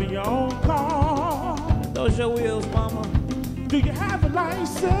driving your own car? Those your wheels, mama. Do you have a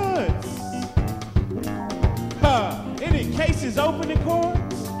license? Any cases open in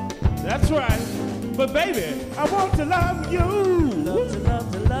courts? That's right. But baby, I want to love you.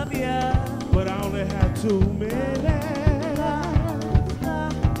 Love to love ya. But I only have 2 minutes.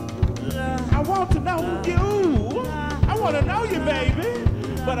 I want to know you. I want to know you, baby.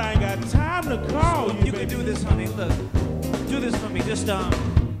 But I ain't got time to call you, You baby. Can do this, honey. Look, do this for me. Just fill out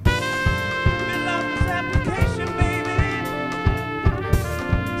this application, baby.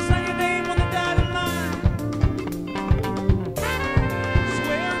 Sign your name on the dotted line.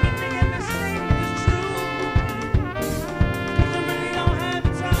 Swear everything in this statement is true. 'Cause I really don't have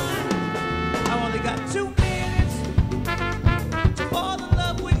the time. I only got 2 minutes to fall in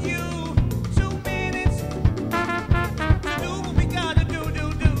love with you. 2 minutes to do what we gotta do.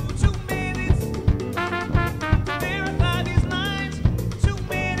 2 minutes to verify these lines. 2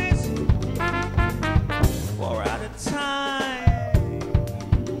 minutes before we're out of time.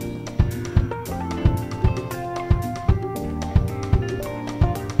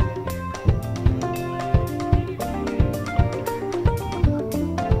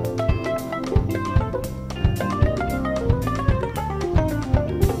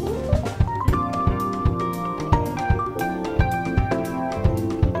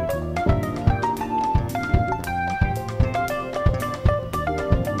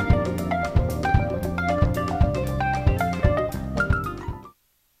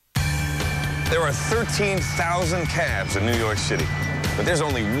 There are 13,000 cabs in New York City, but there's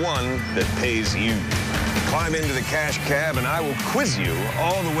only one that pays you. Climb into the cash cab and I will quiz you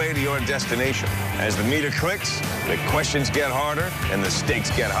all the way to your destination. As the meter clicks, the questions get harder and the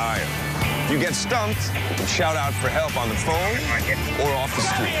stakes get higher. If you get stumped, you can shout out for help on the phone or off the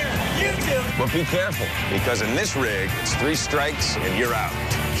street. But be careful, because in this rig, it's 3 strikes and you're out.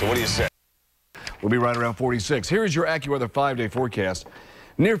 So what do you say? We'll be right around 46. Here is your AccuWeather 5-day forecast.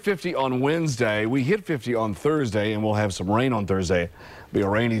 Near 50 on Wednesday. We hit 50 on Thursday, and we'll have some rain on Thursday. It'll be a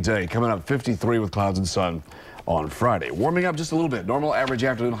rainy day. Coming up 53 with clouds and sun on Friday. Warming up just a little bit. Normal average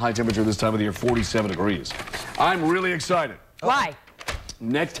afternoon high temperature this time of the year, 47 degrees. I'm really excited. Why?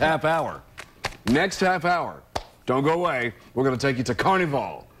 Next half hour. Next half hour. Don't go away. We're going to take you to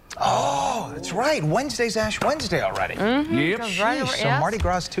Carnival. Oh, that's right. Wednesday's Ash Wednesday already. Yep. Right over, So yes. Mardi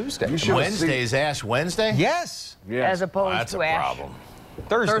Gras Tuesday. Wednesday's Ash Wednesday? Yes. As opposed That's to a Ash. problem.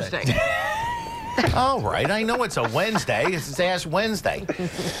 Thursday. All right, I know it's a Wednesday. It's Ash Wednesday.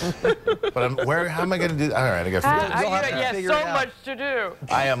 But how am I going to do? All right, I got to figure it out. So much to do.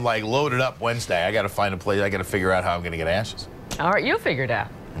 I am like loaded up Wednesday. I got to find a place. I got to figure out how I'm going to get ashes. All right, you'll figure it out.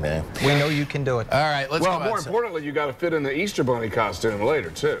 Yeah. We know you can do it. All right, let's go. Well, more importantly, you got to fit in the Easter Bunny costume later,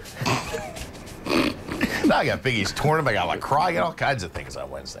 too. Now I got Big East tournament, I got lacrosse, I got all kinds of things on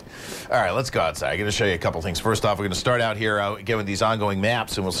Wednesday. All right, let's go outside. I'm going to show you a couple things. First off, we're going to start out here again with these ongoing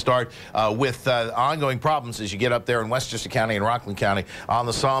maps, and we'll start with ongoing problems as you get up there in Westchester County and Rockland County on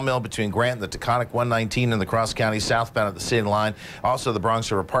the sawmill between Grant and the Taconic 119 and the Cross County southbound at the city line. Also the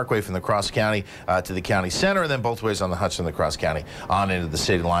Bronx River Parkway from the Cross County to the county center, and then both ways on the Hudson and the Cross County on into the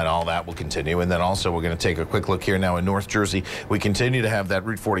city line. All that will continue. And then also we're going to take a quick look here now in North Jersey. We continue to have that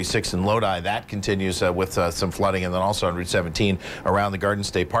Route 46 in Lodi. That continues with some flooding, and then also on Route 17 around the Garden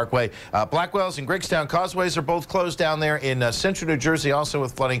State Parkway. Blackwells and Griggstown Causeways are both closed down there in central New Jersey, also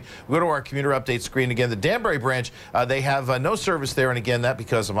with flooding. We go to our commuter update screen again. The Danbury branch, they have no service there, and again, that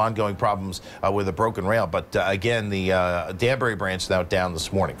because of ongoing problems with a broken rail. But again, the Danbury branch now down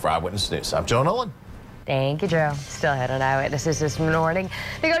this morning. For Eyewitness News, I'm Joe Nolan. Thank you, Joe. Still ahead on Eyewitnesses this morning.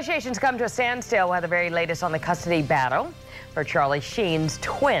 Negotiations come to a standstill. We'll have the very latest on the custody battle for Charlie Sheen's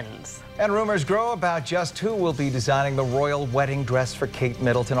twins. And rumors grow about just who will be designing the royal wedding dress for Kate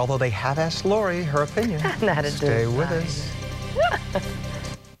Middleton, although they have asked Lori her opinion. Stay with us.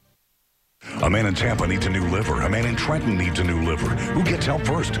 A man in Tampa needs a new liver. A man in Trenton needs a new liver. Who gets help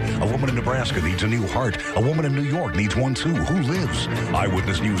first? A woman in Nebraska needs a new heart. A woman in New York needs one too. Who lives?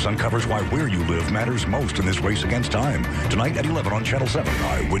 Eyewitness News uncovers why where you live matters most in this race against time. Tonight at 11 on Channel 7,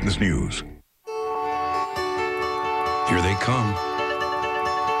 Eyewitness News. Here they come.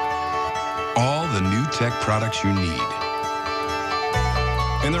 All the new tech products you need.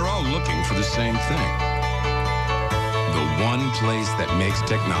 And they're all looking for the same thing. The one place that makes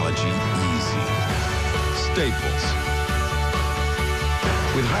technology easy. Staples.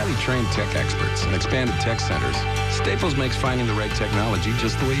 With highly trained tech experts and expanded tech centers, Staples makes finding the right technology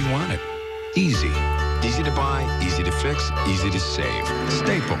just the way you want it. Easy. Easy to buy, easy to fix, easy to save.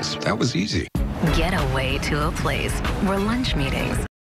 Staples. That was easy. Get away to a place where lunch meetings